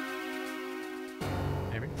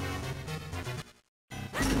 Maybe.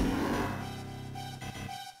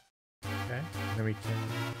 Okay. And then we can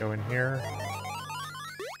go in here.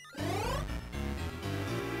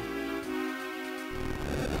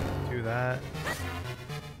 Do that.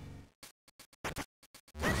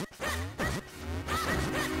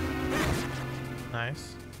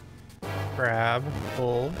 Nice. Grab,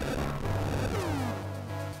 pull.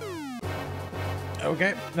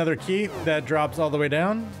 Okay, another key that drops all the way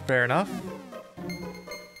down. Fair enough.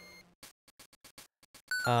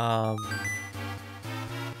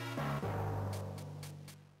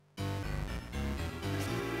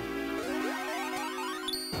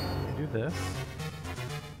 Do this.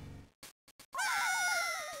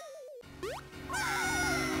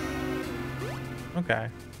 Okay.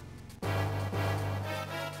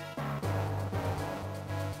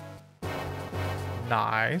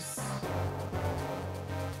 Nice.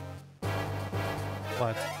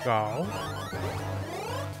 Let's go.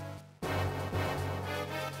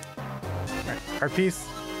 Alright, card piece.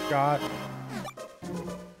 Got.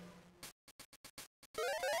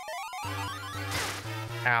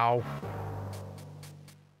 Ow.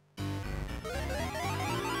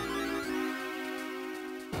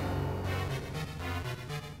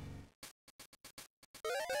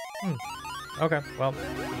 Okay, well,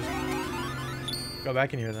 just go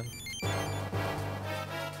back in here then.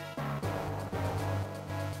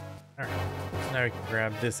 Alright, so now we can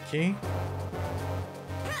grab this key.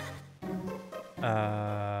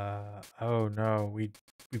 Oh no, we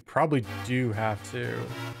probably do have to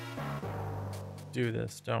do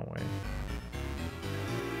this, don't we?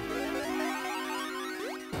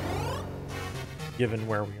 Given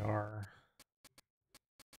where we are.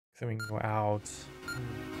 So we can go out.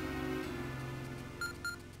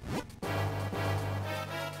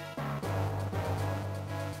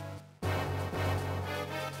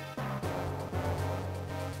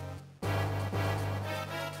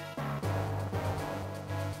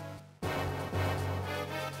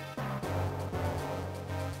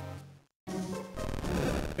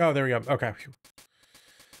 Oh, there we go. Okay.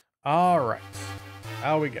 All right.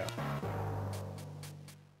 Out we go.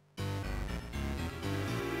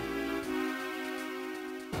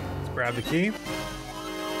 Let's grab the key.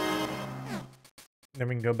 Then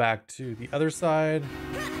we can go back to the other side.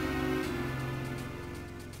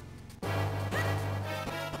 And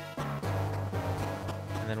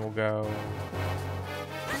then we'll go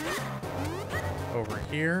over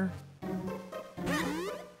here.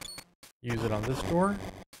 Use it on this door.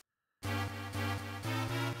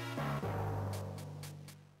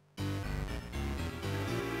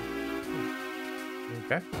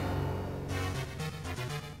 Okay.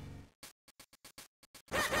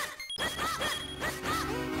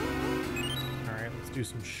 Alright, let's do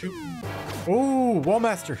some shooting. Oh, Wall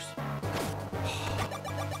Masters!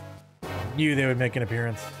 Knew they would make an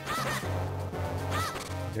appearance.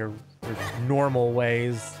 Their normal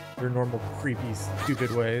ways. Their normal creepy,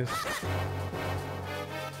 stupid ways.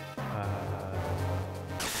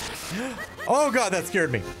 Oh god, that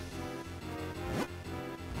scared me.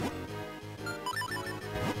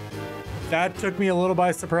 That took me a little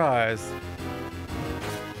by surprise.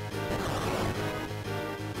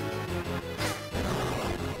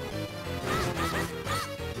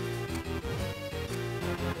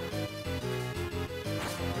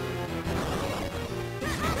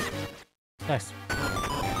 Nice.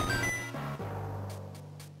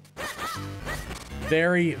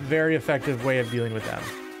 Very, very effective way of dealing with them.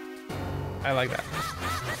 I like that.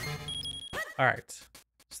 All right.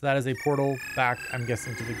 So that is a portal back, I'm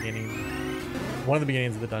guessing, to the beginning. One of the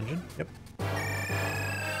beginnings of the dungeon. Yep.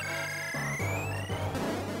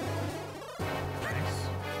 Nice.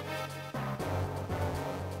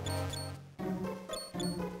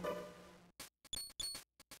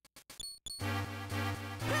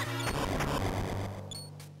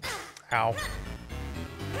 Ow.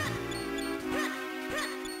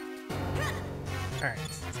 All right,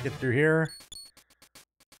 let's get through here.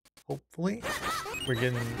 Hopefully, we'll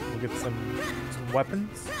get some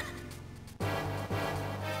weapons.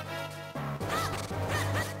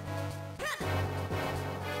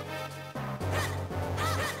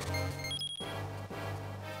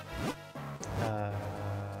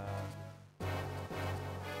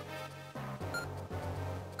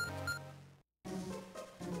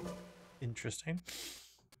 Interesting.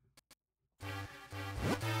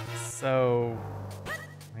 So,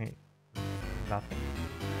 wait, nothing.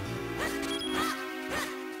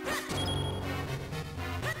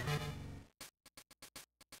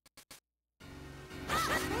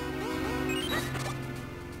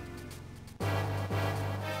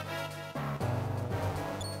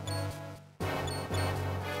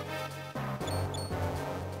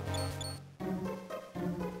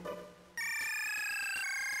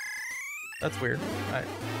 That's weird.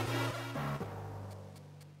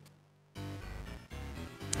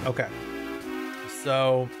 Okay.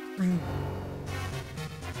 So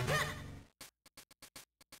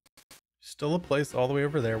still a place all the way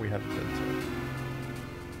over there we haven't been to.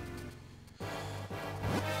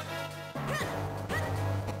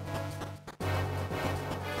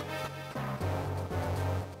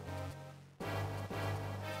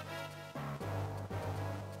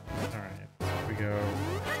 All right. So we go.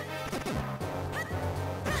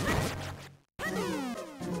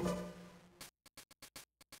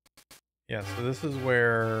 Yeah, so this is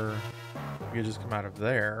where we could just come out of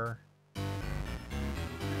there.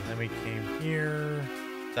 Then we came here.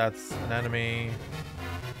 That's an enemy.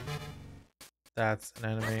 That's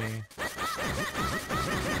an enemy.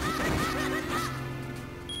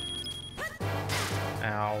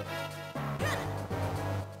 Ow.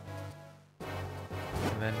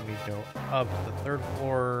 And then we go up to the third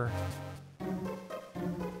floor.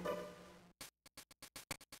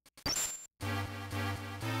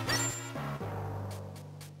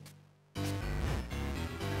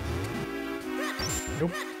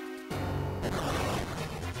 Nope.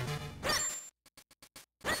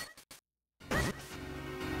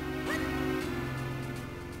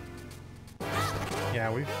 Yeah,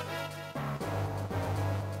 we've...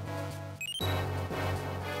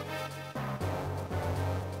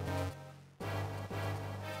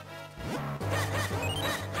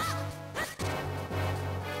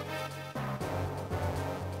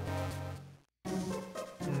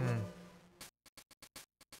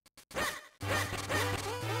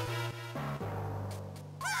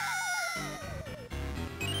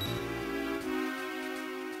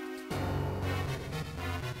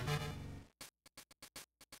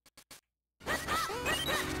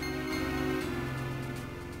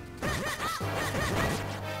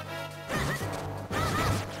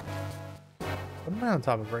 What am I on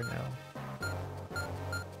top of right now?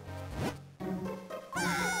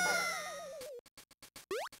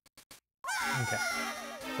 Okay.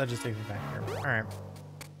 That just takes me back here. Alright.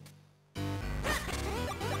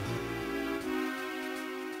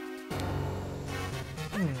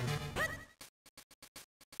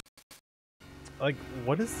 Like,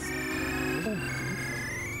 what is...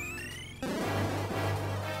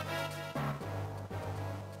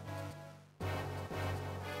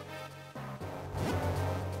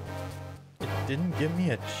 Didn't give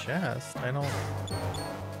me a chest. I don't...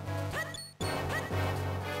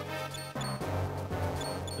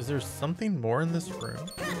 Is there something more in this room?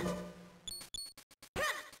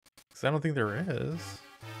 Because I don't think there is.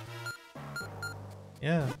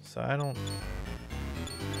 Yeah, so I don't...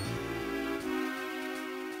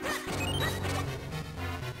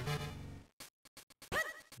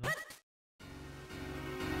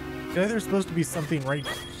 I feel like there's supposed to be something right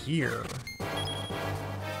here.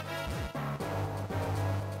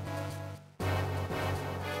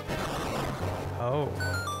 Oh.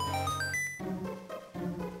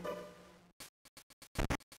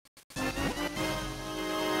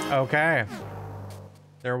 Okay.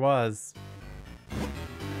 There was.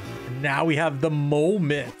 And now we have the mole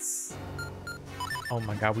mitts. Oh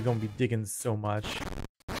my god, we're gonna be digging so much.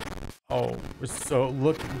 Oh, we're so...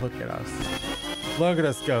 Look at us. Look at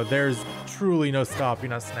us go. There's truly no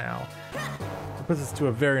stopping us now. It puts us to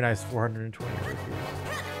a very nice 420 rupees.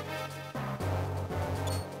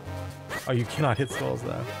 Oh, you cannot hit skulls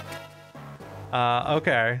though.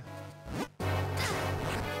 Okay.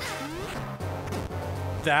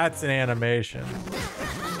 That's an animation.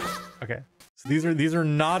 Okay. So these are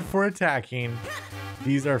not for attacking.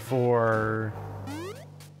 These are for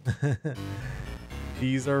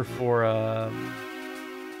these are for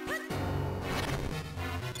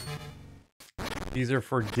these are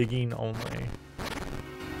for digging only.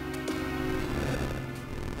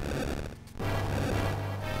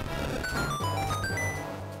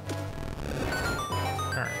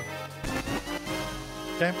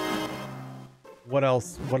 Okay. What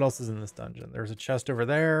else is in this dungeon? There's a chest over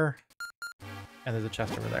there. And there's a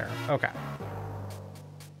chest over there. Okay.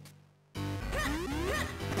 So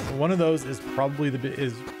one of those is probably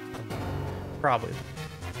probably.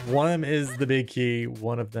 One of them is the big key.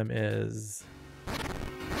 One of them is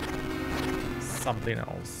something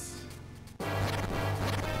else. Just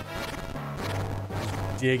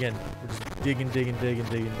digging. We're just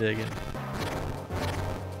digging.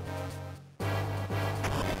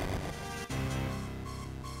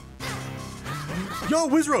 Yo,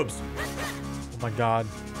 whiz robes! Oh my god.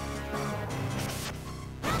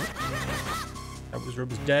 That whiz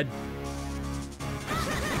robe is dead.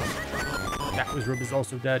 That whiz robe is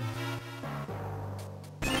also dead.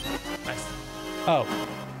 Nice. Oh.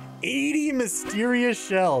 80 mysterious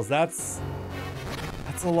shells. That's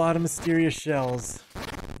a lot of mysterious shells.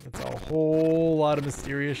 That's a whole lot of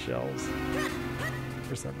mysterious shells.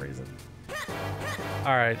 For some reason.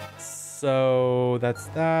 Alright, so that's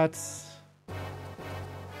that.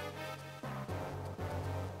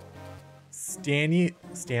 Stanley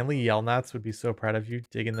Yelnats would be so proud of you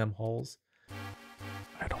digging them holes.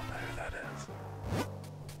 I don't know who that is.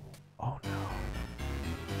 Oh no.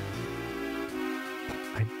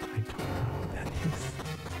 I don't know who that is.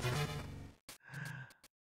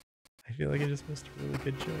 I feel like I just missed a really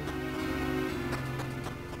good joke.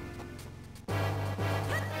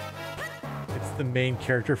 It's the main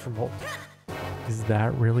character from Hole. Is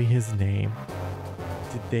that really his name?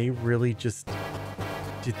 Did they really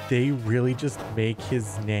just make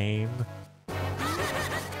his name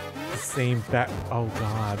the same back? Oh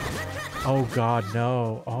god. Oh god,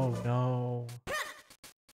 no. Oh no.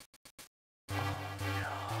 Oh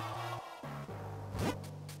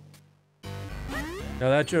no.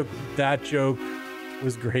 No, that joke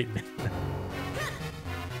was great.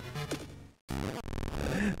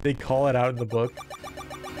 They call it out in the book.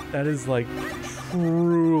 That is like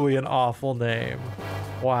truly an awful name.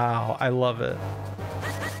 Wow, I love it.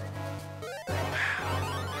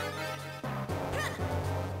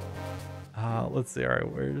 Let's see. All right,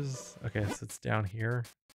 where's... Okay, so it's down here.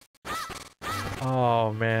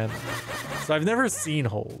 Oh, man. So I've never seen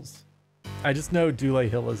Holes. I just know Dule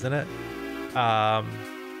Hill is in it. And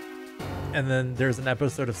then there's an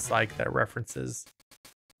episode of Psych that references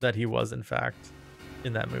that he was, in fact,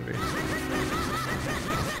 in that movie.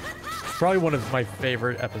 It's probably one of my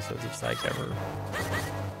favorite episodes of Psych ever.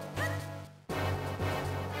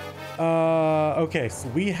 Okay, so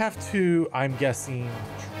we have to, I'm guessing,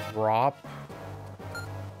 drop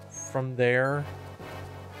from there.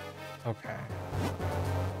 Okay.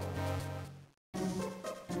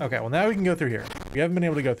 Okay, well now we can go through here. We haven't been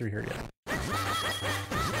able to go through here yet.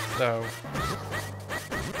 So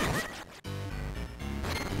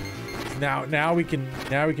now we can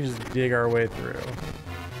just dig our way through.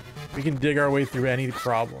 We can dig our way through any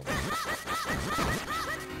problem.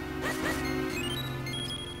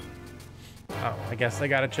 Oh, I guess I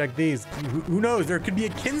gotta check these. Who knows? There could be a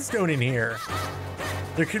kinstone in here.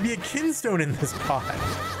 There could be a kinstone in this pot.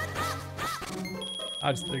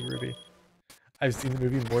 I'll just big Ruby. I've seen the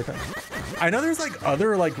movie more times. I know there's like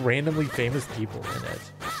other like randomly famous people in it.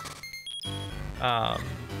 But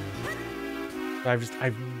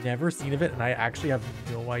I've never seen of it, and I actually have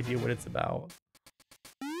no idea what it's about.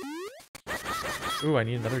 Ooh, I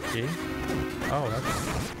need another key. Oh, that's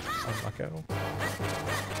unlucko.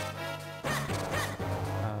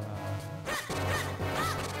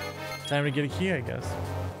 Time to get a key, I guess.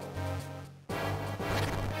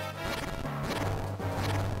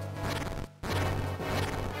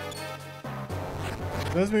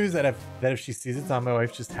 Those movies that if she sees it on, my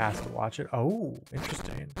wife just has to watch it. Oh,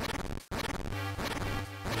 interesting.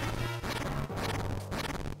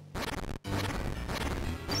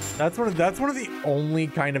 That's one of the only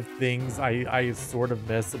kind of things I sort of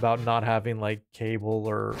miss about not having like cable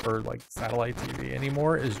or like satellite TV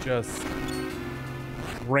anymore, is just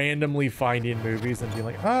randomly finding movies and being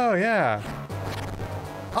like, oh yeah,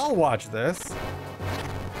 I'll watch this.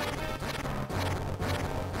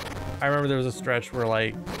 I remember there was a stretch where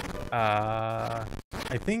like I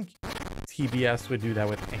think TBS would do that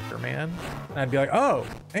with Anchorman. And I'd be like, oh,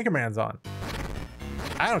 Anchorman's on.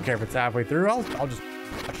 I don't care if it's halfway through. I'll just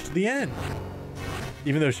watch to the end.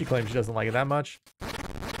 Even though she claims she doesn't like it that much.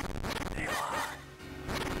 They lie.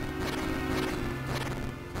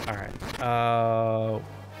 All right.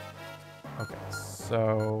 Okay,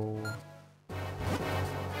 so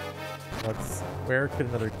let's. Where could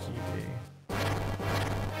another key be?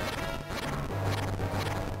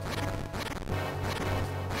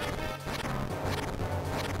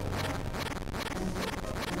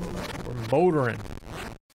 We're motoring.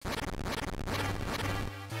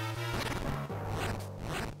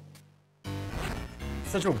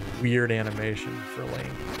 Such a weird animation for Link.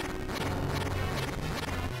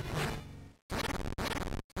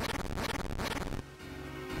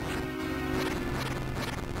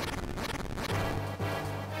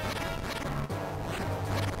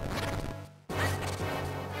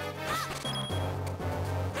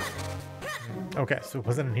 Okay, so it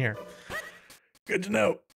wasn't in here. Good to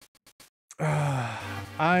know.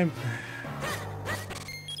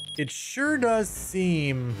 It sure does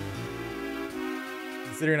seem,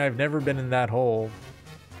 considering I've never been in that hole,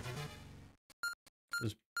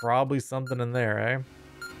 there's probably something in there, eh?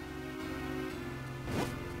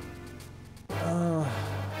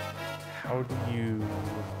 How do you...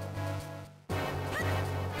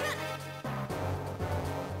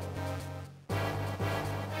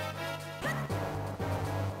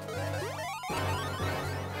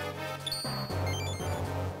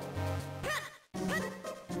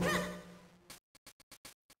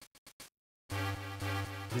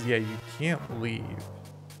 Because, yeah, you can't leave.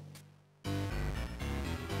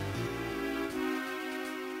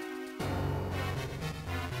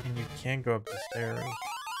 And you can't go up the stairs.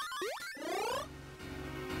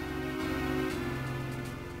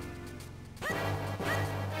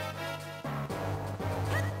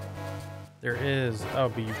 There is. Oh,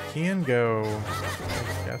 but you can go.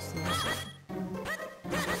 I guess this.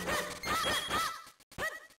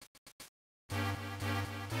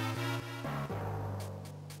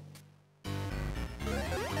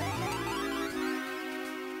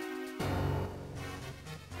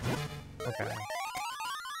 Okay.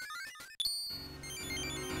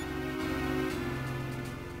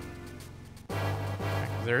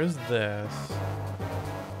 There is this.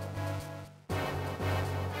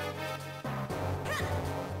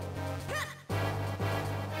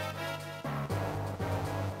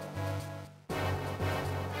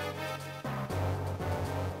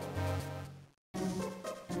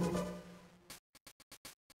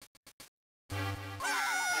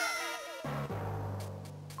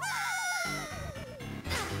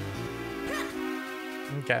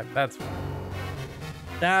 Okay, that's fine.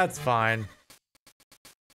 That's fine.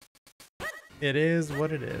 It is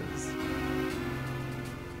what it is.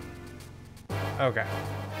 Okay.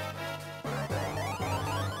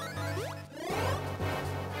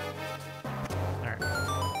 Alright.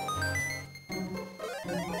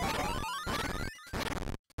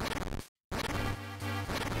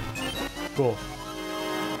 Cool.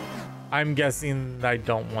 I'm guessing I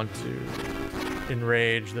don't want to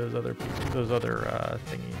enrage those other people, those other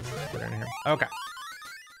thingies that are in here. Okay.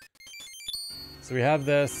 So we have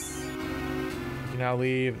this. You can now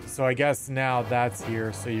leave. So I guess now that's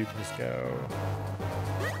here, so you can just go.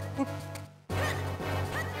 Whoop.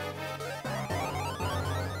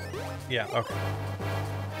 Yeah, okay.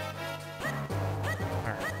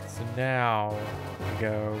 Alright, so now we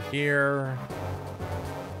go here.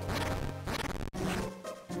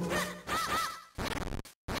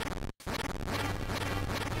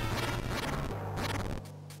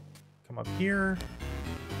 Up here,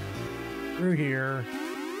 through here.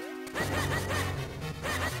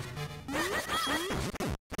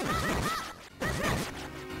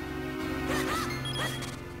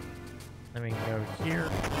 Then we can go here.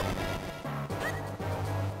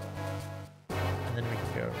 And then we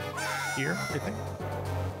can go here, I think.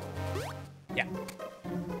 Yeah.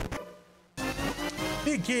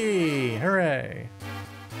 Big key! Hooray!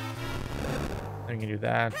 Then we can do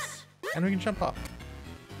that. And we can jump up.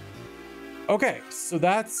 Okay, so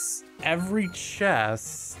that's every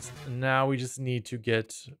chest. Now we just need to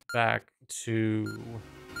get back to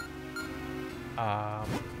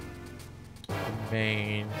the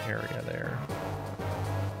main area there.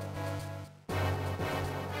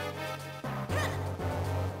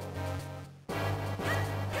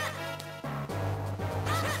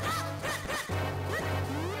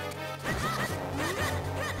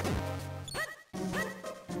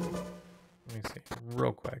 Let me see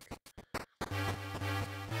real quick.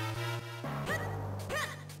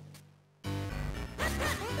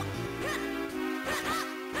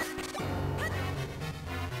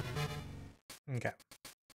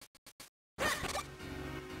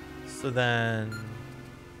 So then,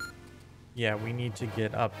 yeah, we need to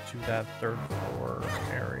get up to that 3rd floor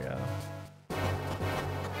area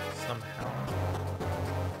somehow.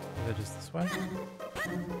 Is it just this way?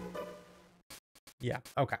 Yeah,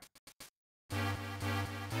 okay.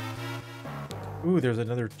 Ooh, there's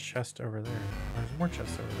another chest over there. There's more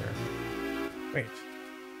chests over there. Wait.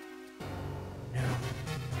 No.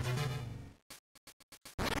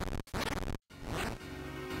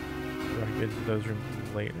 Do I get into those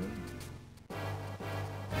rooms later?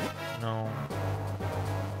 No.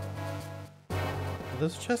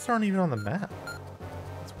 Those chests aren't even on the map.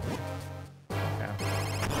 That's weird. Yeah.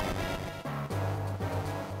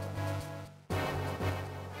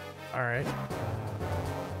 Alright.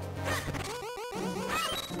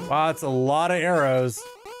 Wow, that's a lot of arrows.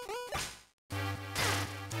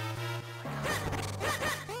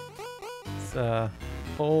 It's a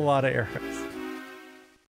whole lot of arrows.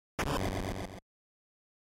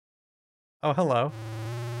 Oh, hello.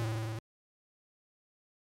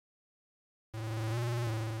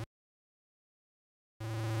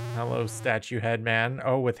 Hello, statue head man.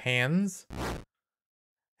 Oh, with hands?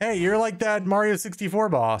 Hey, you're like that Mario 64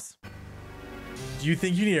 boss. Do you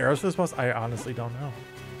think you need arrows for this boss? I honestly don't know.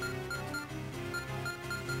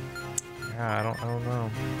 Yeah, I don't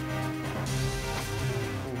know.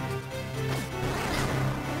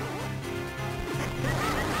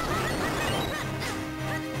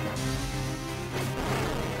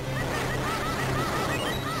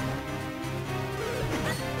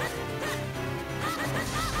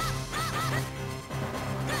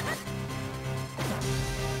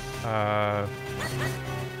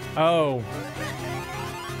 Oh.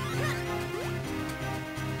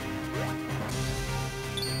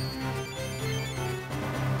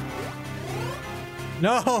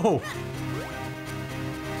 No!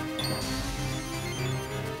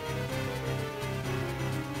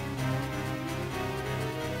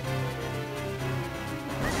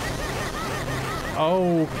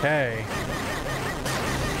 Okay.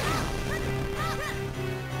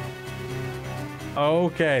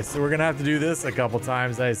 Okay, so we're gonna have to do this a couple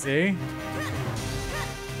times, I see.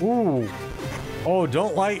 Ooh. Oh,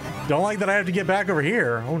 don't like that I have to get back over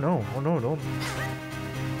here. Oh no, don't.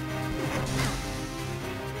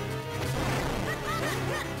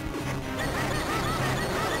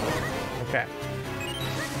 Okay.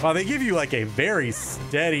 Well, they give you like a very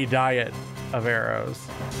steady diet of arrows.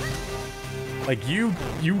 Like you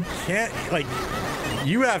can't, like,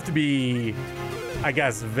 you have to be, I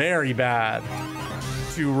guess, very bad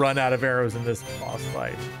to run out of arrows in this boss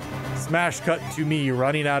fight. Smash cut to me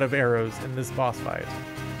running out of arrows in this boss fight.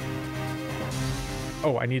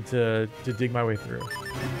 Oh, I need to dig my way through.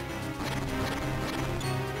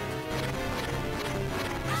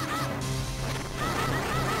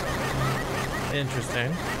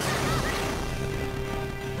 Interesting.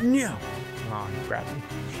 No. Oh, he grabbed me.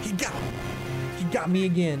 He got me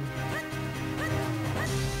again.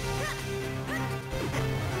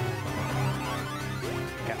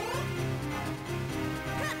 Okay.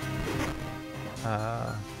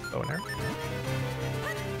 Go in there.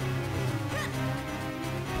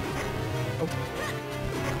 Oh.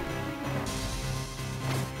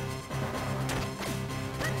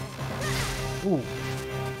 Ooh.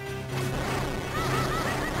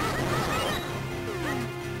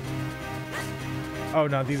 Oh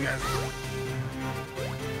no, these guys.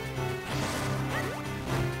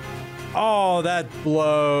 Oh, that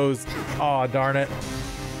blows. Oh, darn it.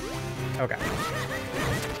 Okay.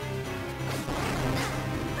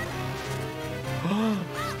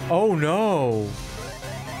 Oh no.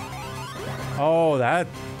 Oh, that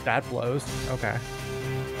blows. Okay.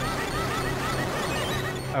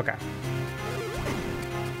 Okay.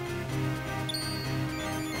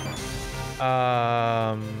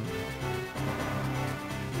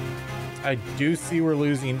 I do see we're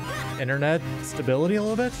losing internet stability a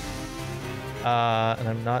little bit. And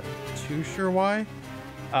I'm not too sure why.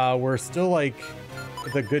 We're still like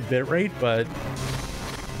with a good bit rate, but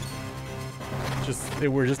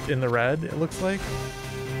we're just in the red, it looks like.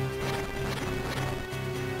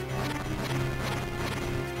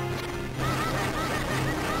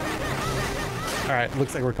 All right,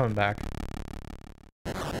 looks like we're coming back.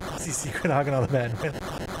 See Secret hogging on the bed.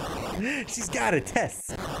 She's got a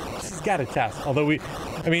test. She's got a test. Although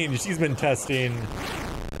I mean, she's been testing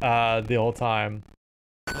the whole time.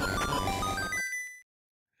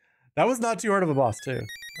 That was not too hard of a boss too.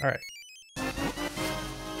 All right,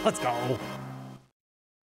 let's go.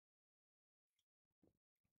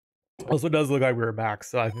 Also, it does look like we were back,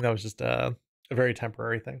 so I think that was just a very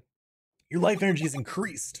temporary thing. Your life energy is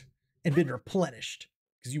increased and been replenished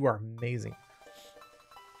because you are amazing.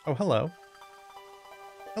 Oh, hello.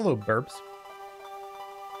 Hello, burps.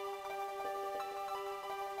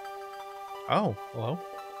 Oh, hello.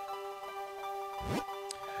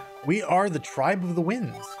 We are the tribe of the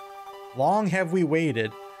winds. Long have we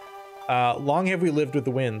waited. Long have we lived with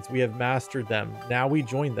the winds. We have mastered them. Now we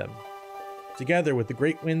join them. Together with the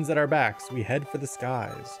great winds at our backs, we head for the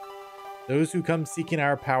skies. Those who come seeking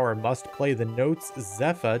our power must play the notes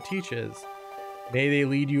Zephyr teaches. May they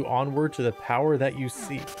lead you onward to the power that you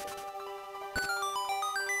seek.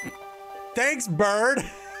 Thanks, bird!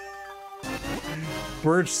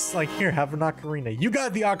 Bird's just like, here, have an ocarina. You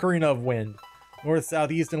got the Ocarina of Wind. North,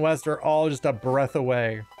 south, east, and west are all just a breath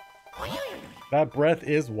away. That breath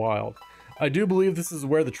is wild. I do believe this is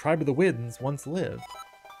where the tribe of the winds once lived.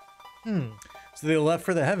 So they left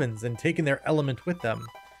for the heavens and taken their element with them.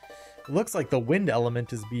 It looks like the wind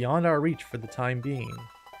element is beyond our reach for the time being.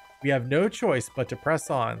 We have no choice but to press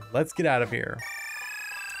on. Let's get out of here.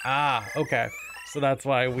 Ah, okay. So that's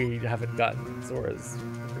why we haven't gotten Zora's.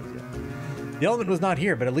 The element was not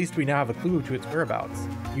here, but at least we now have a clue to its whereabouts.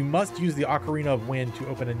 You must use the Ocarina of Wind to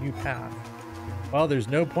open a new path. Well, there's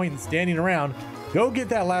no point in standing around. Go get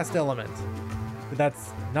that last element. But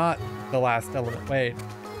that's not the last element. Wait.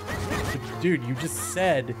 But dude, you just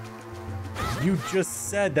said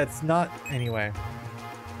that's not... Anyway.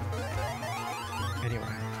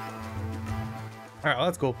 All right, well,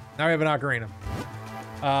 that's cool. Now we have an ocarina.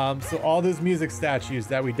 So all those music statues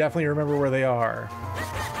that we definitely remember where they are.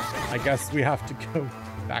 I guess we have to go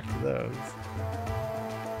back to those.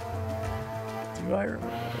 Do I remember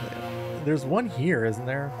where they are? There's one here, isn't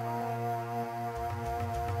there?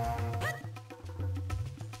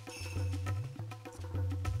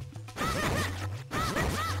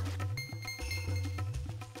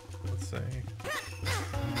 Let's see.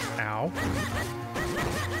 Ow.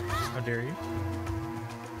 How dare you?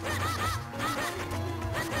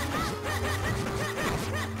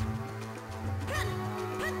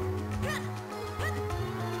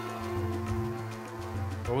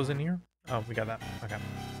 What was in here? Oh, we got that. Okay.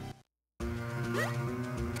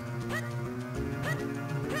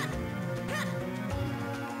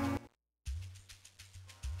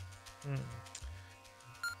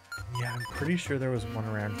 Yeah, I'm pretty sure there was one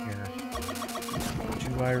around here.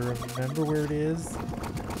 Do I remember where it is?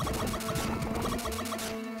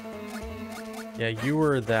 Yeah, you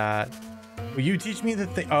were that. Will you teach me the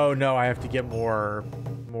thing? Oh no, I have to get more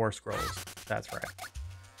scrolls. That's right.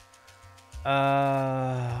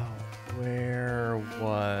 Where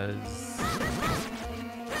was...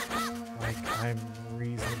 Like, I'm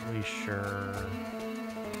reasonably sure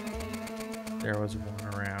there was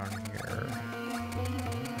one around here.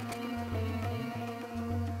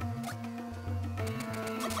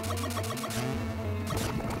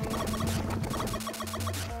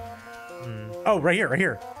 Oh, right here, right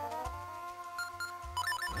here.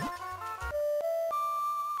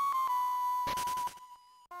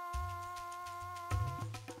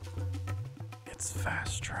 It's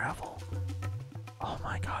fast travel. Oh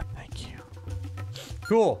my god, thank you.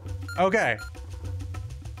 Cool. Okay.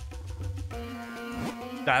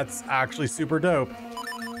 That's actually super dope.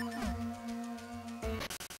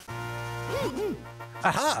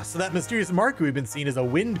 Aha! So that mysterious mark we've been seeing is a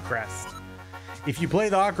wind crest. If you play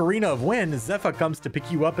the Ocarina of Wind, Zephyr comes to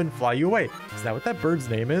pick you up and fly you away. Is that what that bird's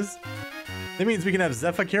name is? That means we can have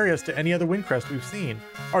Zephyr carry us to any other wind crest we've seen.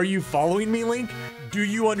 Are you following me, Link? Do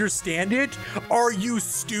you understand it? Are you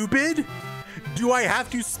stupid? Do I have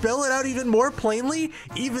to spell it out even more plainly,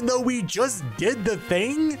 even though we just did the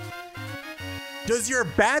thing? Does your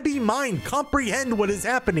babby mind comprehend what is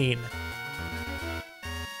happening?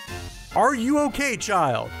 Are you okay,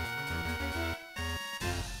 child?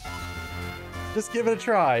 Just give it a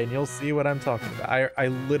try and you'll see what I'm talking about. I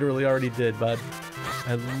literally already did, bud.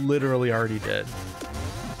 I literally already did.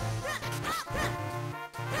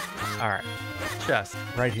 All right, chest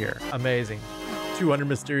right here. Amazing. 200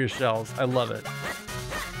 mysterious shells. I love it.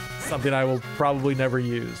 Something I will probably never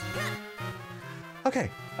use. Okay,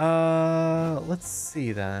 let's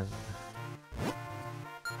see then.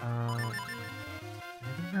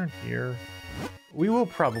 Anything around here? We will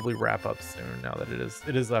probably wrap up soon now that it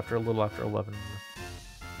is after a little after 11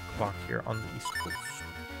 o'clock here on the East Coast.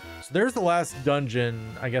 So there's the last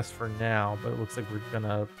dungeon, I guess, for now, but it looks like we're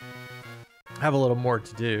gonna have a little more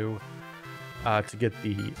to do to get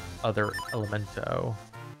the other Elemento.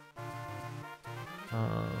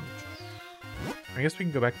 I guess we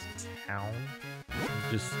can go back to town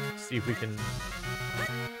and just see if we can.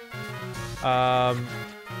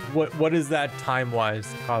 What is that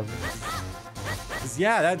time-wise, Cosmic?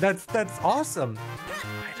 Yeah, that's awesome.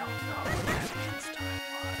 I don't know what that means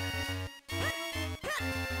time-wise.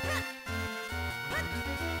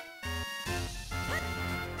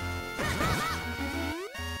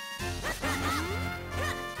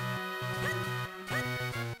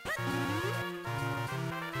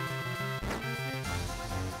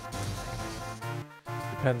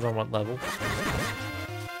 Depends on what level.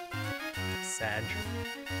 Sag.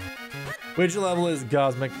 Which level is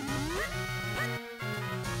Cosmic?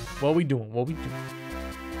 What we doing? What we doing?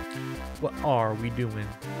 What are we doing?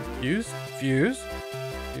 Fuse? Fuse?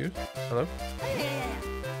 Fuse? Hello?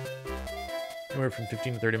 Anywhere from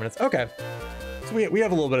 15 to 30 minutes. Okay. So we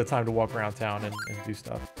have a little bit of time to walk around town and do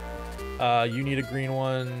stuff. You need a green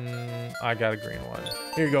one. I got a green one.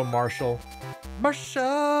 Here you go, Marshall.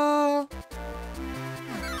 Marshall!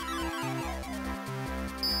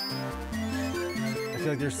 I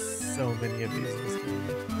feel like there's so many of these in this game.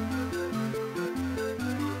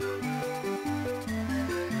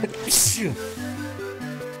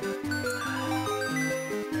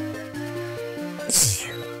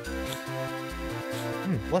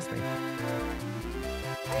 Bless me.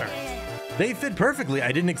 All right. They fit perfectly.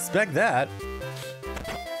 I didn't expect that.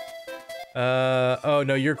 Oh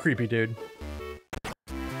no, you're creepy, dude.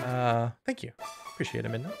 Thank you. Appreciate it,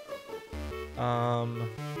 Midnight.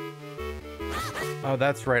 Oh,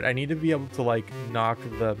 that's right. I need to be able to like knock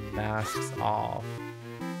the masks off.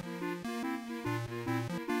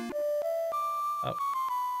 Oh,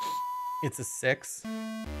 it's a 6.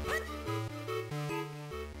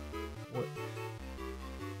 What?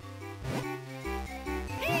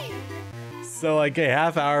 So like a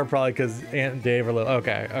half hour probably because Aunt and Dave are little.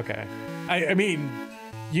 Okay, okay. I mean,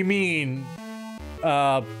 you mean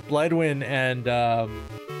Bledwin and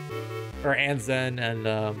or Anzen and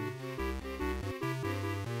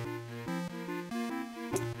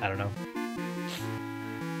I don't know.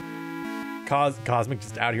 Cosmic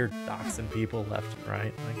just out here doxing people left and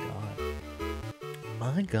right. My god.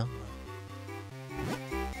 My god.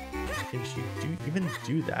 Can she even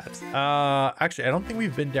do that? Actually, I don't think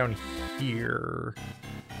we've been down here.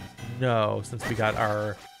 No, since we got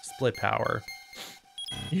our split power.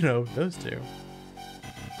 You know, those two.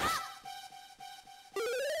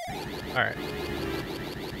 All right.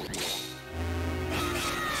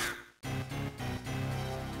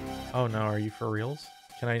 Oh no, are you for reals?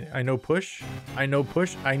 Can I know push? I know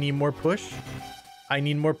push. I need more push. I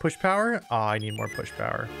need more push power. Oh, I need more push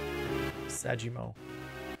power. Sagimo.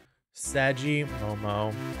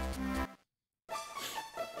 Sagimomo.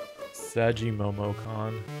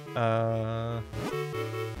 Sagimomo-con.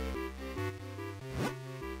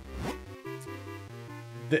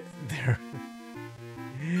 There.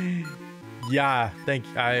 Yeah, thank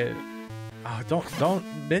you. Oh, don't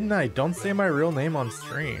Midnight, don't say my real name on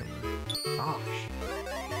stream.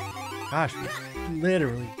 Gosh, we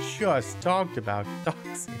literally just talked about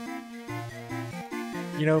doxing.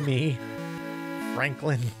 You know me,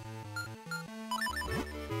 Franklin.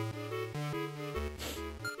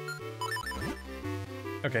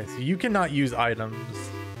 Okay, so you cannot use items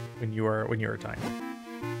when you're tiny,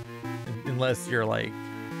 unless you're like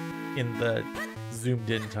in the zoomed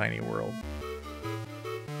in tiny world.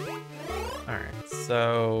 All right,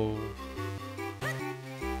 so.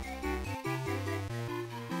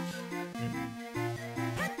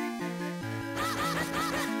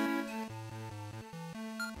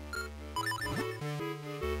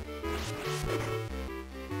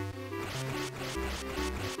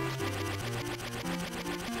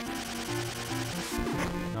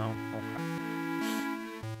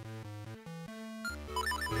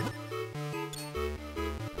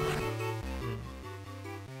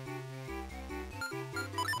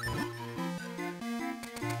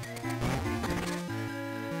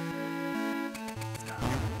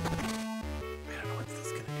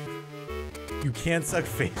 You can't suck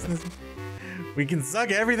faces. We can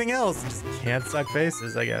suck everything else, just can't suck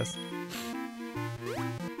faces, I guess.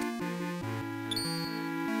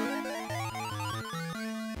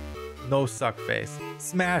 No suck face.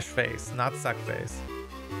 Smash face, not suck face.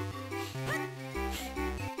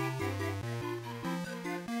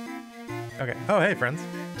 Okay. Oh, hey, friends.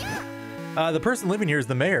 The person living here is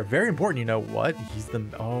the mayor. Very important, you know what? He's the...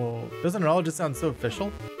 Oh, doesn't it all just sound so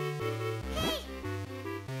official?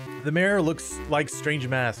 The mayor looks like strange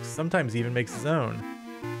masks, sometimes even makes his own.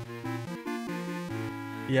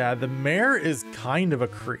 Yeah, the mayor is kind of a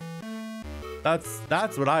creep.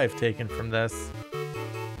 That's what I've taken from this.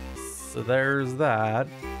 So there's that.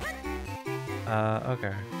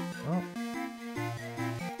 Okay. Well,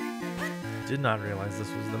 did not realize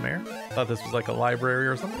this was the mayor. Thought this was like a library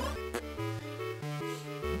or something.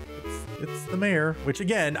 It's the mayor, which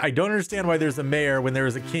again, I don't understand why there's a mayor when there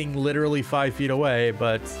is a king literally 5 feet away,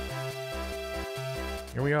 but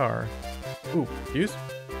here we are. Ooh, fuse?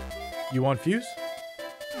 You want fuse?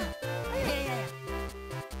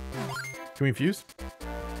 Can we fuse?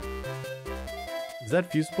 Is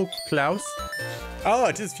that fusible, Klaus? Oh,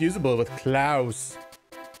 it is fusible with Klaus.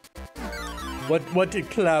 What did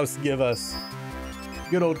Klaus give us?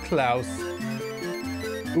 Good old Klaus.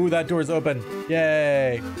 Ooh, that door's open.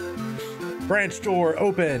 Yay. Branch door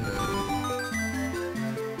open.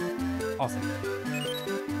 Awesome.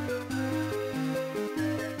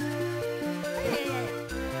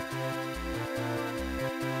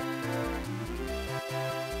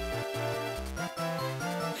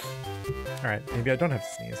 All right, maybe I don't have to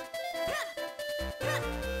sneeze.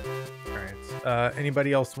 All right,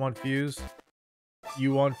 anybody else want fuse?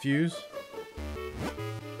 You want fuse?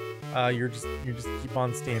 You just keep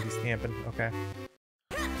on stamping. Okay.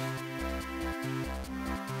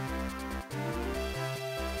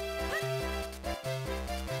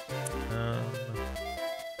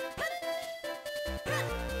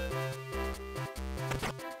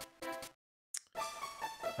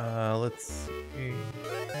 Let's see.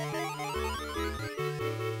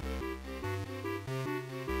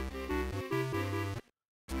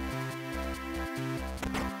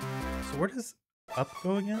 So where does up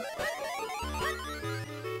go again?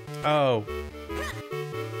 Oh.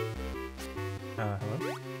 Hello?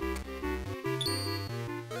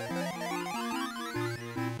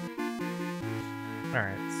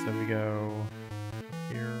 Alright, so we go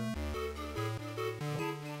here.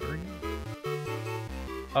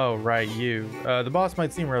 Oh, right, you. The boss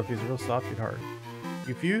might seem rough, he's real soft yet hard.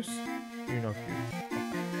 You fuse? You know fuse.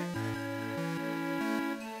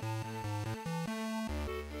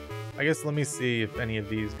 I guess let me see if any of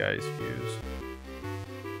these guys fuse.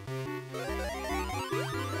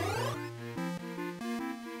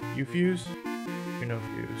 You fuse? You know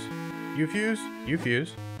fuse. You fuse? You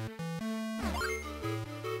fuse.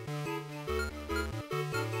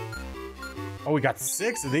 Oh, we got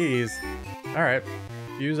 6 of these. Alright.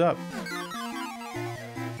 Fuse up.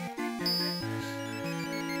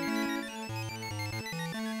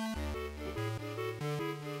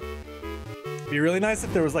 Be really nice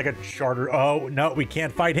if there was like a charter. Oh, no, we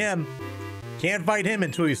can't fight him. Can't fight him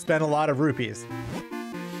until we spend a lot of rupees.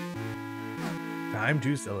 Time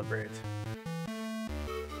to celebrate.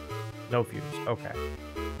 No fuse. Okay.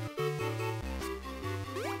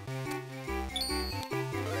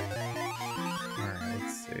 Alright,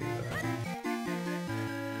 let's see.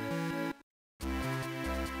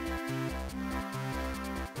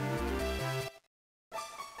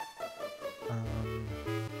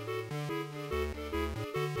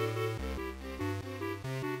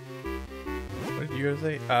 What did you guys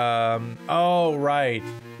say? Oh, right.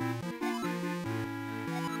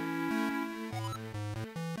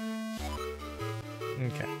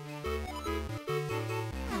 Okay.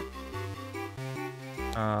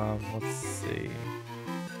 Let's see.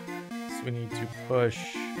 So we need to push.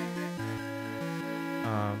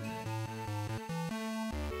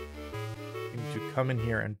 We need to come in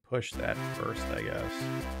here and push that first, I guess.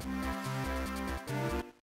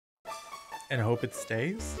 And hope it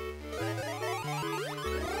stays.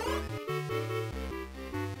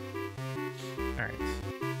 All right.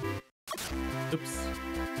 Oops.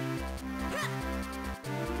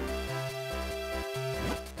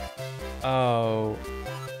 Oh.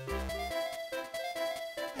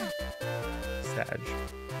 Sag.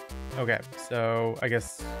 Okay, so I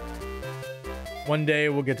guess one day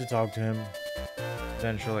we'll get to talk to him.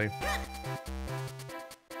 Eventually.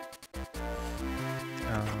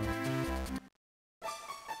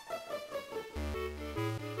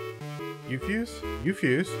 You fuse? You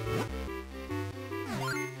fuse.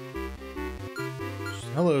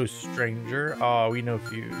 Hello, stranger. Oh, we know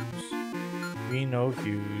fuse. We know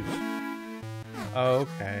fuse.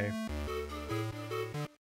 Okay.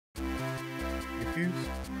 You fuse?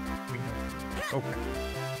 We know fuse. Okay.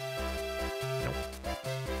 Nope.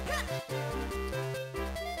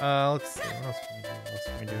 Let's see. What else can we do? What else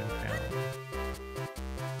can we do in town?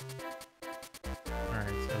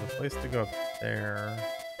 Alright, so the place to go up there.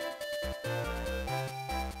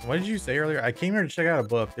 What did you say earlier? I came here to check out a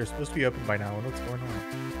book. They're supposed to be open by now. What's going on?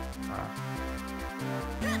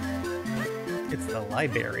 It's the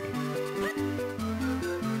library.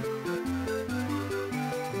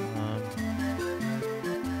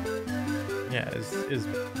 Yeah, is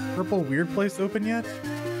Purple Weird Place open yet?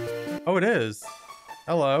 Oh, it is.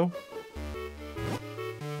 Hello.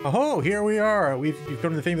 Oh, here we are. You've come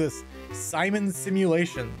to the famous Simon's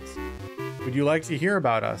Simulations. Would you like to hear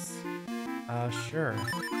about us? Sure.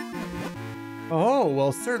 Oh,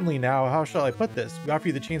 well, certainly now. How shall I put this? We offer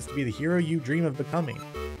you the chance to be the hero you dream of becoming.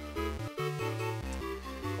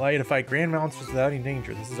 Allow you to fight grand monsters without any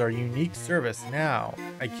danger. This is our unique service. Now,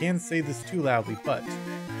 I can't say this too loudly, but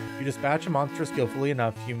if you dispatch a monster skillfully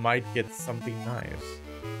enough, you might get something nice.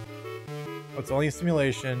 It's only a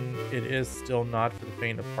simulation. It is still not for the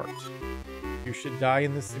faint of heart. If You should die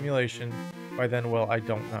in this simulation. By then, well, I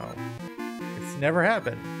don't know. It's never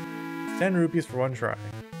happened. It's 10 rupees for one try.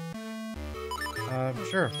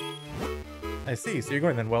 Sure. I see. So you're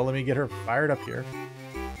going then. Well, let me get her fired up here.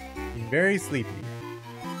 Being very sleepy.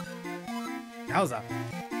 Yowza.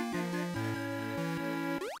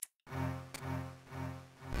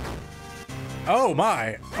 Oh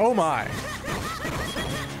my. Oh my.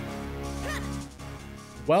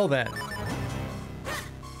 Well then.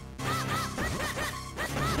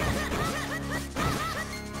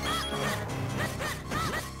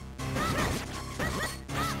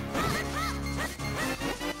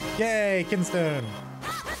 Yay, Kinstone.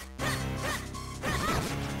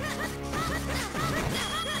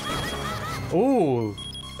 Ooh,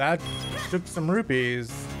 that took some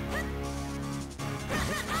rupees.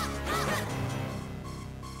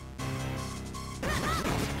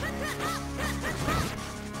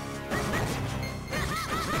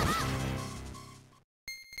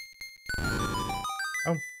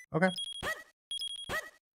 Oh, okay.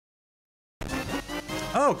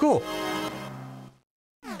 Oh, cool.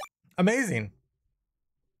 Amazing.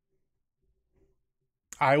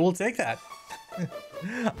 I will take that.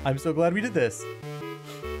 I'm so glad we did this.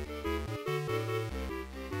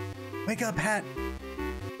 Wake up, Hat.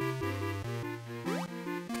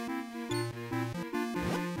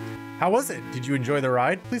 How was it? Did you enjoy the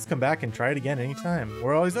ride? Please come back and try it again anytime.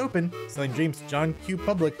 We're always open. Selling James John Q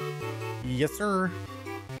Public. Yes, sir.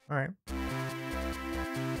 All right.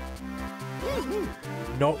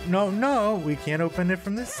 No, no, no. We can't open it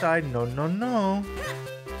from this side. No, no, no.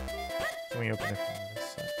 Can we open it from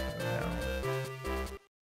this side?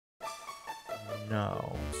 No.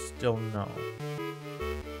 No. Still no.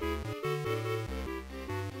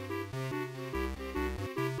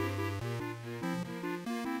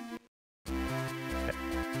 Okay.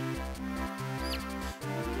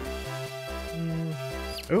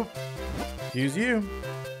 Oh. Use you.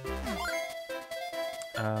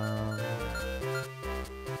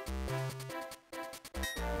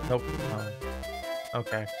 Nope.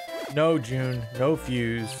 Okay. No June. No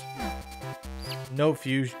fuse. No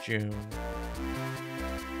fuse June.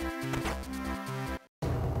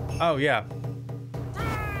 Oh, yeah.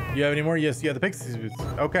 You have any more? Yes, you have the Pixie boots.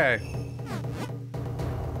 Okay.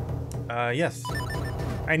 Yes.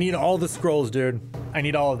 I need all the scrolls, dude. I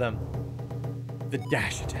need all of them. The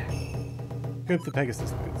dash attack. Equip the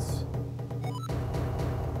Pegasus boots.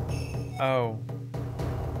 Oh.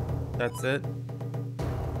 That's it?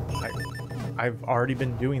 I've already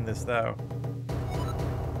been doing this, though.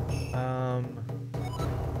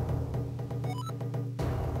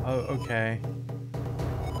 Oh, okay.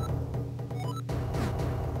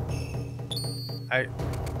 Have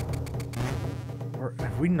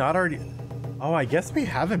we not already... Oh, I guess we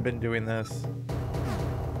haven't been doing this.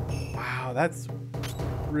 Wow, that's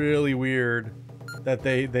really weird that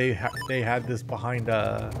they had this behind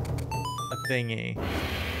a thingy.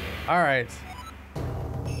 All right.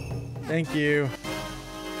 Thank you.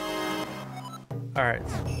 All right.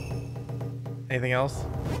 Anything else?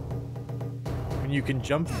 When you can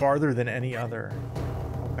jump farther than any other.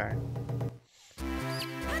 Okay.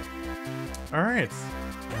 All right.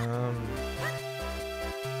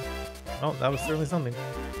 Oh, that was certainly something.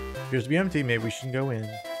 Appears to be empty. Maybe we shouldn't go in.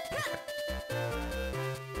 Okay.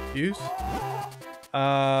 Use.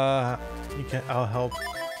 You can. I'll help.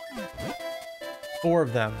 4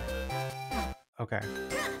 of them. Okay.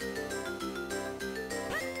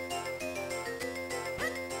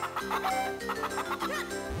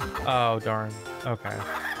 Oh, darn. Okay.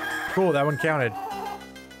 Cool, that one counted.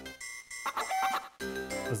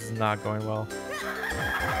 This is not going well.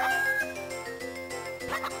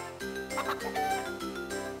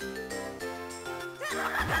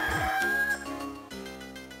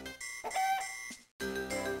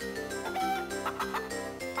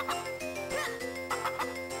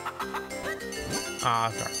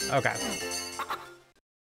 Ah, sorry. Okay.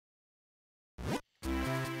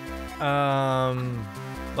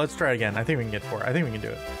 Let's try it again. I think we can get 4. I think we can do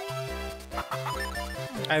it.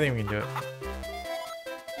 I think we can do it.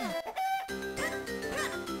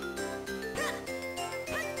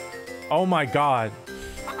 Oh my god.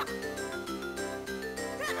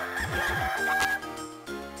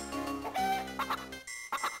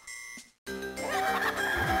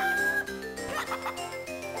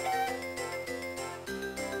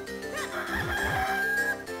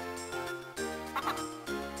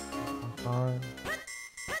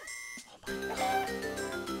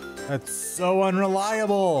 That's so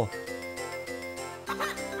unreliable.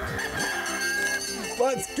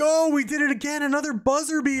 Let's go. We did it again. Another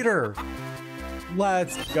buzzer beater.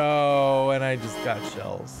 Let's go. And I just got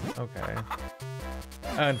shells. Okay.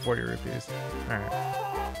 And 40 rupees. All right.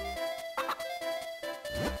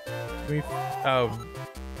 Can we, oh.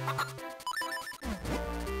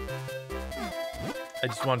 I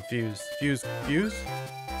just want fuse. Fuse. Fuse?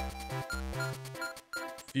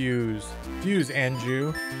 Fuse. Fuse,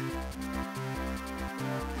 Anju.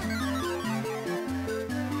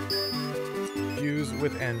 Fuse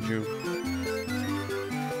with Anju.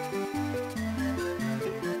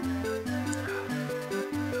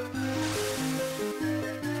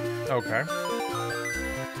 Okay.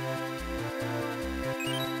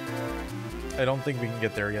 I don't think we can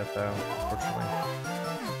get there yet, though, unfortunately.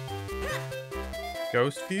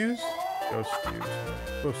 Ghost fuse? Ghost fuse.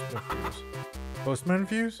 Postman fuse. Postman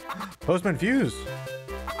fuse? Postman fuse!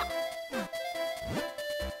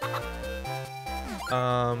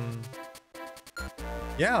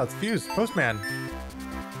 Yeah, let's fuse. Postman.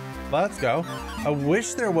 Let's go. I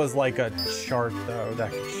wish there was like a chart, though,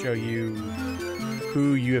 that could show you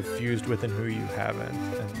who you have fused with and who you haven't.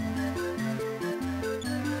 And...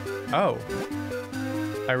 oh.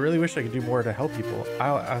 I really wish I could do more to help people.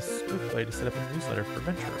 I'll ask Swiftplay to set up a newsletter for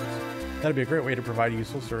adventurers. That'd be a great way to provide a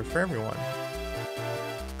useful service for everyone.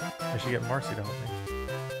 I should get Marcy to help me.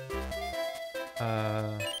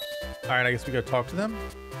 Alright, I guess we go talk to them.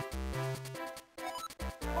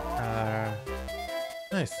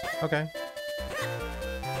 Nice. Okay.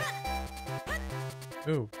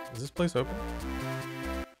 Ooh, is this place open?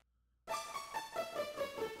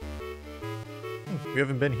 We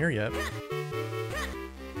haven't been here yet.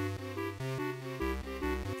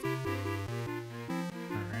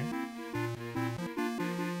 Alright.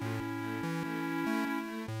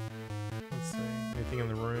 Let's see. Anything in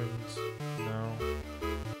the rooms? No.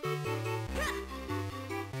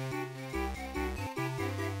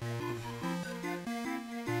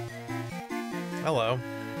 Hello.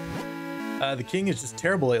 The king is just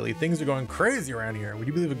terrible lately. Things are going crazy around here. Would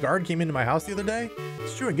you believe a guard came into my house the other day?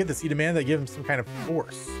 It's true, and get this. He demanded I give him some kind of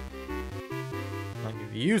force. I'll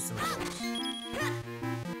give you some force.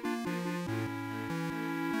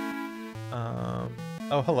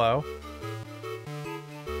 Oh, hello.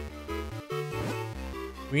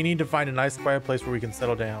 We need to find a nice, quiet place where we can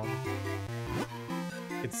settle down.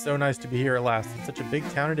 It's so nice to be here at last. It's such a big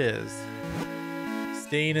town it is.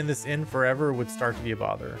 Staying in this inn forever would start to be a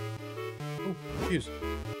bother. Oh, fuse.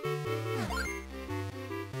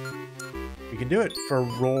 We can do it for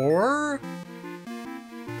Roar.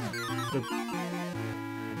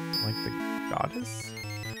 Like the goddess?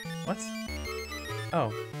 What?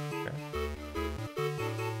 Oh, okay.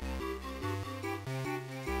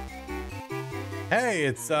 Hey,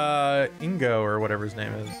 it's Ingo or whatever his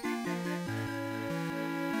name is.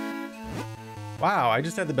 Wow, I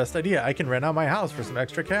just had the best idea. I can rent out my house for some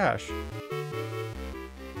extra cash.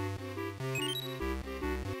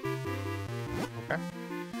 Okay.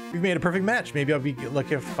 We've made a perfect match. Maybe I'll be lucky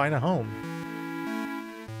to find a home.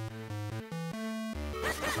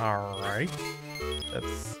 Alright.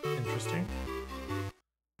 That's interesting.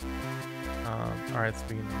 Alright, so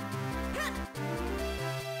we can...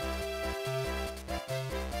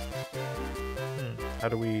 How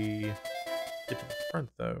do we get to the front,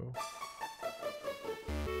 though?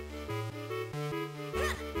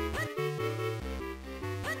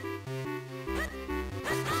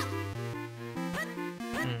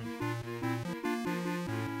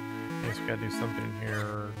 Gotta do something here,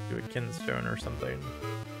 or do a kinstone or something.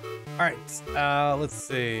 All right, let's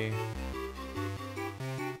see.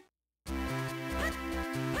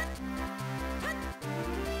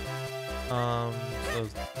 So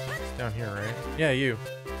it's down here, right? Yeah, you.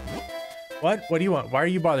 What? What do you want? Why are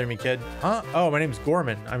you bothering me, kid? Huh? Oh, my name's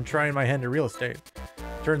Gorman. I'm trying my hand at real estate.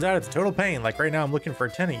 Turns out it's a total pain. Like right now I'm looking for a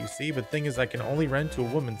tenant, you see, but the thing is I can only rent to a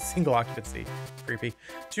woman, single occupancy. Creepy.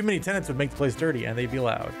 Too many tenants would make the place dirty and they'd be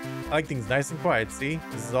loud. I like things nice and quiet, see?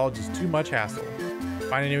 This is all just too much hassle.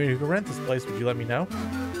 Find anyone who can rent this place, would you let me know?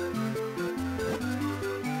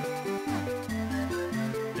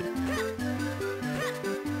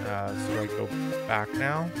 So I go back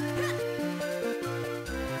now?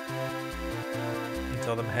 And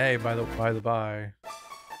tell them, hey, by the by.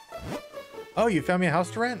 Oh, you found me a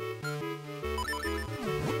house to rent?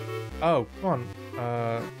 Oh, come on.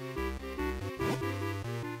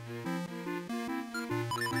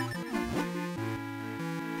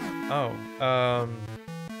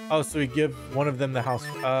 Oh, so we give one of them the house.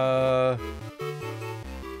 All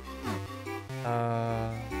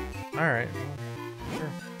right. Well,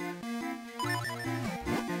 sure.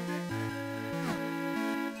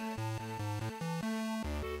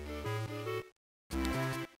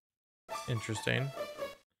 Interesting.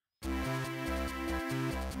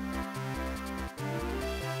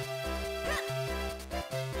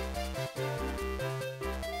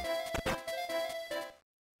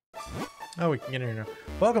 Oh, we can get in here now.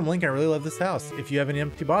 Welcome, Link. I really love this house. If you have an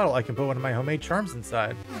empty bottle, I can put one of my homemade charms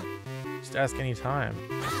inside. Just ask any time.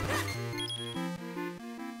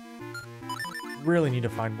 Really need to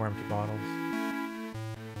find more empty bottles.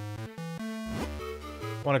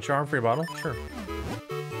 Want a charm for your bottle? Sure.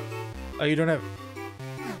 Oh, you don't have...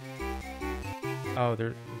 Oh,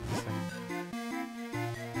 there's this thing.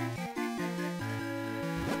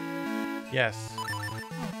 Yes.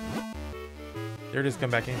 There it is. Come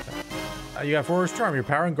back anytime. You got Forest Charm. Your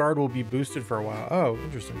power and guard will be boosted for a while. Oh,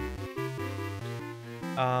 interesting.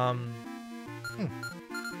 Yeah,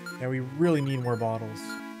 we really need more bottles.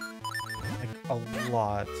 Like, a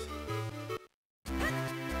lot.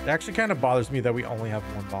 It actually kind of bothers me that we only have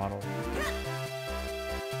one bottle.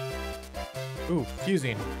 Ooh,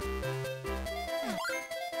 fusing.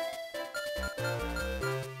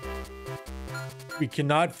 We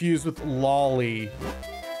cannot fuse with Lolly.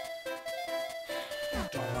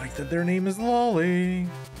 Don't like that their name is Lolly.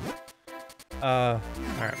 Alright.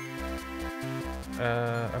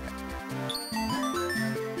 Okay.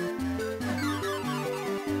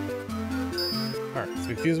 Alright, so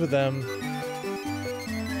we fuse with them.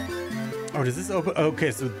 Oh, does this open?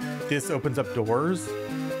 Okay, so this opens up doors?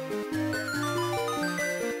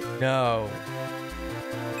 No.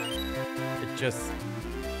 It just...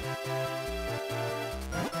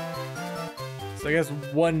 So I guess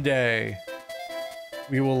one day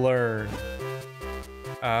we will learn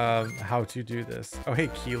how to do this. Oh, hey,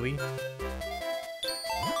 Keely.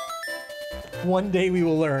 One day we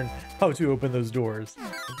will learn how to open those doors.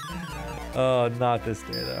 Not this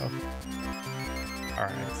day, though. All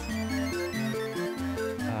right.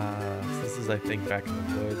 So this is, I think, back in the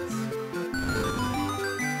woods.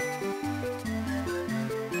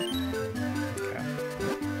 Okay.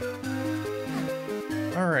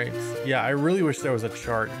 All right. Yeah, I really wish there was a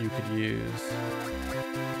chart you could use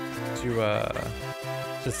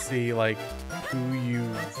to see like who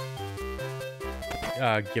you've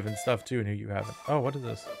given stuff to and who you haven't. Oh, what is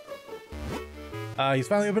this? He's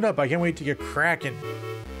finally opened up. I can't wait to get cracking.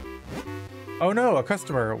 Oh no, a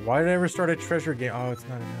customer. Why did I ever start a treasure game? Oh, it's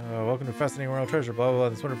not. Welcome to Fascinating World Treasure. Blah blah blah.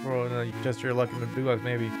 It's wonderful. You can test your luck in the blue box,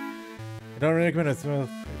 maybe. I don't recommend it.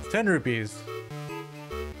 It's 10 rupees.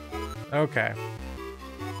 Okay.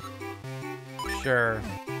 Sure.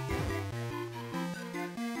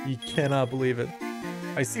 You cannot believe it.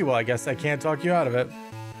 I see. Well, I guess I can't talk you out of it.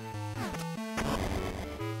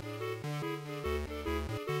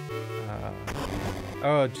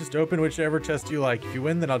 Oh, just open whichever chest you like. If you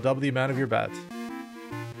win, then I'll double the amount of your bet.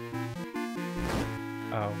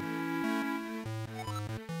 Oh.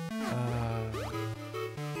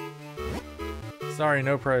 Sorry,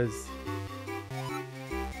 no prize.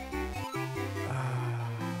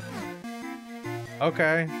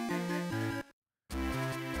 Okay.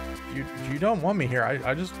 If you don't want me here,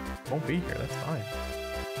 I just won't be here. That's fine.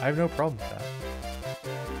 I have no problem with that.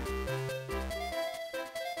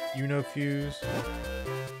 You know, fuse.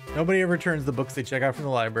 Nobody ever returns the books they check out from the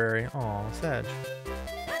library. Aw, Sedge.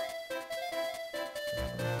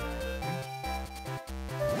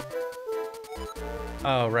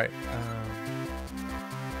 Oh, right.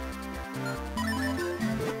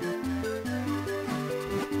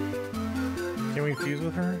 Can we fuse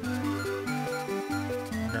with her?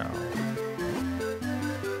 No.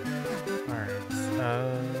 Alright.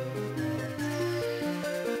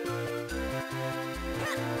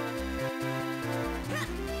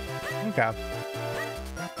 Okay.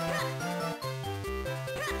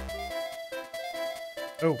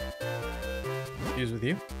 Oh. Fuse with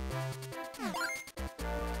you?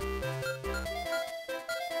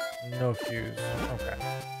 No fuse. Okay.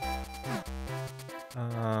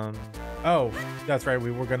 Oh, that's right.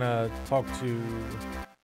 We were gonna talk to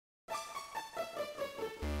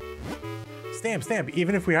Stamp.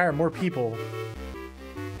 Even if we hire more people.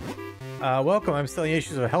 Welcome. I'm selling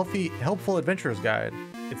issues of a helpful adventurer's guide.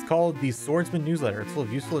 It's called the Swordsman Newsletter. It's full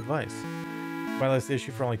of useful advice. Buy this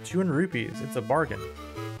issue for only 200 rupees. It's a bargain.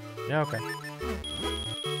 Yeah, okay.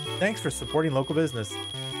 Thanks for supporting local business.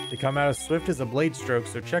 They come out as swift as a blade stroke,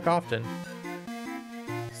 so check often.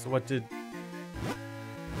 So what did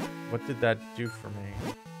that do for me?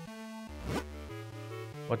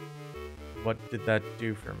 What did that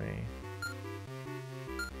do for me?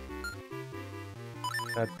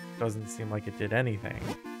 That doesn't seem like it did anything.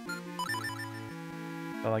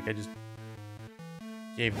 Felt like I just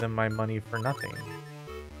gave them my money for nothing.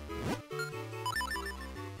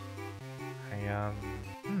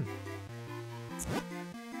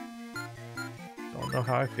 Don't know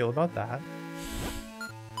how I feel about that.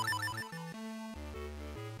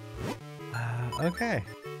 Okay.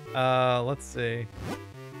 Let's see.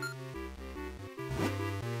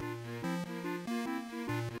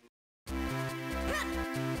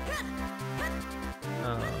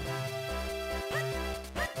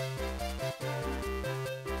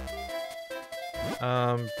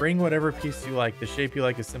 Bring whatever piece you like. The shape you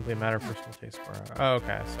like is simply a matter of personal taste. Oh,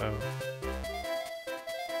 okay, so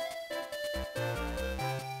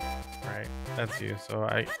right, that's you. So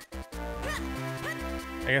I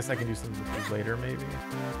guess I can do something with you later, maybe.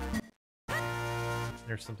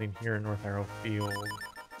 There's something here in North Arrow Field.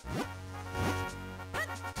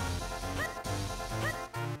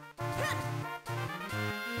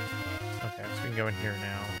 Okay, so we can go in here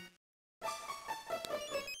now.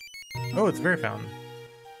 Oh, it's a Fairy Fountain.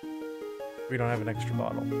 We don't have an extra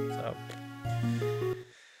bottle, so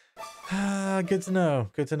good to know.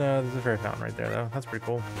 Good to know. There's a Fairy Fountain right there, though. That's pretty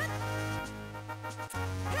cool.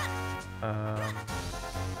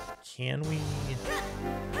 Can we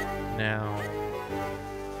now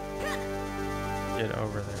get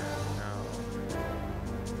over there? No.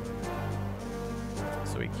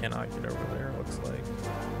 So we cannot get over there, it looks like.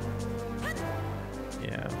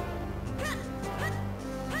 Yeah.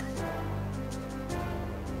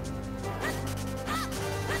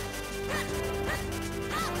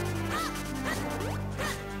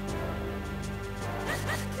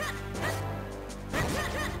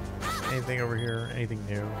 Anything over here? Anything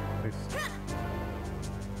new? Please.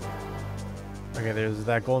 Okay, there's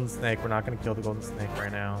that golden snake. We're not going to kill the golden snake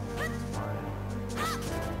right now. It's fine.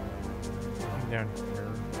 Anything down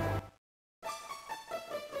here?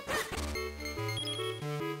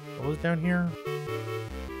 What was down here?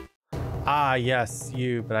 Ah, yes,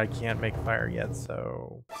 you, but I can't make fire yet,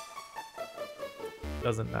 so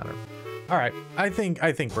doesn't matter. All right, I think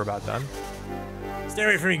we're about done. Stay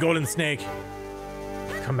away from me, golden snake.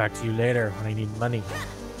 Come back to you later when I need money.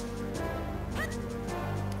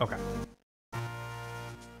 Okay.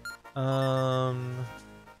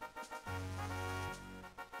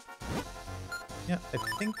 Yeah, I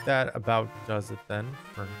think that about does it then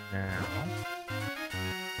for now.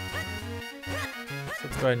 So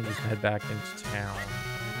let's go ahead and just head back into town.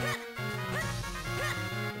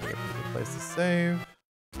 Good place to save.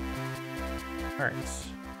 All right.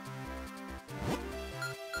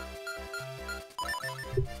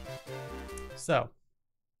 So,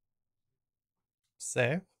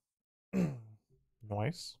 save.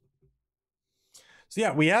 Nice. So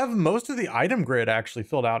yeah, we have most of the item grid actually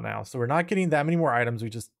filled out now. So we're not getting that many more items. We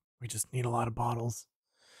just need a lot of bottles.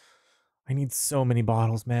 I need so many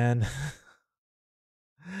bottles, man.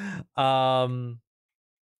 Don't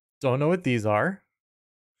know what these are.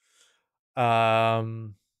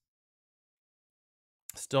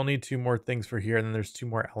 Still need 2 more things for here, and then there's 2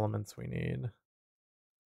 more elements we need.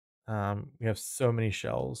 We have so many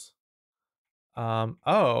shells.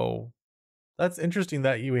 Oh, that's interesting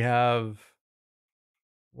that you have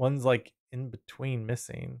one's like in between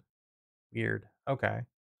missing. Weird. Okay.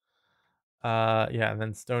 Yeah, and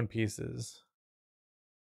then stone pieces.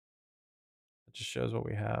 It just shows what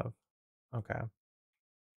we have. Okay.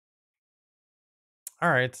 All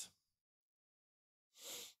right.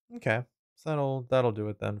 Okay. So that'll do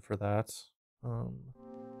it then for that.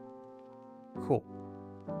 Cool.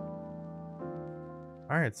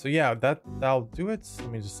 All right, so yeah, that'll do it.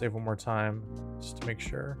 Let me just save one more time just to make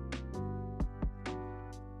sure.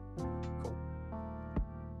 Cool.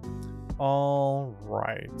 All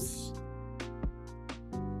right.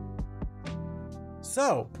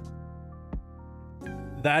 So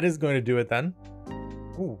that is going to do it then.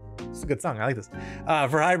 Ooh, this is a good song. I like this.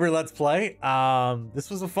 For Hybrid Let's Play, this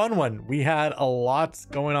was a fun one. We had a lot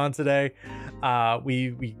going on today.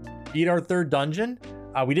 We beat our 3rd dungeon.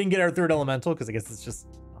 We didn't get our 3rd elemental because I guess it's just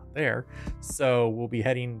not there. So we'll be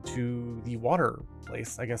heading to the water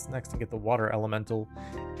place, I guess, next and get the water elemental.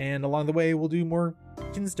 And along the way, we'll do more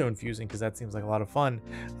kinstone fusing because that seems like a lot of fun.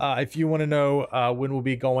 If you want to know when we'll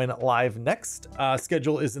be going live next,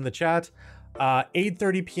 schedule is in the chat.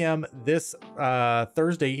 8:30 p.m. this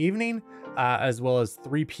Thursday evening, as well as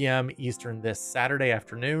 3 p.m. Eastern this Saturday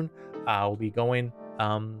afternoon. We'll be going.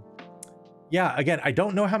 Yeah, again, I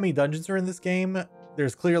don't know how many dungeons are in this game.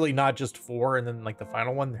 There's clearly not just 4, and then like the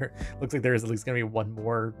final one, there looks like there's at least gonna be 1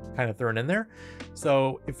 more kind of thrown in there.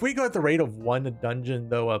 So if we go at the rate of 1 dungeon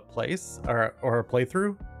though a place or a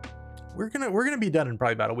playthrough, we're gonna be done in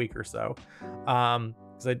probably about a week or so.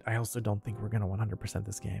 Because I also don't think we're gonna 100%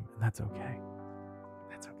 this game, and that's okay.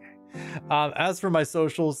 That's okay. As for my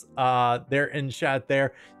socials, they're in chat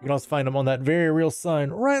there. You can also find them on that very real sign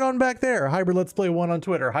right on back there. Hybrid Let's Play 1 on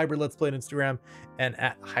Twitter, Hybrid Let's Play on Instagram, and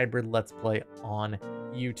at Hybrid Let's Play on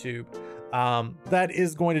YouTube. That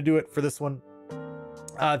is going to do it for this one.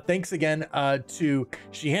 Thanks again to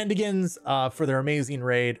Shehandigans for their amazing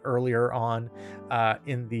raid earlier on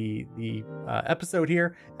in the episode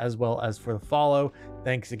here, as well as for the follow.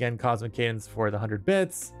 Thanks again, Cosmic Cadence, for the 100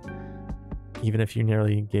 bits, even if you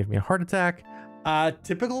nearly gave me a heart attack.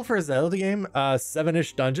 Typical for a Zelda game,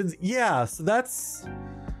 7-ish dungeons. Yeah, so that's,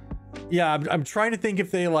 yeah, I'm trying to think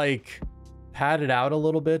if they like pad it out a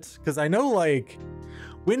little bit, because I know like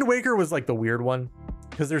Wind Waker was like the weird one,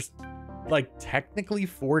 because there's like technically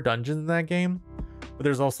 4 dungeons in that game, but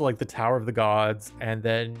there's also like the Tower of the Gods, and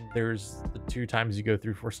then there's the 2 times you go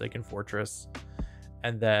through Forsaken Fortress,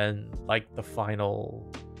 and then like the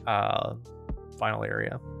final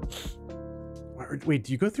area. Wait,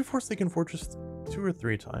 do you go through Forsaken Fortress 2 or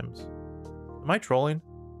 3 times? Am I trolling?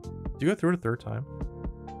 Do you go through it a 3rd time?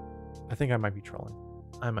 I think I might be trolling.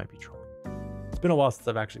 It's been a while since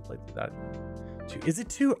I've actually played through that. 2. Is it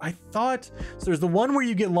 2? I thought so. There's the one where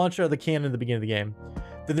you get launched out of the cannon at the beginning of the game.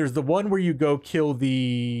 Then there's the one where you go kill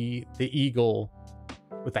the eagle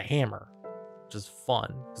with a hammer, which is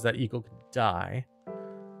fun because that eagle can die.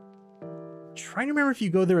 I'm trying to remember if you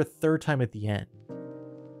go there a 3rd time at the end.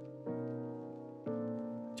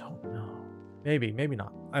 Don't know. Maybe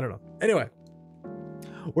not. I don't know. Anyway,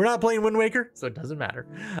 we're not playing Wind Waker, so it doesn't matter.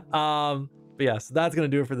 But yeah, so that's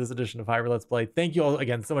going to do it for this edition of Hyper Let's Play. Thank you all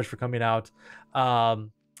again so much for coming out.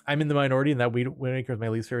 I'm in the minority in that Wind Waker is my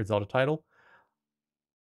least favorite Zelda title.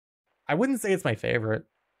 I wouldn't say it's my favorite.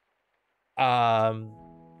 Triforce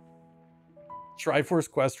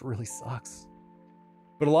Quest really sucks,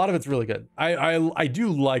 but a lot of it's really good. I do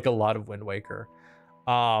like a lot of Wind Waker.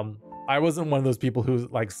 I wasn't one of those people who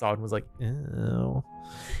like saw it and was like,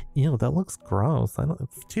 ew, that looks gross.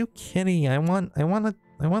 It's too kitty. I want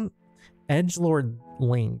Edgelord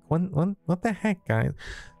Link. What the heck, guys?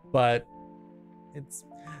 But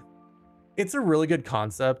it's a really good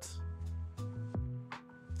concept.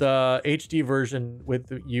 The HD version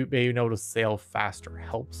with you being able to sail faster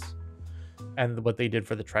helps, and what they did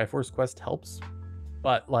for the Triforce Quest helps.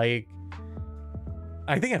 But like,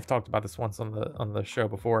 I think I've talked about this once on the show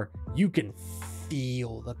before. You can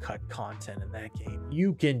feel the cut content in that game.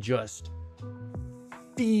 You can just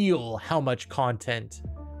feel how much content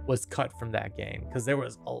was cut from that game, because there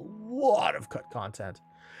was a lot of cut content.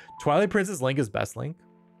 Twilight Princess Link is best Link.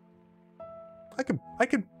 I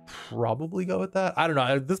could probably go with that. I don't know.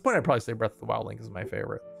 At this point, I'd probably say Breath of the Wild Link is my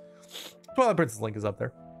favorite. Twilight Princess Link is up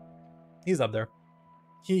there. He's up there.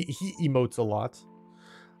 He emotes a lot.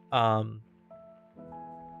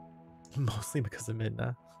 Mostly because of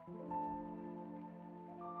Midna.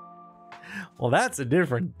 Well, that's a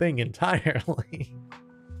different thing entirely.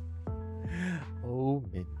 Oh,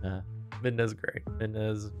 Midna. Midna's great.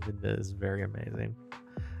 Midna is very amazing.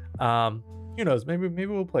 Who knows? Maybe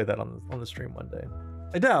we'll play that on the stream one day.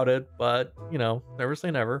 I doubt it, but you know, never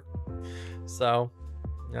say never. So,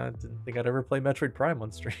 yeah, I didn't think I'd ever play Metroid Prime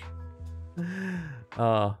on stream.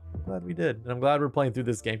 I'm glad we did, and I'm glad we're playing through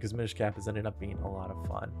this game because Minish Cap has ended up being a lot of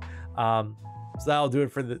fun. So that'll do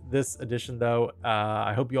it for this edition, though.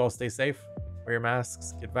 I hope you all stay safe, wear your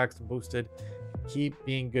masks, get vaxxed and boosted, keep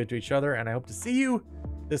being good to each other, and I hope to see you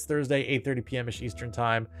this Thursday, 8:30 p.m.ish Eastern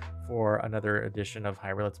Time, for another edition of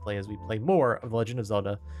Hyper Let's Play as we play more of The Legend of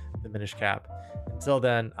Zelda: The Minish Cap. Until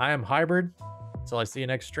then, I am Hybrid. Until I see you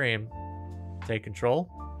next stream, take control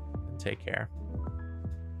and take care.